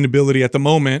has an inability at the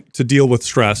moment to deal with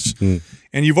stress,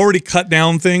 and you've already cut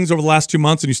down things over the last 2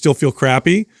 months, and you still feel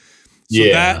crappy. So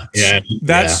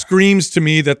that screams to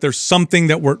me that there's something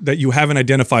that you haven't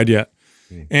identified yet.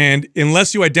 And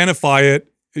unless you identify it,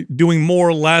 doing more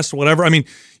or less, whatever. I mean,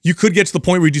 you could get to the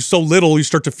point where you do so little, you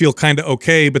start to feel kind of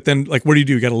okay, but then like, what do?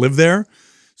 You got to live there.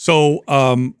 So,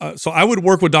 so I would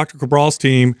work with Dr. Cabral's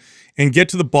team and get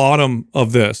to the bottom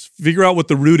of this, figure out what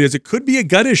the root is. It could be a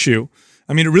gut issue.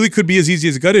 I mean, it really could be as easy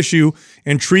as a gut issue,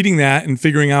 and treating that and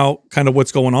figuring out kind of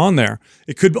what's going on there.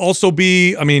 It could also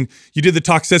be, I mean, you did the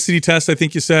toxicity test, I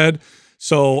think you said.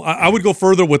 So I would go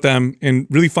further with them and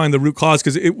really find the root cause,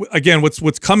 because again,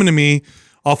 what's coming to me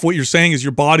off what you're saying is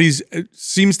your body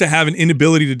seems to have an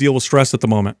inability to deal with stress at the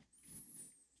moment.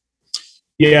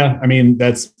 Yeah, I mean,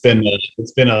 it's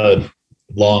been a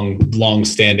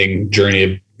long-standing journey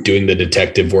of doing the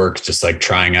detective work, just like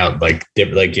trying out like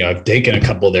I've taken a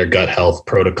couple of their gut health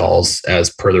protocols as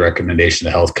per the recommendation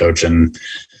of the health coach, and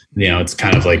it's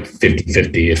kind of like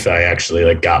 50-50 if I actually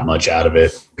like got much out of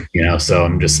it, so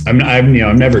I'm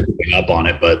never giving up on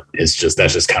it, but that's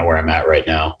just kind of where I'm at right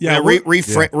now. Yeah.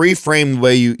 Reframe the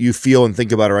way you feel and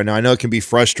think about it right now. I know it can be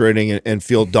frustrating and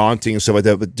feel daunting and stuff like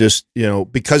that, but just,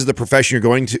 because of the profession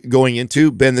you're going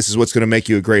into, Ben, this is what's going to make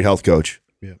you a great health coach.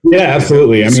 Yeah,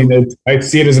 absolutely. I mean, I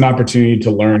see it as an opportunity to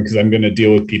learn, because I'm going to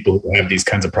deal with people who have these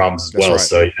kinds of problems as well. Right.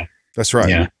 So yeah, that's right.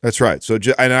 Yeah, that's right. So,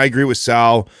 and I agree with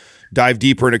Sal. Dive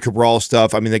deeper into Cabral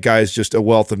stuff. I mean, that guy is just a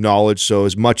wealth of knowledge. So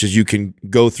as much as you can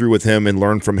go through with him and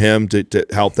learn from him to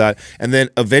help that. And then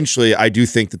eventually I do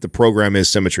think that the program is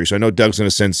Symmetry. So I know Doug's going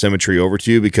to send Symmetry over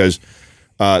to you, because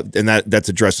and that's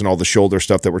addressing all the shoulder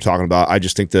stuff that we're talking about. I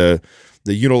just think the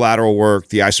unilateral work,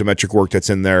 the isometric work that's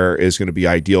in there is going to be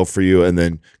ideal for you, and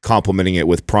then complementing it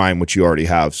with Prime, which you already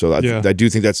have. So I do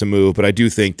think that's a move, but I do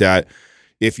think that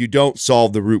if you don't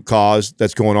solve the root cause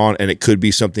that's going on, and it could be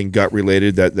something gut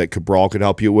related that Cabral could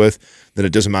help you with, then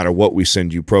it doesn't matter what we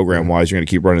send you program wise, you're going to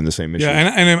keep running the same issue. Yeah,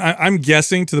 and I'm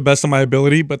guessing to the best of my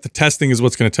ability, but the testing is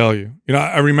what's going to tell you.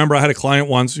 I remember I had a client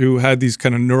once who had these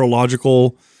kind of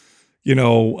neurological,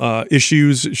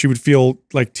 issues. She would feel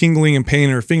like tingling and pain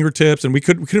in her fingertips, and we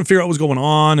couldn't figure out what was going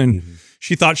on, and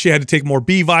she thought she had to take more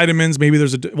B vitamins. Maybe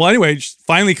there's anyway,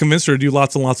 finally convinced her to do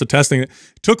lots and lots of testing. It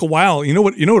took a while. You know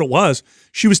what it was?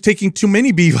 She was taking too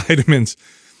many B vitamins.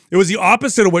 It was the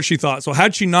opposite of what she thought. So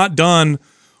had she not done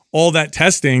all that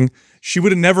testing, she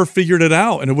would have never figured it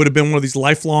out, and it would have been one of these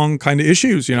lifelong kind of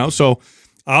issues, So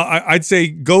I'd say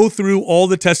go through all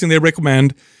the testing they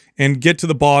recommend and get to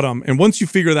the bottom. And once you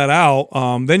figure that out,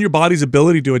 then your body's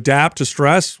ability to adapt to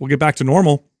stress will get back to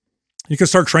normal. You can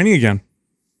start training again.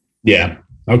 Yeah.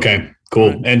 Okay,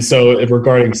 cool. And so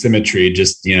regarding Symmetry,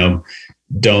 just,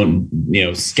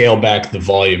 don't, scale back the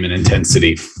volume and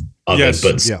intensity of it,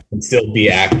 but still be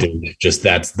active. Just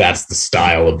that's the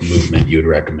style of movement you would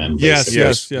recommend.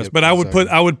 Basically. Yes. But I would put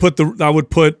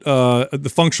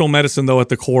the functional medicine though at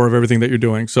the core of everything that you're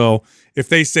doing. So if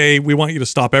they say we want you to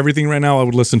stop everything right now, I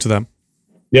would listen to them.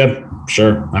 Yep,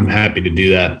 sure. I'm happy to do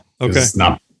that. Okay.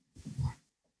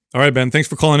 All right, Ben. Thanks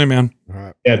for calling in, man. All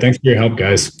right. Yeah, thanks for your help,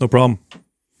 guys. No problem.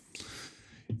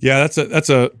 Yeah, that's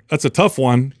a tough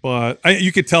one, but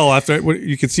you could tell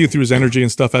you could see through his energy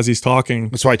and stuff as he's talking.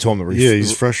 That's why I told him to reframe. Yeah,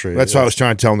 he's frustrated. That's why I was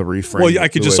trying to tell him to reframe. Well, I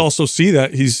could just also see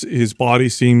that his body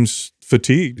seems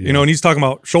fatigued, and he's talking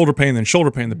about shoulder pain,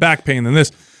 the back pain, then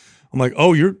this. I'm like,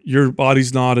 oh, your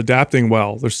body's not adapting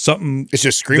well. There's something. It's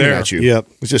just screaming at you. Yep.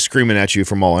 It's just screaming at you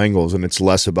from all angles, and it's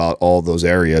less about all those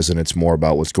areas, and it's more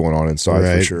about what's going on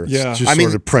inside for sure. Yeah, just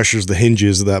sort of pressures the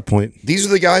hinges at that point. These are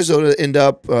the guys that end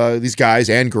up, these guys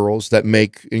and girls that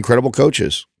make incredible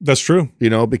coaches. That's true.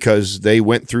 Because they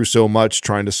went through so much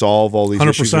trying to solve all these 100%.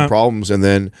 issues and problems, and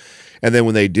then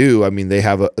when they do, I mean, they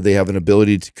have an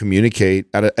ability to communicate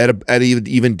at an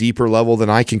even deeper level than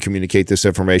I can communicate this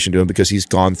information to him, because he's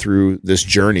gone through this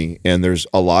journey. And there's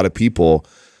a lot of people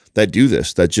that do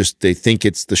this, that just, they think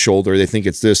it's the shoulder, they think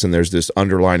it's this, and there's this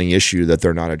underlining issue that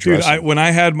they're not addressing. Dude, when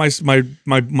I had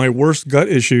my worst gut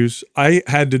issues, I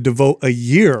had to devote a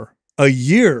year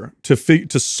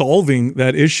to solving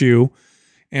that issue,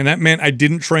 and that meant I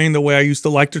didn't train the way I used to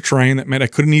like to train. That meant I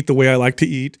couldn't eat the way I like to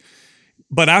eat.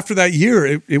 But after that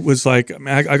year, it was like,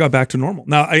 I got back to normal.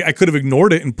 Now, I could have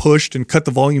ignored it and pushed and cut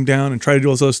the volume down and tried to do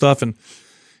all this other stuff, and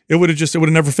it would have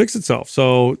never fixed itself.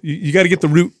 So you got to get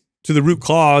to the root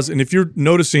cause. And if you're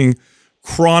noticing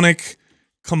chronic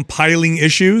compiling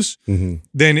issues,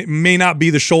 then it may not be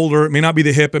the shoulder, it may not be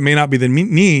the hip, it may not be the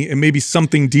knee, it may be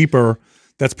something deeper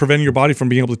that's preventing your body from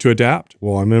being able to adapt.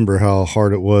 Well, I remember how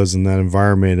hard it was in that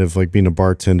environment of like being a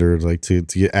bartender, like to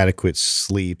get adequate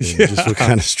sleep and just what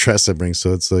kind of stress it brings.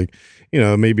 So it's like,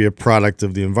 maybe a product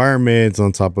of the environment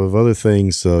on top of other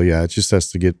things. So yeah, it just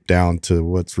has to get down to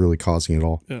what's really causing it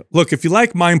all. Yeah. Look, if you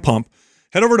like Mind Pump,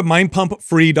 head over to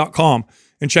mindpumpfree.com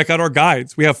and check out our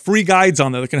guides. We have free guides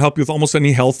on there that can help you with almost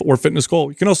any health or fitness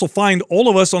goal. You can also find all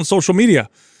of us on social media.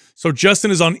 So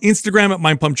Justin is on Instagram at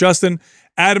MindPumpJustin.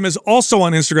 Adam is also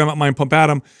on Instagram at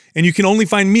MindPumpAdam. And you can only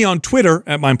find me on Twitter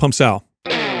at MindPumpSal.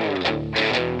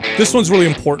 This one's really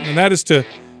important, and that is to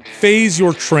phase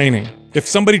your training. If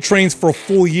somebody trains for a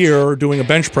full year doing a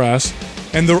bench press,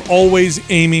 and they're always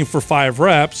aiming for 5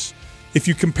 reps, if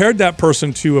you compared that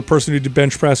person to a person who did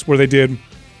bench press where they did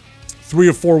 3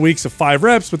 or 4 weeks of 5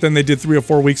 reps, but then they did 3 or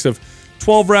 4 weeks of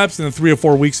 12 reps, and then 3 or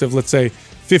 4 weeks of, let's say,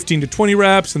 15 to 20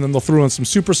 reps, and then they'll throw in some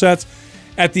supersets.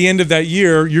 At the end of that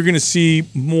year, you're going to see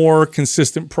more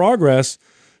consistent progress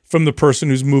from the person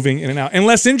who's moving in and out. And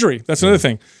less injury. That's another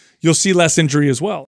thing. You'll see less injury as well.